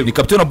ryatangira ni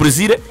captain wa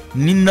Brazil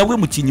ni nawe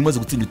mukinnyi maze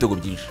gutsinda ibitego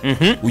byinshi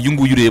uyu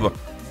nguyu ureba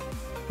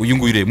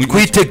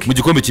mu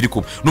gikombe kiri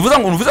kuba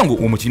nuvuza ngo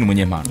uwo mukinnyi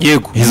umunyempano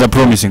yego he's a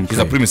promising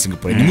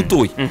player ni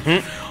mutoya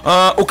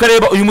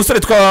ukareba uyu musore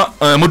twa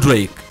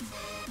Modric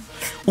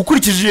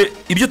ukurikije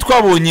ibyo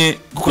twabonye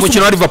ku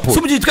mukino wa Liverpool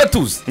so mu gihe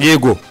twatuze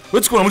yego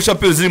wetse kubona muri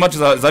Champions League match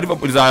za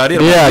Liverpool za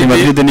Real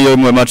Madrid niyo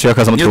mu match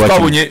yakaza mutwe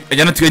twabonye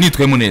yanatwe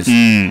nitwemo neza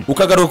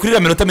ukagaruka kuri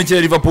minota mike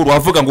ya Liverpool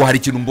wavuga ngo hari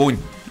ikintu mbonye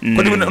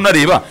ko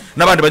unareba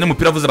nabandi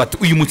banyamupira avuze bati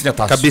uyu mukinnyi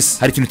atashye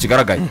hari ikintu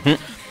kigaragaye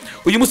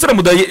uyu musore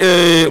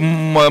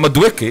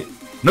Madueke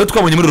nawe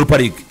twabonye muri Europa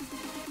League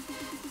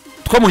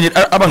twabonye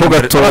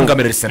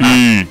abangamira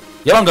Arsenal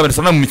yabangamira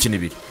Arsenal mu mikino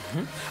ibiri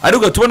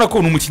ariko tubona ko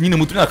umukinnyi ni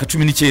mutu myaka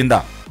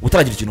 19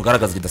 utaragira ikintu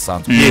garagaza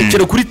kidasanzwe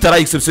kero kuri tara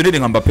exceptionnel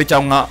nka Mbappe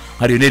cyangwa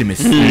nka Lionel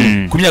Messi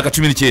ku myaka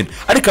 19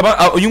 ariko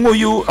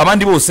uyu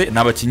abandi bose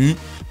nabakinnyi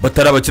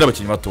batarabakira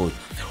abakinnyi batoya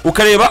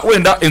ukareba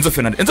wenda Enzo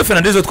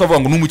Fernandez twavuga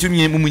ngo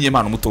n'umukinnyi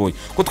w'umunyempano mutoya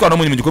ko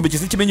twanamunye mu gikombe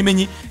cy'isi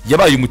kimenyimenyi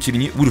yabaye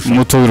umukinnyi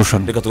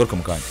w'irushanwa reka tugaruka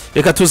mu kanya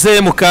reka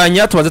tuze mu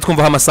kanya tubanze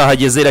twumva amasaha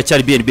ageze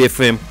iracyari BNB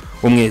FM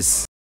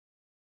umwezi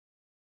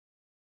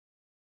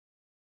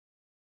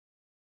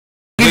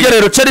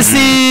rero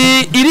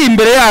Chelsea iri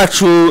imbere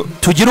yacu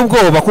tugira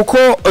ubwoba kuko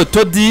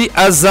Todi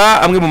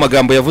aza amwe mu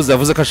magambo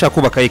yavuze ko ashaka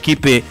kubaka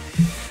ekipe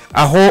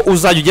aho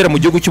uzajya ugera mu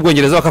gihugu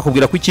cy'Ubwongereza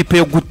bakakubwira ko ikipe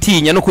yo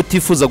gutinya no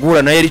kutifuza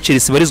guhura na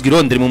Chelsea barizwa i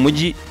Londres mu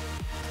mujyi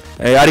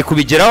ari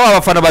kubigeraho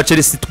abafana ba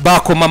Chelsea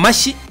bakoma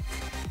amashyi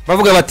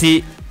bavuga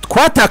bati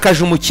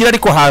twatakaje umukire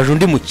ariko haje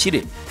undi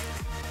mukire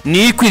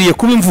ni ikwiriye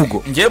kuba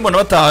imvugo ngiye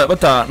mbona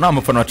bata nta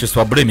mufana wa Chelsea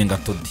wa blaming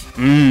Todi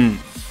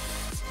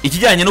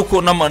ikijyanye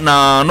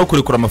no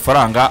kurekura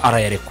amafaranga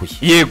arayarekuye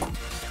yego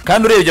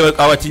kandi urebye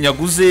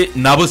abakinyaguze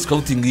nabo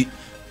scouting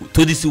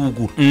Todi si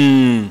ugura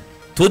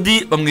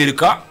Todi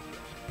bamwereka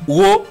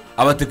uwo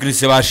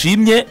abatekinisiye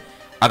bashimye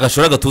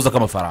agashora gatuza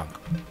k'amafaranga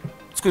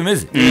siko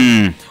bimeze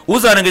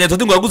uzarenganya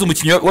Todi ngo yaguze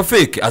umukinnyi wa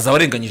fake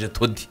azabarenganyije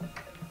Todi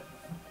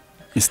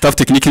staff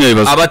technique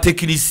n'ababazo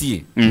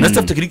abatekinisiye na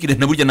staff technique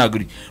na burya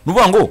naguri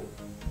nuvuga ngo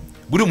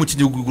buri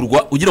umukinnyi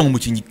ugurwa ugira ngo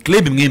umukinnyi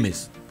club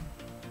mwemeze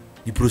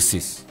ni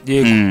process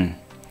yego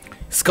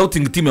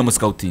scouting team ya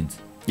scouting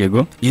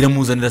yego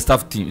iramuzanira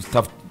staff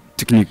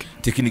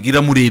technique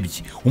iramurebye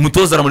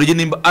umutoza aramurege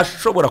nimba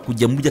ashobora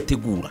kujya mu byo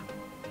ategura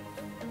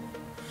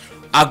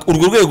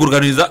urwo rwego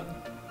organiza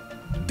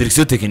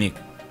direction technique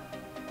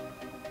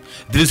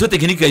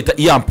yahita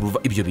iyamprova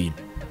ibyo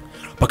bintu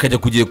bakajya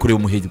kugiye kureba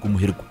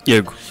umuherwe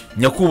yego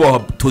nyakubahwa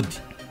Todi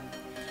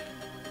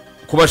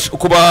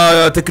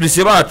kuba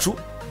tekinisiye bacu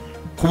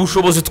ku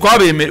bushobozi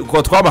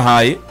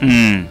twabahaye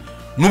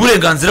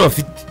n'uburenganzira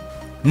bafite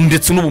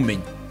ndetse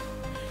n'ubumenyi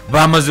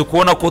bamaze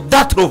kubona ko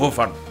that love of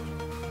fun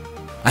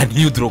and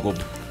you drogo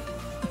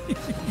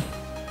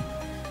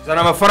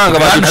zana amafaranga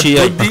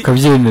baduciye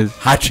akabyemeza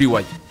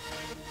haciye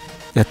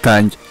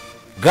yatangiye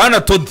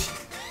Bwana Todi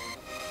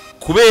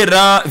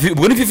kubera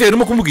ubwo ni FIFA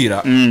irimo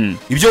kumubwira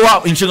ibyo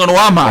inshingano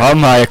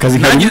wampaye akazi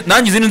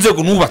nanjye izindi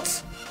nzego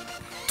nubatse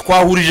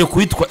twahurije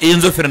kwitwa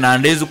Enzo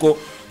Fernandez ko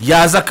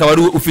yaza akaba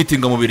ari we ufite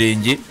inga mu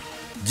birenge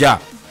bya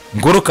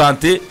Ngoro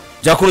Kante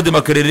bya Claude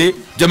Makerere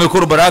bya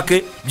Michael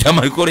Barake bya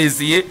Michael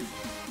Essien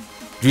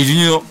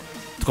Jorginho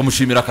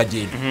tukamushimira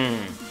akagenda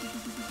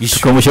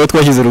tukamushyiraho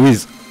twashyize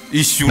Ruwiza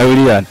ishyura na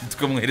Willian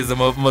tukamwohereza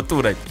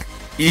amaturage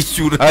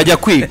ishyura ajya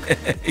kwiga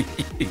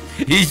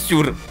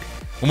ishyura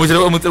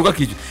umuterwa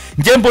akishyura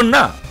njye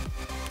mbona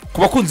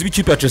ku bakunzi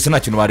b'ikipe ya Chelsea nta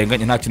kintu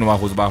barenganya nta kintu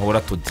bahora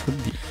Todi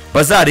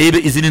bazarebe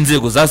izindi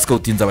nzego za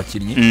scouting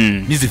abakinnyi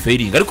nizi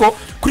failing ariko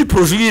kuri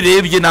projet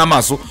yirebye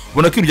n'amaso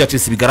ubona ko ibintu bya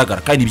Chelsea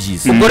bigaragara kandi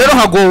byiza ubwo rero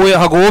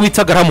hagowe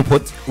bita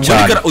Grampot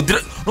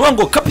ubwo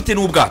ngo captain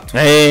w'ubwato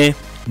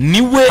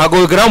niwe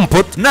hagowe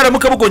Grampot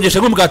naramuka bugongesha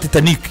nk'ubwa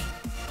Titanic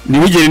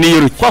niwigere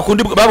niyiruke kwa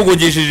kundi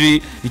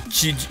babugongesheje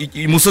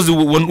umusozi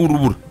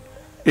w'urubura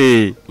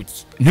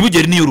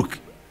ntibugere niyiruke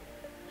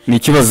ni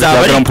ikibazo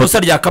cya Grampot ikosa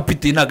rya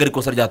captain ntago ari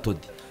ikosa rya Todi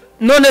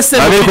none se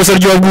ikosa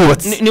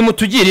ry'ubwubatsi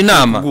nimutugire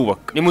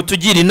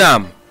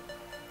inama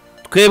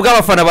twebwe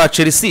abafana ba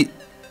Chelsea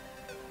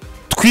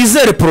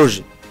twizere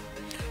projet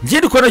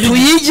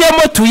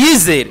tuyijyemo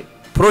tuyizere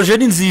projet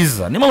ni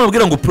nziza niyo mpamvu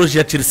babwira ngo projet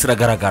ya Chelsea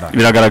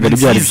biragaragara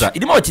ibyo ari byo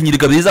irimo abakinnyi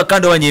beza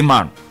kandi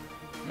abanyempano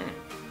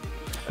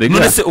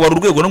none se wari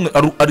urwego rumwe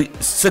ari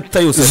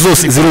sector yose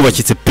zose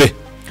zirubakitse pe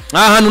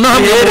ahantu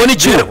nahamwe ubona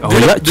icyo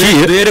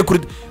dore kuri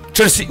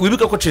Chelsea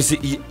wibuka ko Chelsea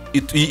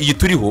iyi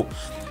turiho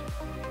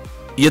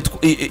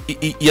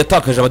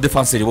yatakaje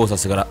abadefenseri bose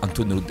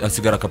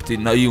asigara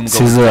captain na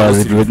y'umugabo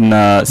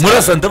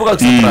muri Santa Buga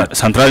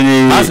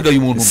central asigaye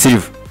umuntu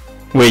Silva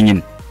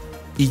wenyine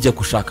ijya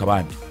gushaka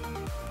abandi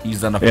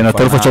izana na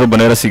Tarifa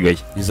Charobana yarasigaye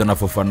izana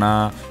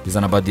Fofana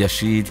izana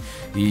Badiashile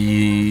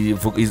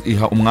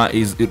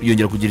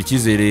yongera kugira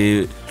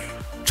icyizere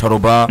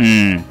Charoba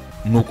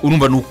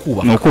urumva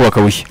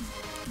nukubaka bushya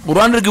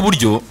uruhande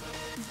rw'iburyo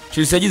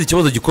Chelsea yagize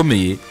ikibazo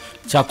gikomeye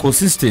cya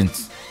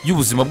consistency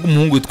y'ubuzima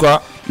bw'umuhungu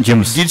witwa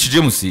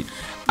James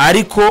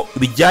ariko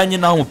bijyanye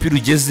n'aho umupira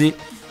ugeze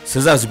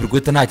Cesar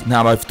Azpilicueta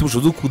nta bafite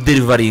ubushobozi bwo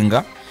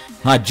kuderivaringa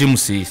nka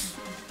James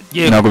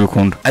ntabwo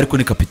bikunda ariko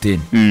ni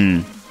kapiteni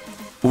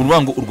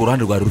urubango urwo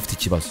ruhande rwari rufite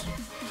ikibazo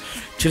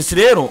Chelsea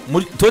rero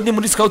Todi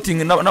muri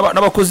scouting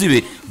n'abakozi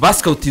be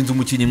bascoutinze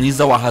umukinnyi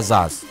mwiza wa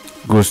hazaza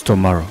Gusto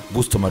Maro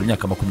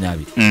imyaka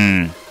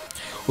 20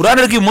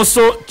 uruhande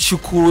rw'imoso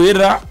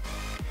Chikuruera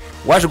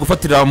waje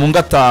gufatira mu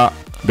ngata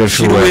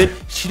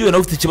Shiriwe nawe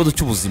ufite ikibazo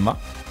cy'ubuzima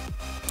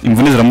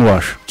imvune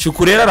ziramubasha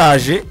Chikuruera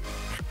araje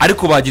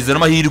ariko bagize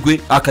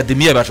n'amahirwe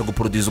akademi yabasha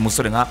guproduce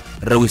umusore nka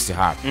Lewis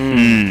Hall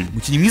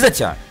umukinnyi mwiza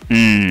cyane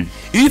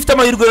iyo ufite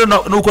amahirwe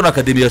rero nuko na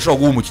akademi yashobora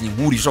guha umukinnyi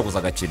nk'uri ushobora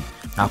kuzagakina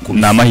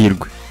ni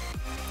amahirwe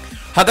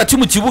hagati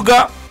mu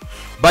kibuga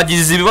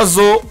bagize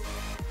ibibazo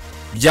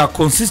bya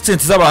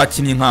consistency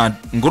z'abakinnyi nka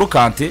Ngoro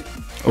Kante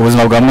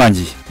ubuzima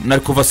bwamwangiye na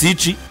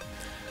Kovacic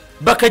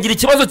bakagira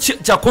ikibazo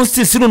cya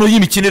consistency none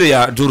y'imikinire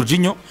ya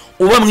Jorginho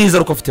uba mwiza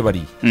ariko afite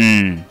bariya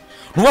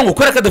nuvuga ngo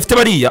kwera kadafite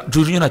bariya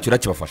Jorginho ntacyo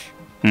rakibafasha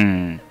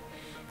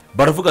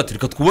baravuga ati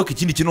reka twubake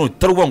ikindi kintu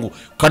taruvuga ngo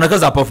kanaka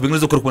za pafu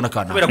bingeze ko kubona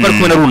kana kubera ko ari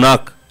kubona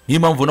runaka niyo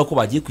mpamvu nako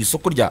bagiye ku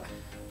isoko rya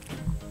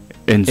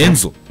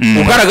Enzo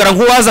ugaragara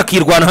nk'uwaza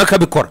akirwana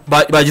nk'akabikora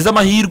bagize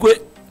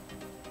amahirwe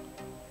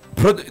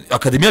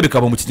akademiya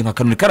bikaba mu kintu nka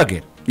Kanuni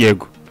Karagera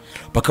yego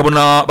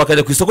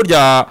bakajya ku isoko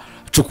rya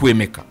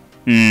Chukwuemeka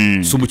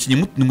so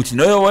umukinnyi ni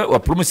umukinnyi wa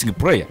promising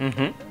player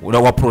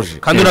wa projet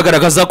kandi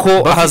unagaragaza ko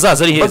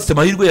ahazaza ari heza bafite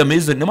amahirwe ya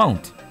Mason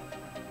Mount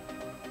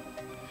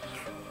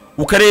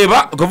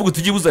ukareba ukavuga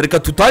utugibuza reka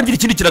tutangire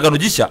ikindi kiragano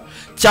gishya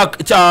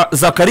cya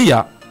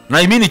Zakaria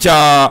na imini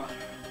cya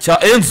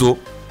Enzo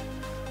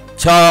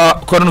cya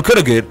Kanuni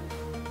Karagera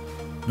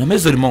na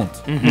Mason Mount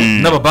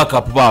n'aba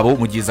backup babo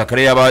mu gihe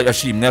Zakaria yaba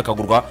yashimwe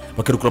akagurwa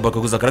bakarukura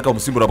bakaguza Zakaria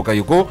kamusimbura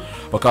bakayiko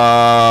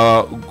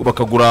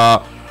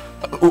bakagura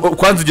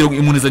kwanza igihe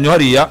imunizanyo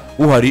hariya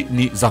uhari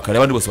ni Zakaria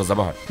abandi bose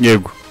bazabahari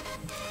yego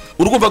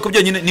urumva ko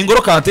byonyine ni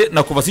Ngoro Kante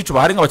na Kovacic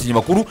bahari nk'abakinnyi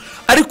bakuru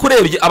ariko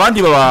urebye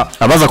abandi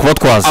abaza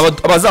kubatwaza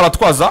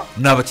abazabatwaza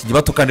ni abakinnyi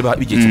bato kandi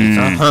bigiye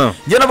kirekire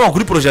njye navuga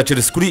kuri projet ya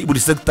Chelsea kuri buri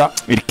sector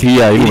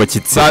iriya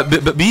yubakitse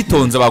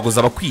bitonze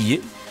bagoza bakwiye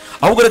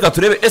ahubwo reka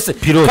turebe ese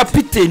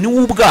kapiteni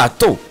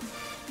w'ubwato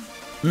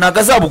ntago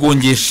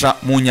azabubwongesha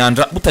mu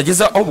nyanja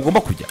butageze aho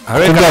bugomba kujya.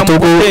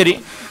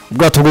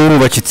 ubwato bwo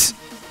burubakitse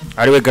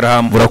ariwe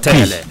Graham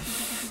Potter.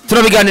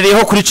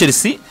 Turabiganiriyeho kuri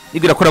Chelsea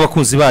ibwira ko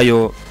abakunzi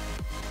bayo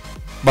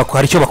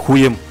hari icyo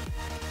bakuyemo.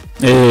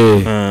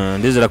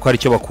 Ndizera ko hari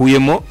icyo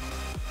bakuyemo.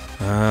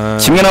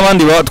 Kimwe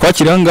n'abandi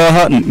twakiriye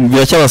ngaha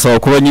biracyabasaba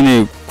kuba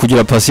nyine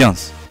kugira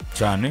patience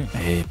cyane.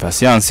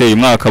 Patience uyu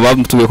mwaka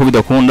batuye ko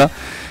bidakunda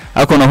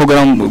ariko naho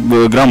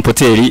Graham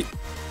Potter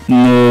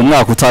mu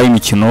mwaka utaha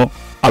imikino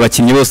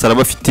abakinnyi bose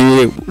arabafite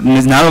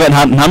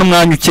nta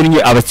n'umwanya ukennye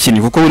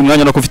abakinnyi kuko buri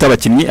mwanya no kufite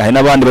abakinnyi hari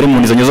n'abandi bari mu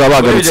nizanyo zaba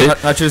bagarutse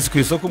nta Chelsea ku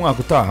isoko umwaka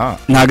utaha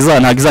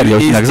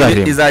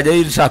izajya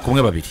yishaka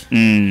umwe babiri.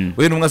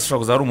 we n'umwe ashobora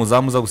kuza ari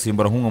umuzamu uza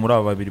gusimbura nk'umwe muri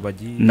aba babiri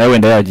bagiye nawe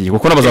wenda yagiye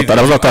kuko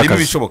n'abazatakaza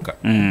bishoboka.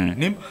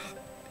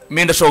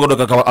 Menda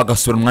ashobora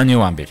agasura umwanya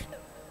wa mbere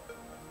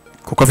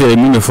kuko afite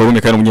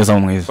uniforme kandi umunyezamu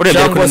mwiza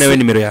urebye ko nawe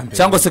nimero ya mbere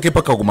cyangwa se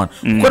Kepa kagumana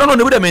kuko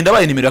nanone buriya Menda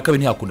abaye nimero ya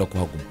kabiri ntiyakunda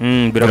kuhaguma.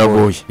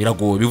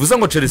 Biragoye bivuze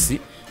ngo Chelsea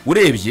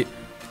urebye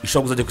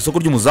ishobora kuzajya ku isoko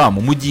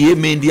ry'umuzamu mu gihe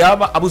Mendi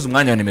yaba abuze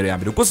umwanya wa nimero ya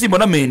mbere kuko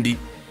simbona Mendi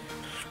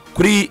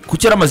ku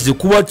cyara amaze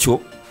kuba cyo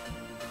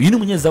uyu ni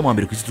umunyezamu wa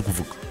mbere ku isi turi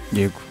kuvuga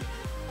yego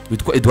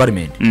witwa Edouard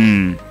Mendi.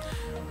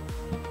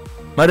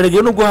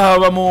 Marege nubwo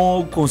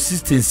habamo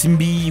consistency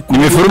mbi ku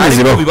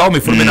miforme bibaho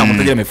miforme nta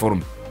mutagira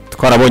miforme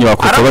twarabonye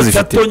bakuru bazifite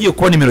atongeye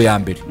kuba nimero ya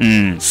mbere.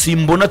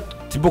 Simbona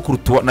Thibaut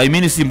Courtois na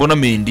imini simbona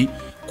Mendi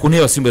ku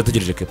ntebe Simba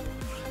yategereje Kepa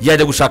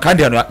yajya gushaka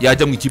kandi hano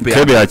yajya mu ikipe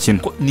Kepa yakina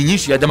ni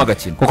nyinshi yajya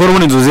magakina kuko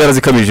rubundi inzozi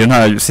yarazikabije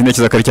nta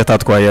sinekeza kari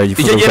cyatatwaye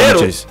yayifuza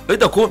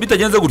rero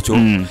bitagenze gutyo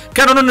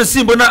kandi none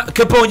simbona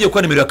Kepa wongeye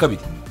kuba nimero ya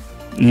kabiri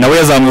nawe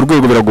yazamuye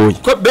urwego biragoye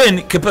ko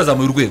Kepa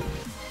yazamuye urwego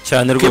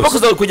cyane rwose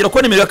Kepa kugira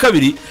ko nimero ya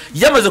kabiri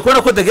yamaze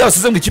kubona ko Dege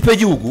yasize mu ikipe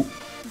y'igihugu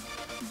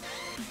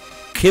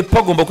Kepa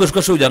agomba kweshwa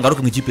ashobora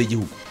kugaruka mu ikipe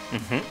y'igihugu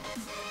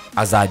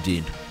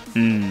azagenda.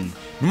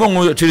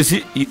 Nimo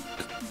Chelsea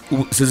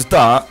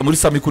sezita muri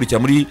Sam ikurikira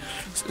muri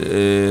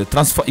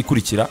transfer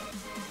ikurikira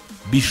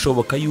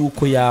bishoboka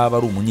yuko yaba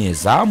ari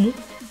umunyezamu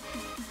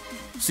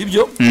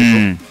sibyo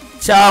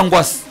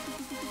cyangwa se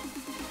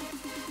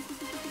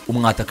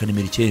umwataka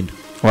nimero 9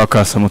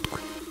 wakasa mutwe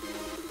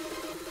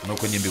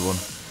nuko nyembibona.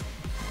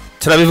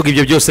 Turabivuga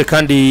ibyo byose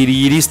kandi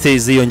iyi liste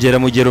iziyongera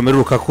mu gihe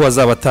Romeruka ko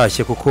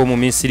azabatashye kuko mu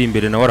minsi iri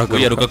imbere nawe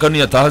aragaruka. Yaruka kandi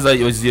yatahaza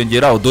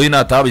biziyongera Odoyi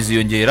nataha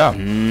biziyongera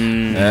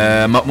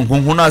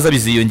Nkuko naza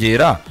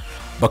biziyongera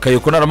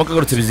bakayiko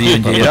naramukagarutse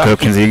biziyongera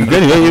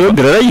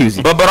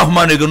Baba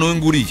Rahman ega no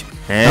nguriye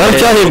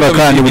aracyahemba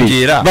kandi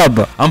buri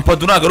Baba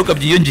Ampadu nagaruka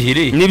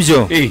byiyongere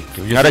nibyo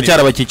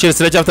aracyara abakinnyi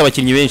cyafite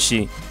abakinnyi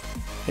benshi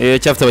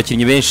cyafite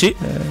abakinnyi benshi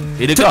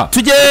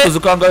tujye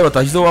uzukangaye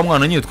batashyizeho wa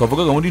mwana nyine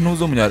twavugaga muri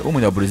ntuzo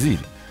w'umunya Brazil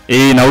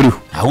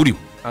uriho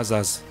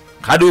azaza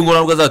kandi we ngo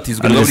nabwo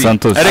azatizwa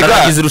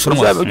aragize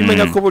irushanwa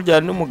umenya ko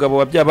burya n'umugabo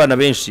wabyabana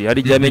benshi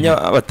hari igihe amenya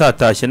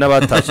abatatashye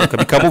n'abatashye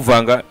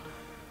bikamuvanga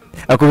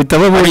akubita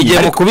babonye igihe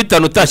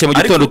mukubitana utashye mu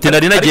gitondo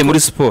utinari nagiye muri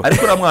siporo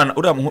ariko uriya mwana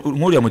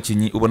nk'uriya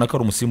mukinnyi ubona ko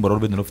ari umusimbura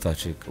Ruben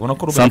Loftus-Cheek ubona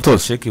ko Ruben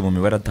Loftus-Cheek mu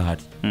mibare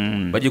atahari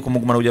bagiye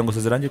kumugumana kugira ngo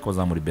sezerange ko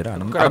bazamuribera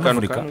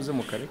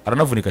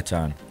aranavunika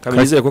cyane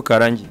kabizeye ko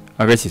karangiye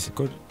agakise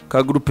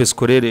ka groupe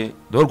scolaire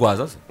do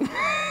rwaza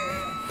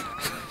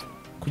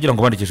kugira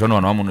ngo bandikishe hano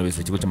abantu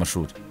wese ikigo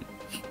cy'amashuri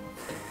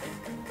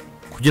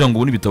kugira ngo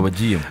ubone ibitabo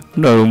bagiyemo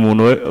nari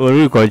umuntu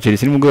wari kwa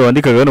Chelsea nimugwe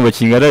wandikaga hano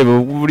bakingara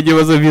uburyo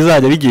bazo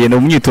bizajya bigenda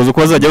mu myitozo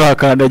ko bazajya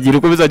bahakandagira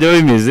uko bizajya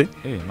bimeze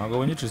ntabwo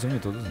abonye Chelsea mu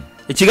myitozo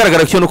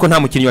ikigaragara cyo nuko nta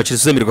mukinnyi wa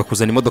Chelsea uzemererwa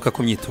kuzana imodoka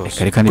ku myitozo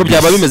ko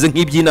byaba bimeze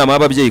nk'iby'inama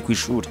y'ababyeyi ku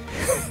ishuri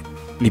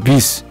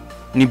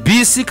ni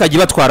bisi kajya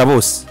batwara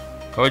bose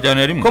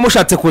kabajyana rimwe ko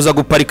mushatse kuza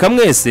guparika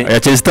mwese ya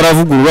Chelsea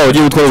taravugurura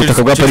ugiye gutwara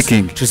ubutaka bwa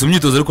parking Chelsea mu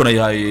myitozo ariko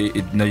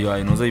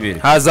nayihaye noza ibere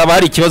hazaba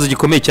hari ikibazo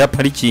gikomeye cya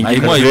parking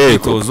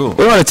imyitozo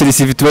urabona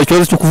Chelsea ifite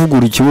ikibazo cyo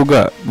kuvugura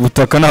ikibuga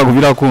butaka ntabwo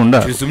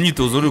birakunda Chelsea mu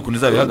myitozo uri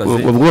kuniza bihagaze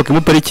ubwo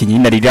mu parking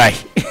inariraye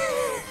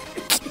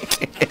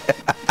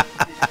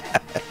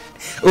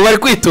ubu ari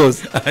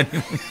kwitoza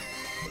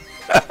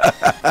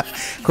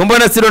ko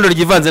mbona sirondo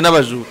ryivanze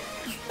n'abajura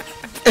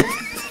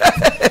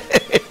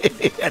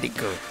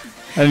ariko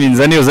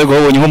aminza niyo zago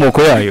wabonye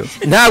inkomoko yayo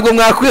ntabwo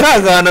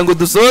mwakwihangana ngo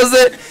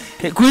dusoze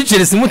kuri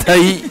Chelsea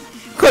mutayi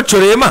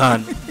kocoreye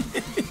mahana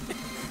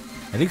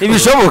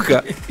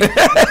ibishoboka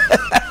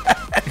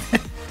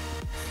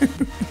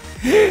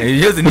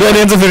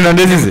Lorenzo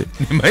Fernandez ize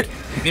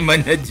ni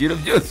manyagiro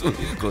byose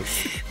ubikoze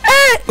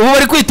ubu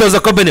bari kwitoza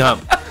ko Benham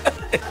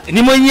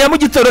ni mu nyamu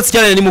gitoro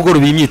cyane ni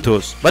mugoroba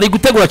imyitozo bari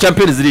gutegura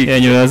Champions League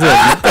yanyura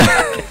zaje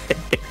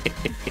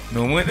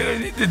no mwe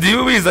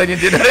ndiyo bizanye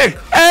ndenda reko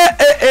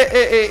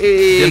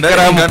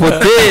Graham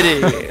Potter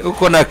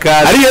uko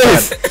nakaza ari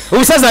yose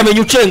ubusaza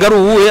amenya ucenga ari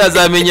uwuhe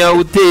azamenya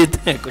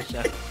utete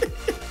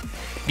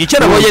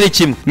gicera boye ni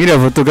kimwe mwira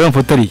foto Graham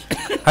Potter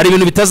hari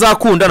ibintu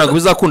bitazakunda nago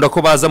bizakunda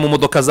ko baza mu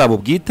modoka zabo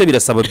bwite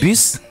birasaba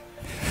bus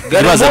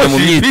baza mu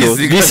myitozo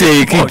bisi ya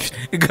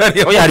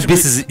Ikipe oya hari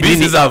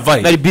bisi za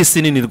vai hari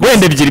bisi nini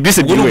wende ebyiri bisi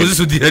ebyiri ubu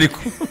uzisudira ariko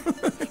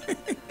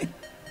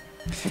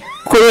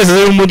ko wese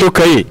ari mu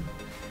modoka ye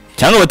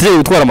cyangwa bategeye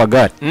gutwara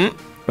amagare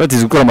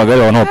batize gukora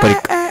amagare abantu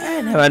baparika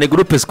abane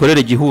groupe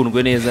scolaire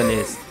gihundwe neza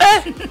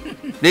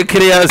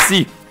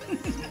recreation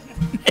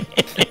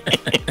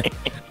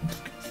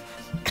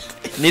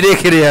ni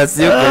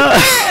recreation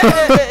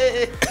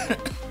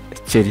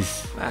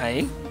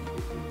Chelsea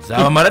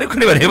zabamara ariko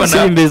nibareba na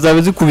simbe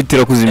zabe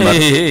zikubitira kuzimara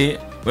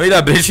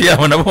bari benshi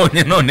yabo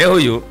nabonye noneho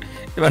yo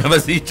abantu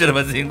bazicara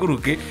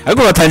bazenguruke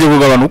ariko batangiye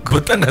kugabanuka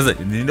batangaza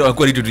ninde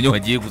wakora icyo dunyo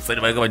bagiye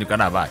gusara bagabanyuka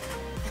nabaye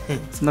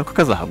sinako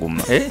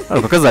kazahaguma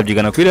ariko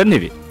kazabyigana kwira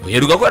ntebe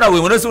uheruka ko nawe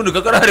umuntu usundi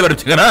kakarahari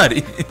barabikana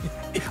hari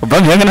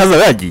banki yange naza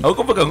yagiye aho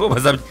kuvuga ngo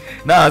bazabye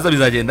naza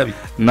bizagenda bi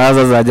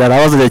naza zajya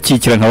abazajya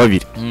kikira nka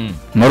babiri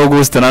na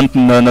Auguste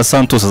na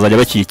Santos azajya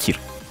bakikira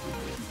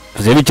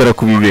bazajya bicara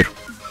ku bibero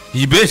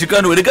iyi benshi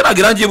kandi wereka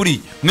nagirangiye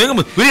buri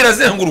mwenge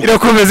birazenguruka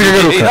irakomeza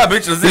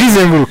igaruka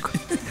irizenguruka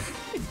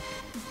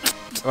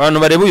abantu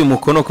bareba uyu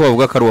mukono ko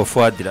bavuga ko ari uwa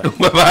Fuadira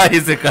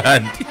bahise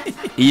kandi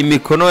iyi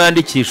mikono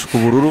yandikishwa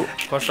ubururu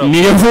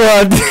niyo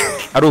Fuad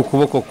ari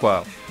ukuboko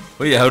kwawe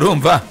oya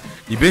urumva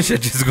ibenshi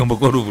yacizwe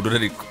ko ari ubururu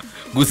ariko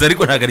gusa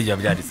ariko ntago ari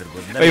byanditse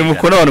rwose uyu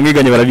mukono abantu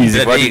mwiganye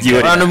barabizi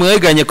abantu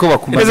mwiganye ko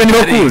bakumaze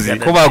ntibakuzi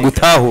ko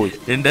bagutahuye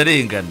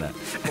ndarengana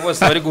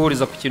bose bari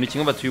guhuriza ku kintu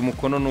kimwe batuye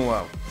umukono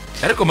n'uwawe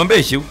ariko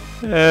mbeshye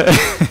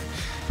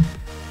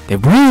the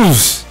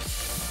Blues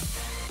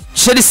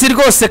Chelsea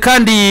rwose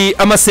kandi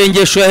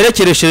amasengesho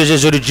yaherekeresheje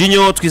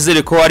Jorginho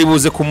twizere ko ari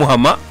buze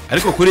kumuhama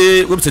ariko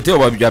kuri website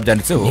yabo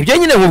byanditseho ibyo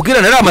nyine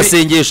nkubwirana ari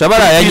amasengesho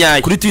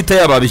abarayanyanye kuri Twitter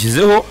yabo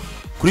babishyizeho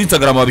kuri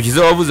Instagram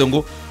babishyizeho bavuze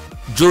ngo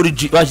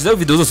bashyizeho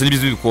video zose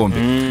n'ibizi bikombe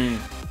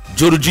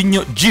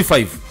Jorginho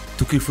G5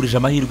 tukifurije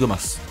amahirwe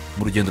masa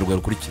mu rugendo rwa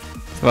rukurikira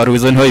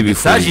baruwiza nto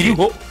ibifuje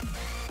iriho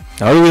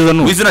baruwiza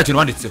no wize nta kintu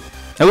wanditseho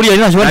buriya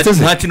nta kintu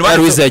wanditseho nta kintu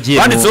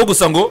wanditseho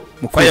gusa ngo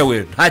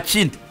Fireware nta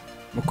kindi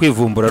mu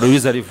kwivumbura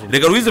Ruiz arivumbura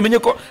rega Ruiz menye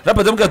ko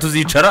rapata mbwa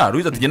tuzicara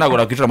Ruiz ati ntabwo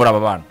nakwicara muri aba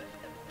bana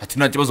ati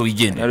nta kibazo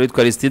wigenda ari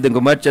twari Aristide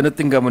ngo match ya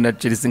Nottingham na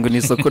Chelsea ngo ni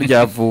isoko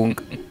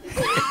ryavunga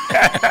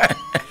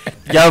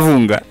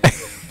ryavunga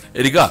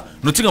rega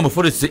Nottingham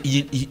Forest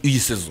iyi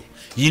sezo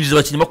yinjiza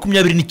abakinnyi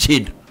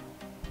 29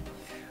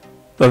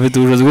 bafite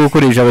ubushobozi bwo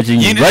gukoresha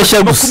abakinnyi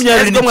bashya gusa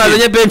ariko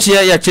mwazanye bench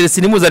ya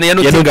Chelsea nimuzane ya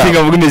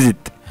Nottingham vuga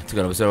imezite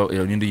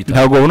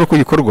ntabwo babona uko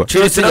gikorwa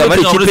Chelsea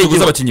ari ikipe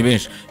iguza abakinnyi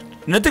benshi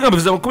Nottingham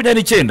bivuze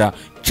 29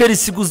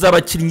 Chelsea guza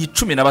abakinnyi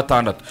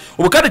 16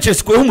 ubu kandi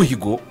Chelsea kweho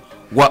umuhigo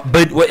wa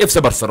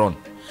FC Barcelona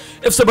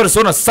FC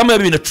Barcelona sama ya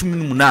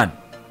 2018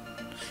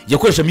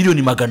 yakoresha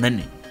miliyoni 400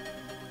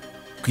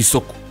 ku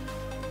isoko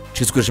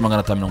Chelsea koresha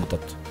 530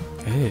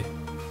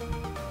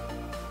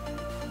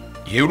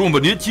 urumva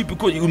niyo kipe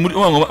ko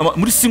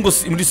muri single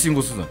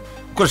season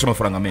ukoresha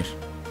amafaranga menshi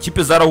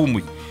kipe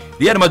zarahumuye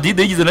Real Madrid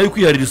yigize nayo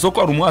kwiharira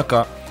isoko ari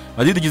umwaka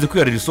Madrid yigize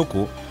kwiharira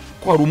isoko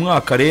ko ari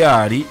umwaka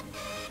Real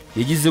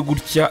yagize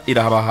gutya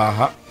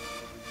irabahaha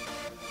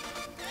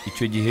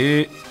icyo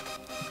gihe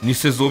ni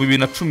sezo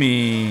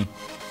 2019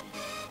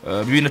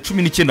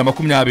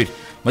 2020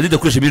 Madrid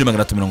akoresha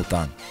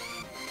 350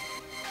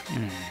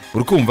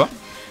 urukumva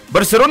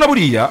Barcelona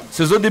buriya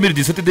sezo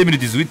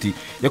 2017-2018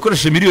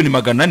 yakoresha miliyoni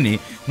 400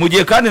 mu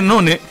gihe kandi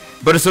none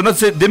Barcelona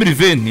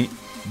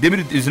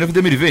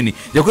 2020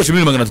 yakoresha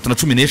miliyoni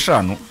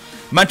 315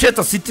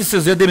 Manchester City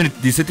sezo ya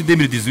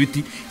 2017-2018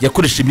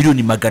 yakoresha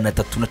miliyoni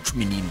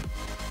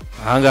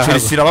 311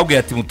 Chelsea irababwiye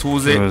ati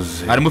mutuze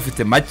ari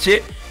mufite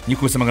make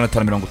nyikubise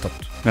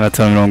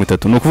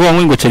 530 ni ukuvuga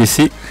ngo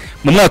Chelsea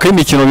mu mwaka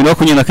w'imikino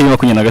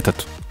 2022-2023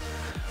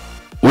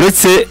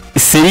 uretse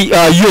Serie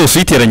A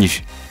yose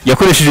iteranyije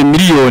yakoresheje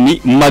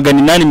miliyoni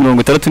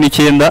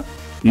 869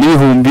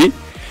 n'ibihumbi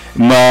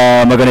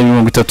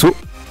 300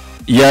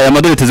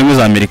 y'amadolari zimwe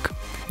za Amerika.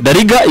 La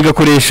Liga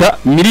igakoresha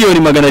miliyoni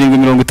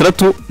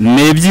 732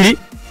 n'ebyiri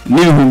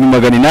n'ibihumbi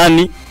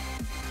 800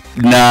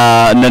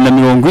 na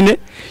 40.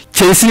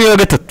 Chelsea niyo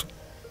gatatu.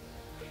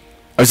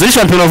 Azari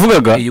champion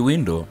avugaga iyi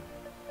window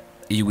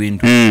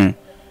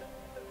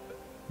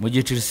mu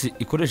gihe Chelsea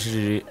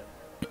ikoresheje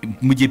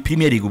mu gihe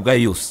Premier League ubwayo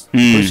yose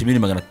ikoresha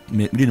miliyoni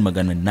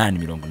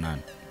 880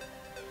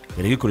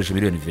 yari ikoresha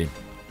miliyoni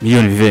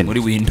 20 muri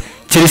window.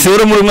 Chelsea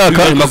rero muri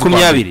mwaka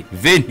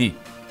 20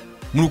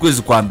 muri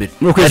kwezi kwa mbere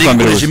yari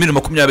ikoresha miliyoni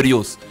 20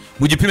 yose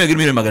mu gihe Premier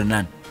League miliyoni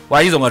 800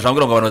 wahizo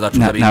mwajangura ngo abantu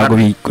bazacunga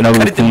bingana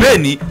Karite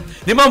Beni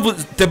ni mpamvu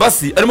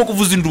Tebasi arimo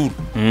kuvuza induru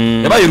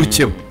yabaye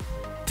rukeba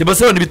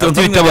Tebasi abantu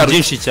bitonze bitabo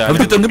byinshi cyane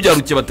bitonze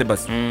byarukeba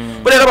Tebasi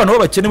buriya abantu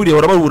babakene buriya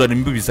hora barurana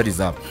imbibi bisari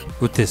zabo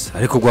gutese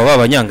ariko gwa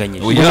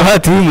babanyanganyije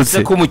umuhati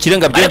wimutse ko mu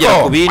kirenga byongera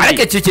ku bindi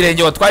ariko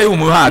kirenge watwaye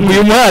umuhati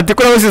uyu muhati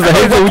ko nabasiza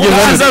aheza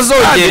ugeze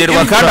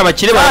azongererwa kandi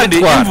abakire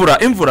barabitwara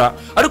imvura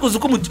ariko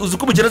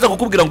uzuko mugereza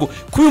kukubwira ngo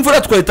kuba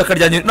imvura twaye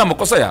takaryanye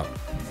n'amakosa yawe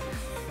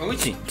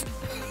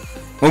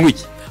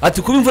ngwiki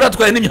ati kuba imvura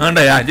twaye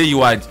n'imihanda yanjye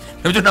yiwanje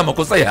nabyo nta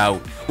makosa yawe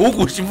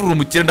ugusha imvura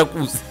umukire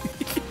ndakuze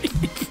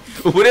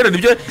ubu rero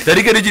nibyo La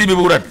Liga rigira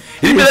imiburana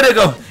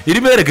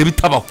irimo erega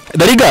bitabaho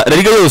La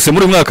Liga yose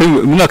muri mwaka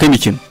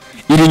w'imikino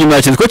iri nyuma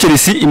ya Chelsea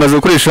Chelsea imaze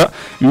gukoresha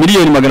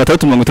miliyoni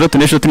 363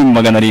 n'eshatu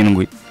n'ibihumbi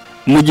 700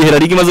 mu gihe La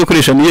Liga imaze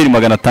gukoresha miliyoni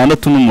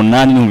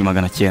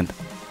 608,900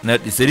 na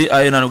seri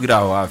A nanubwira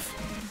aho hafi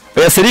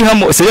Seri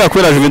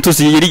yakorera Juventus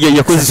yari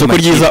yakoze isoko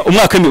ryiza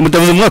umwaka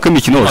mutavuze umwaka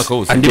w'imikino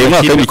wose andi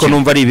makipe ko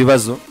numva ari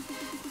ibibazo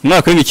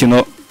umwaka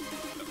w'imikino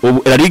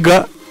La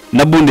Liga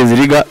na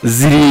Bundesliga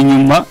ziri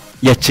inyuma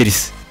ya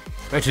Chelsea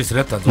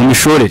mu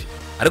mishorere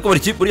ariko buri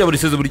kipe buri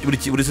seze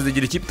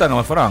igira ikipe itanga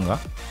amafaranga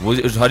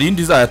hari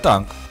indi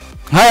izayatanga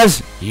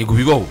nkazi yego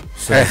bibaho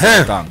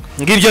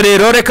ngibyo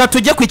rero reka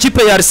tujye ku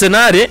ikipe ya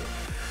Arsenal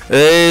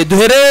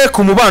duhere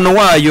ku mubano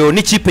wayo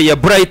n'ikipe ya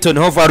Brighton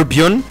Hove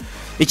Albion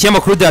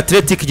ikinyamakuru The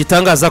Athletic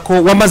gitangaza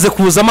ko wamaze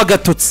kuzamo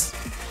agatotsi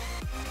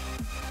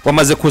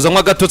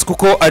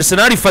kuko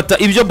Arsenal ifata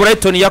ibyo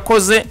Brighton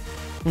yakoze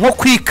nko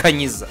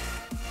kwikanyiza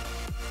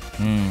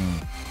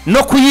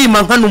no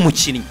kuyima nka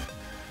n'umukinnyi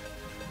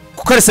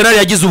kuko Arsenal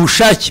yagize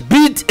ubushake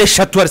bid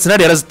 3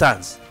 Arsenal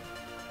yarazitanze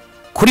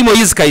kuri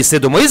Moise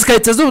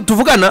Caicedo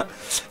tuvugana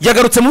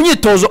yagarutse mu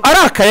myitozo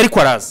arakaye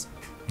ariko araza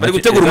bari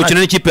gutegura umukino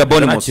n'ikipe ya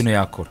Bournemouth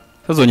yakora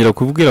tazongera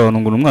kubwira abantu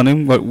ngo umwana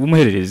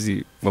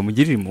w'umuhererezi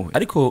bamugirira impuhwe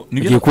ariko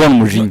nibyo kubana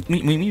umujinya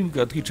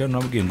nibwo twicara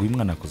nabwiye ngo uyu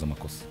mwana yakoze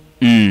amakosa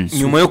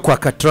nyuma yo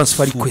kwaka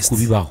transfer request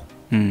kubibaho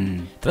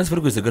transfer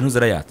request ganuza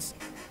arayatse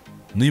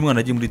n'uyu mwana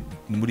agiye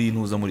muri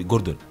ntuza muri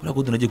Gordon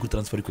agiye kuri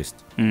transfer request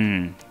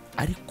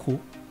ariko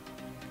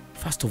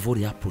first of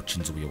all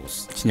yapproachinze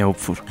ubuyobozi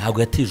kinyabupfura ntabwo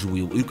yateje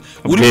ubuyobozi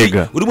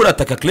uri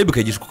murataka club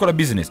kagisha gukora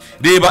business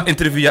reba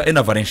interview ya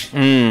Ena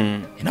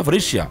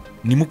Valencia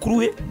ni mukuru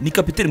we ni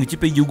kapiteni mu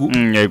ikipe y'igihugu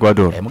ya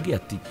Ecuador yamubwiye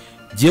ati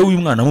jewe uyu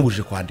mwana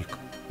amubujije kwandika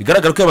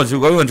bigaragara ko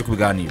yabanje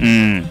kubiganira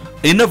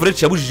Ena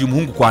Valencia yabujije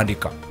umuhungu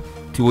kwandika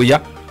tiwoya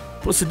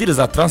procedure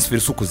za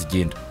transfer suko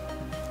zigenda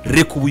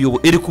reka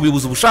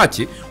ubuyobozi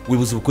ubushake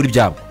ubuyobozi bukora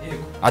ibyabo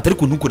atari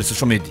ku ntukore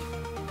social media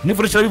ni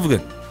Valencia bivuga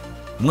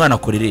umwana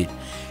akorereye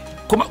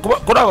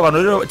kuri aba bantu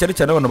rero cyane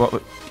cyane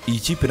abantu iyi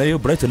kipe nayo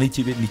Brighton ni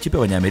ikipe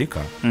y'abanyamerika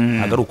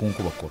ntabwo ari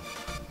ukuntu bakora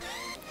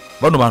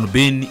bano bantu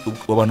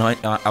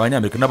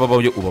abanyamerika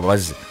n'ababaye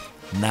ubabaze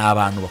ni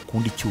abantu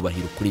bakunda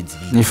icyubahiro kurenza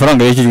ibindi ni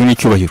ifaranga y'ikijwe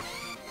n'icyubahiro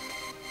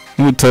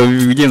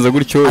n'utabigenza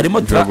gutyo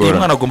arimo uyu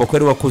mwana agomba kuba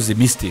ari wakoze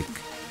mistake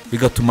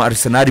bigatuma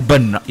Arsenal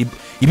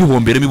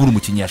ibihomberamo ibura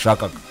umukinnyi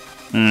yashakaga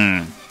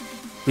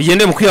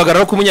bigendeye mu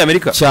kwihagarara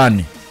k'umunyamerika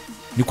cyane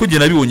niko njye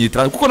nabibonye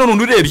kuko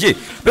none urebye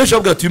benshi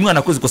bavuga ati uyu mwana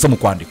akoze ikosa mu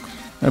kwandika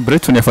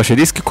Brighton yafashe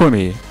risk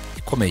ikomeye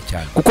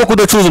cyane kuko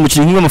kudacuruza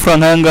umukinnyi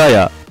w'amafaranga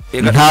y'angaya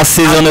nta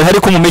sezano hari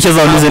ko mu mpeshyi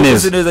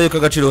azameze neza yuko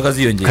agaciro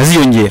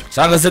kaziyongera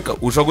cyangwa se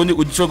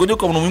ushobora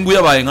ukabona umuntu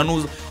yabaye nka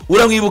nuza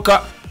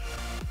uramwibuka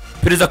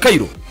perezida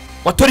Cairo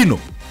wa Torino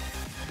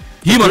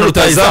yimana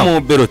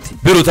rutazamu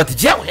Belotti ati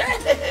jyawe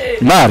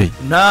mari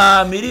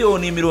na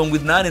miliyoni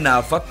 80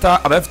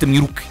 nafata abayafite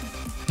mwiruke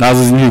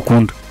nazo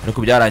zinibikunda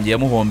ariko byarangiye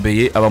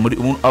yamuhombeye aba muri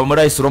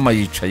Roma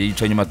yicaye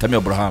nyuma Tammy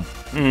Abraham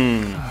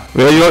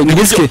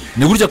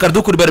ni gutya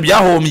Kardukuri bari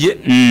byahombye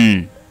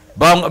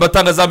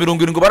batanga za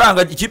 70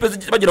 baranga ikipe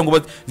bagira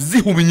ngo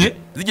zihumye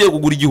zigiye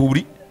kugura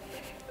igihuri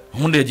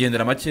nkundi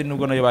yagendera make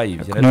nubwo nayo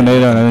bayibye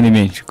none ni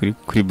menshi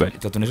kuri bari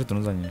 3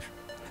 nuzanyisha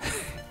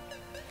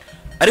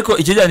ariko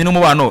ikijyanye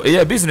n'umubano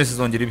business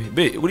zongera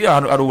ibi uri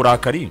ahantu ari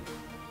uburakari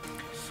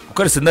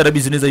kuko Arsenal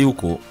business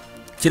yuko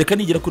kereka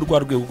nigira kuri rwa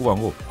rwego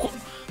kuvuga ngo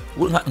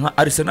nka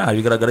Arsenal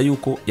bigaragara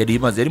yuko yari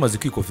imaze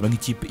kwikofera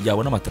nk'ikipe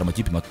yabona amatara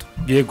amakipe mato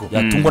yego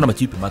yatungwa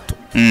n'amakipe mato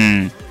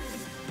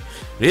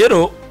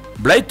rero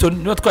Brighton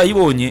niyo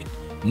twayibonye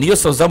niyo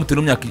Southampton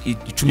mu myaka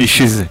 10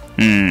 ishize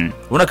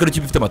ubona ko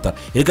ikipe ifite amatara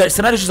rega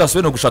Arsenal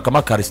ishasobe no gushaka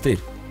Makarster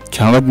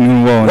cyangwa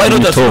n'ubwo why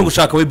not asubira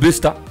gushaka we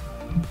Besta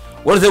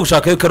wari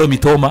gushaka yo Karo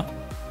Mitoma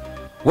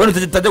wari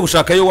utajya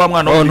gushaka yo wa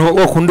mwana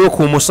wo kundi wo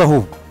kumusa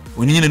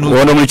ahubwo nyine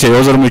ubona muri Chelsea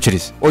yoza muri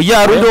Chelsea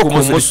oya rundi wo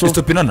kumuso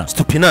Stupinana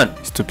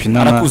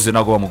arakuze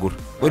nago bamugura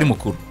uri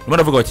mukuru niba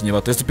navuga abakinyi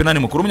bato Stupinana ni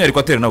mukuru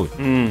umunyarwanda nawe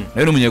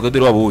nawe ni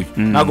umunyarwanda wabo uyu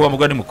nago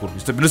bamugura ni mukuru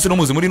Stupinana no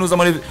muzi muri nuza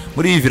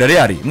muri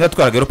Villarreal imwe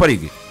atwaraga Europa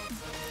League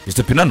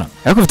Stupinana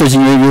ariko ifite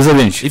abakinyi beza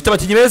benshi ifite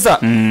abakinyi beza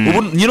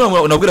ubu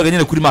nyine nabwiraga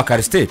nyine kuri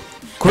Makarster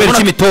kubera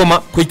iki Mitoma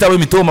kwitaba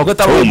Mitoma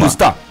kwitaba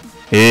Musta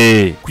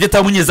kujya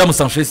tamunyezamu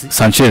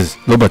Sanchez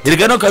Robert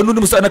erega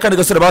n'undi musana kandi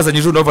gasore bazanye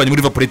ejo bavanye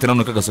muri Liverpool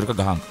none kagasore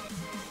kagahanga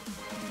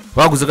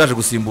baguze gaje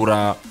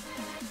gusimbura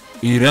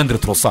Leandro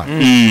Trossard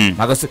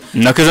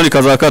nakeza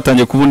nikaza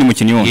katangiye kubundi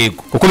mukinyi wose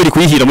kuko biri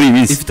kuyihira muri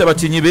iminsi ifite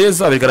abakinyi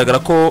beza bigaragara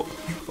ko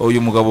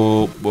uyu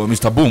mugabo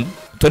Mr Boom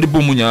Tony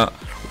Boom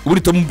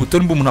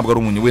Tony Boom ntabwo ari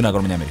umunyi we ntabwo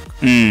ari umunyamerika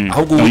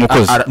ahubwo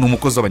ni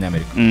umukozi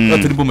w'abanyamerika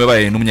Tony Boom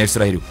yabaye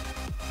n'umunyayisiraheli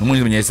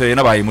n'umunyayisiraheli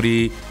nabaye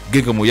muri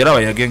genge mu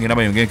yarabaye genge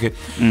nabaye mu genge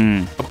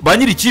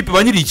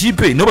banyiri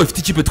ikipe no bafite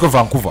ikipe twa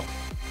Vancouver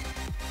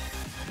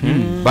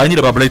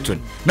banyira ba Brighton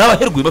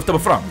n'abaherwe bafite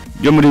amafaranga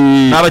yo muri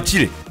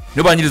n'abakire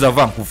no banyiriza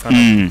Vancouver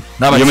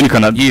yo muri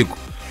Canada yego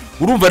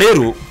urumva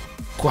rero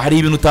ko hari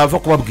ibintu utava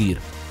kubabwira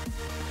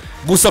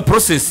gusa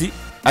process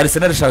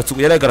Arsenal ishatse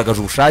yaragaragaje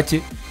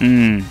ubushake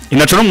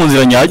inaca no mu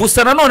nzira nyayo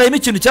gusa nanone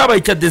ikintu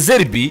cyabaye cya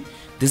Deserbi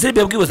Desire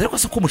yabwibaza ariko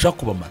se ko mushaka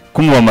kubamara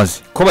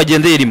kumubamaze ko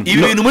bagendeye rimwe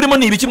ibi bintu murimo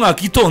ni ibiki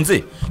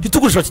mwakitonze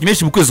ntitugurisha abakinnyi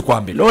benshi mu kwezi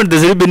kwa mbere none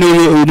Desire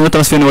ni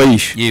transfer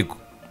wayishe yego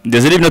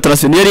Desire ni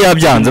transfer yari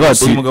yabyanze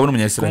bati umugabo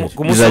n'umunyayisiraheli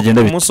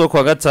bizagenda bite. ku munsi wo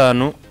kwa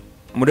gatanu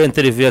muri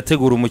interview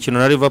yategura umukino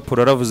na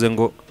Liverpool aravuze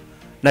ngo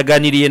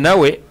naganiriye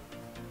nawe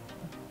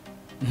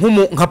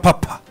nka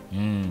papa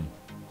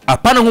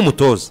apana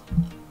nk'umutoza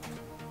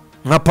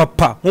nka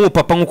papa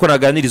nk'umupapa nk'uko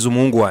naganiriza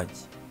umuhungu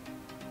wanjye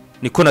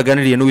niko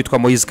naganiriye n'uwitwa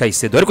Moise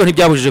Caicedo ariko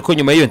ntibyabujije ko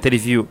nyuma y'iyo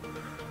interview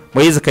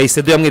Moise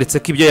Caicedo yamweretse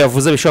ko ibyo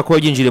yavuze bishobora kuba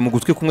byinjiriye mu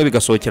gutwi kumwe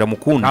bigasohokera mu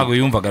kundi ntago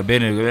yumvaga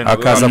bene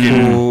akaza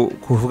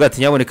kuvuga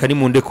ati nyaboneka ni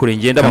munde kure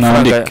ngenda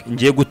amafaranga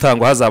ngiye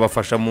gutangwa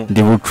hazabafasha mu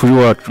ndi bucuri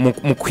wacu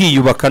mu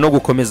kwiyubaka no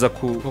gukomeza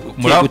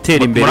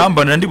gutera imbere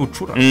murambanira ndi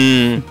bucura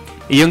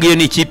iyo ngiyo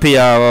ni ikipe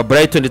ya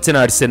Brighton ndetse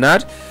na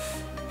Arsenal.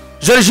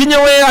 Jorginho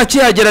we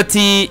akihagera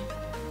ati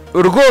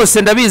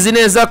rwose ndabizi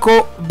neza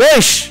ko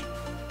benshi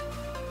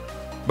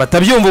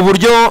batabyumva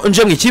uburyo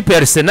nje mu ikipe ya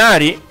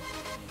Arsenal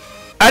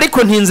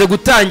ariko ntinze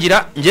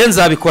gutangira nge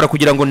nzabikora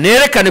kugira ngo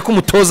nerekane ko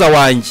umutoza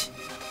wanjye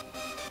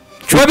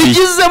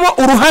wabigizemo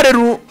uruhare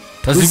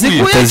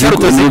rutaziguye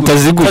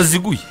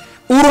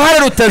uruhare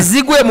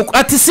rutaziguye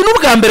ati si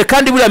n'ubwa mbere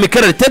kandi buriya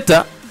Mikel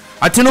Arteta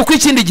ati nuko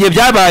ikindi gihe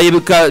byabaye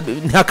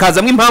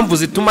hakazamo impamvu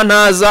zituma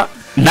ntaza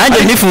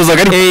nanjye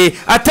nifuzaga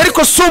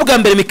ariko si ubwa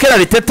mbere Mikel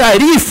Arteta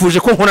yari yifuje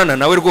ko nkorana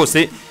nawe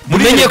rwose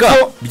mumenye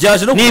ko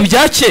byaje no ni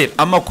ibyakera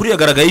amakuru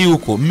yagaragaye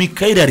yuko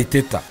Mikel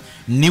Arteta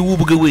niwe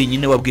ubwe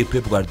wenyine wabwiye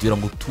Pep Guardiola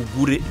ngo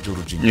tugure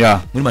Jorginho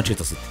muri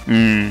Manchester City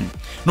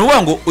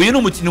nuvuga ngo uyu ni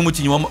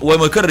umukinnyi wa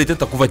Mikel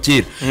Arteta kuva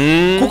kera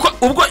kuko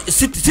ubwo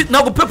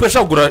ntabwo Pep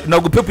yashagura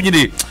ntabwo Pep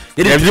nyine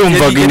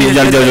yabyumvaga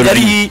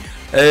yari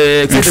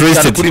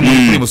kuri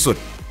musore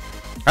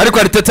ariko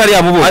Arteta yari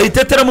yamubonye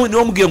Arteta niwe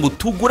wamubwiye ngo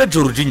tugure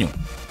Jorginho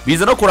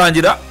biza no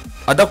kurangira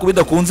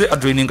bidakunze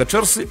ajoininga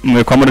Chelsea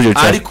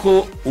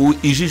ariko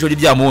ijisho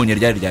ryamubonye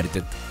ryari rya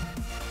Arteta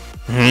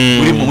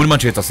muri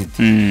Manchester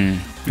City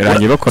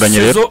birangiye bakoranye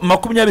rero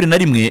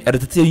 21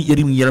 Arteta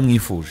yari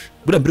yaramwifuje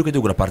buriya mbere ko ajya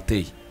kugura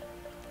Partey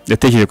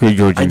yatekereje kuri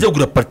Jorginho ajya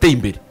kugura Partey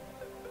imbere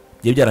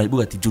yari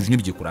byaravuga ati Jorginho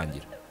bigiye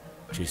kurangira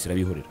Chelsea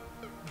irabihorera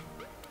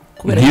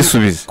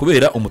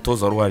kubera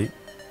umutoza wari uhari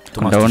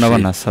ndabona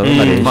banasaba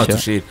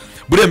bareshya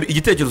buriya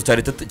igitekerezo cya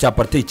Arteta cya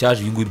Partey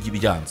cyaje ingubi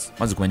by'ibyanze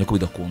maze kumenya ko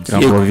bidakunze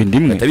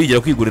atabigira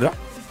kwigurira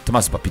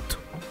Thomas Papito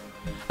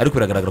ariko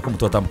biragaragara ko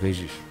umutoza atambuka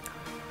ijisho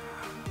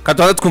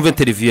katwaza twumve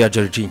interview ya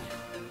Jorginho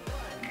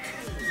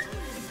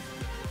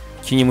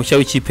kinyi mushya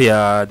w'ikipe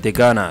ya The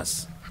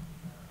Gunners.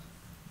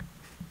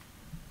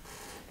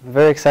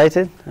 Very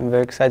excited. I'm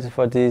very excited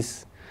for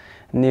this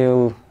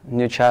new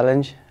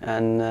challenge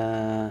and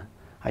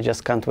I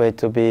just can't wait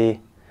to be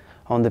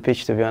on the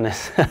pitch, to be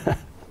honest.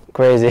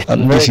 Crazy.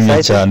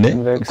 Ndishimye cyane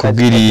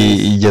kubwiri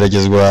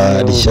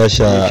igeragezwa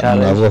rishyashya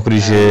navuga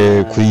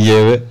kuri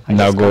yewe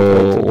ntago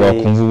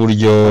wakumva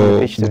uburyo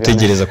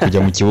gutegereza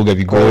kujya mu kibuga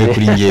bigoye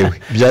kuri ngewe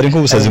byari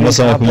nk'ubusazi mu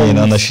masaha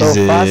 28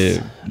 ashize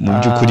mu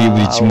by'ukuri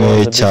buri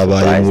kimwe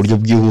cyabaye mu buryo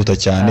bwihuta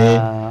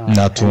cyane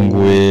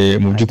natunguwe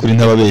mu by'ukuri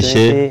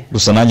ntababeshye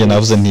gusa nanjye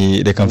navuze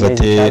nti reka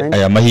mfate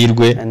aya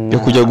mahirwe yo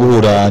kujya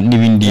guhura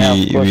n'ibindi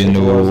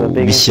bintu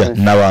bishya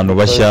n'abantu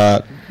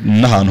bashya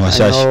n'ahantu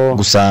hashyashya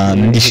gusa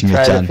ndishimye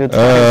cyane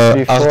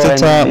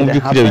Arteta mu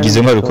by'ukuri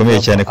yabigizemo bikomeye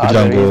cyane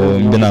kugira ngo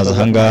mbe naza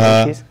aha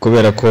ngaha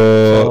kubera ko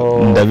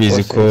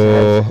ndabizi ko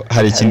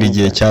hari ikindi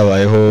gihe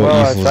cyabayeho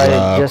yifuza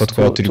ko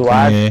twaba turi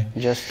kumwe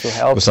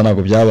gusa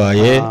ntabwo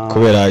byabaye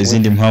kubera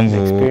izindi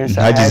mpamvu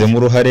ntagizemo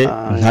uruhare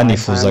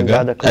ntanifuzaga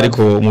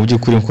ariko mu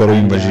by'ukuri nk'uko wari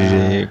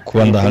wimbajije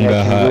kuba ndaha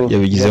ngaha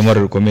yabigizemo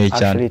uruhare rukomeye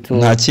cyane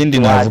nta kindi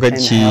navuga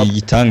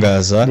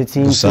kigitangaza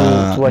gusa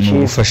ni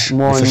ugufasha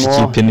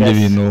ikipe n'ibyo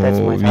bintu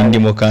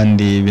bindimo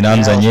kandi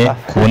binanzanye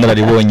kubona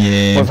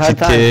naribonye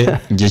mfite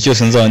igihe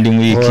cyose nzaba ndi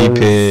muri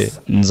ikipe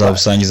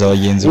nzabusangiza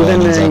abagenzi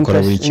banjye nzakora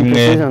buri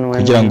kimwe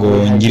kugira ngo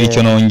ngire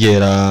icyo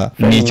nongera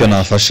n'icyo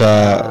nafasha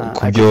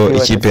ku byo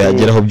ikipe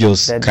yageraho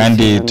byose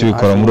kandi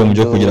tubikora muri uwo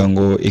buryo kugira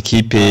ngo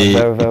ikipe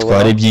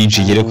itware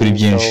byinshi igere kuri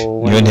byinshi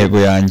niyo ntego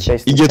yanjye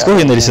igihe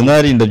twahuye na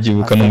Arsenal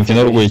ndabyibuka ni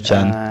umukino urugoye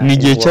cyane ni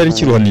igihe cyari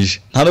kiruhanije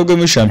nta nubwo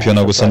muri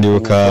shampiyona gusa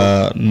ndibuka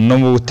no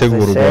mu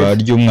gutegurwa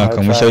ry'umwaka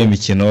mushya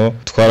w'imikino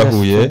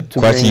twarahuye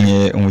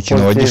twakinye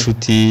umukino wa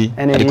gishuti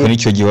ariko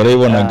n'icyo gihe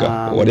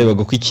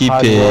warebaga ko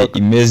ikipe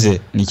imeze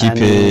ni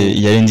ikipe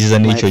yari nziza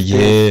n'icyo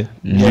gihe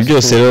ni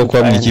byose rero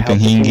kuba mu ikipe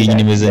nk'ingi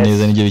nyine imeze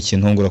neza n'ibyo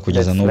bikintungura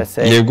kugeza n'ubu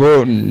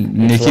yego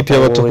ni ikipe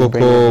y'abato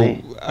koko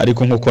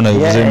ariko nk'uko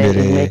nabivuze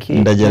mbere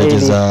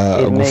ndagerageza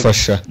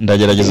gufasha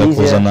ndagerageza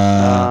kuzana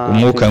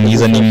umwuka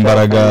mwiza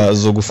n'imbaraga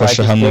zo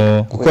gufasha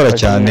hano gukora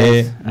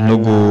cyane no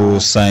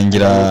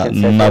gusangira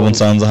n'abo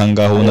nsanze aha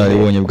ngaho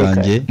ubunararibonye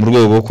bwanjye mu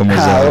rwego rwo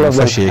gukomeza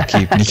gufasha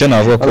ikipe nicyo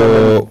navuga ko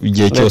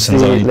igihe cyose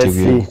nzaba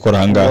niteguye gukora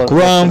aha ngaha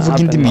kuba mvuga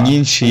indimi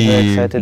nyinshi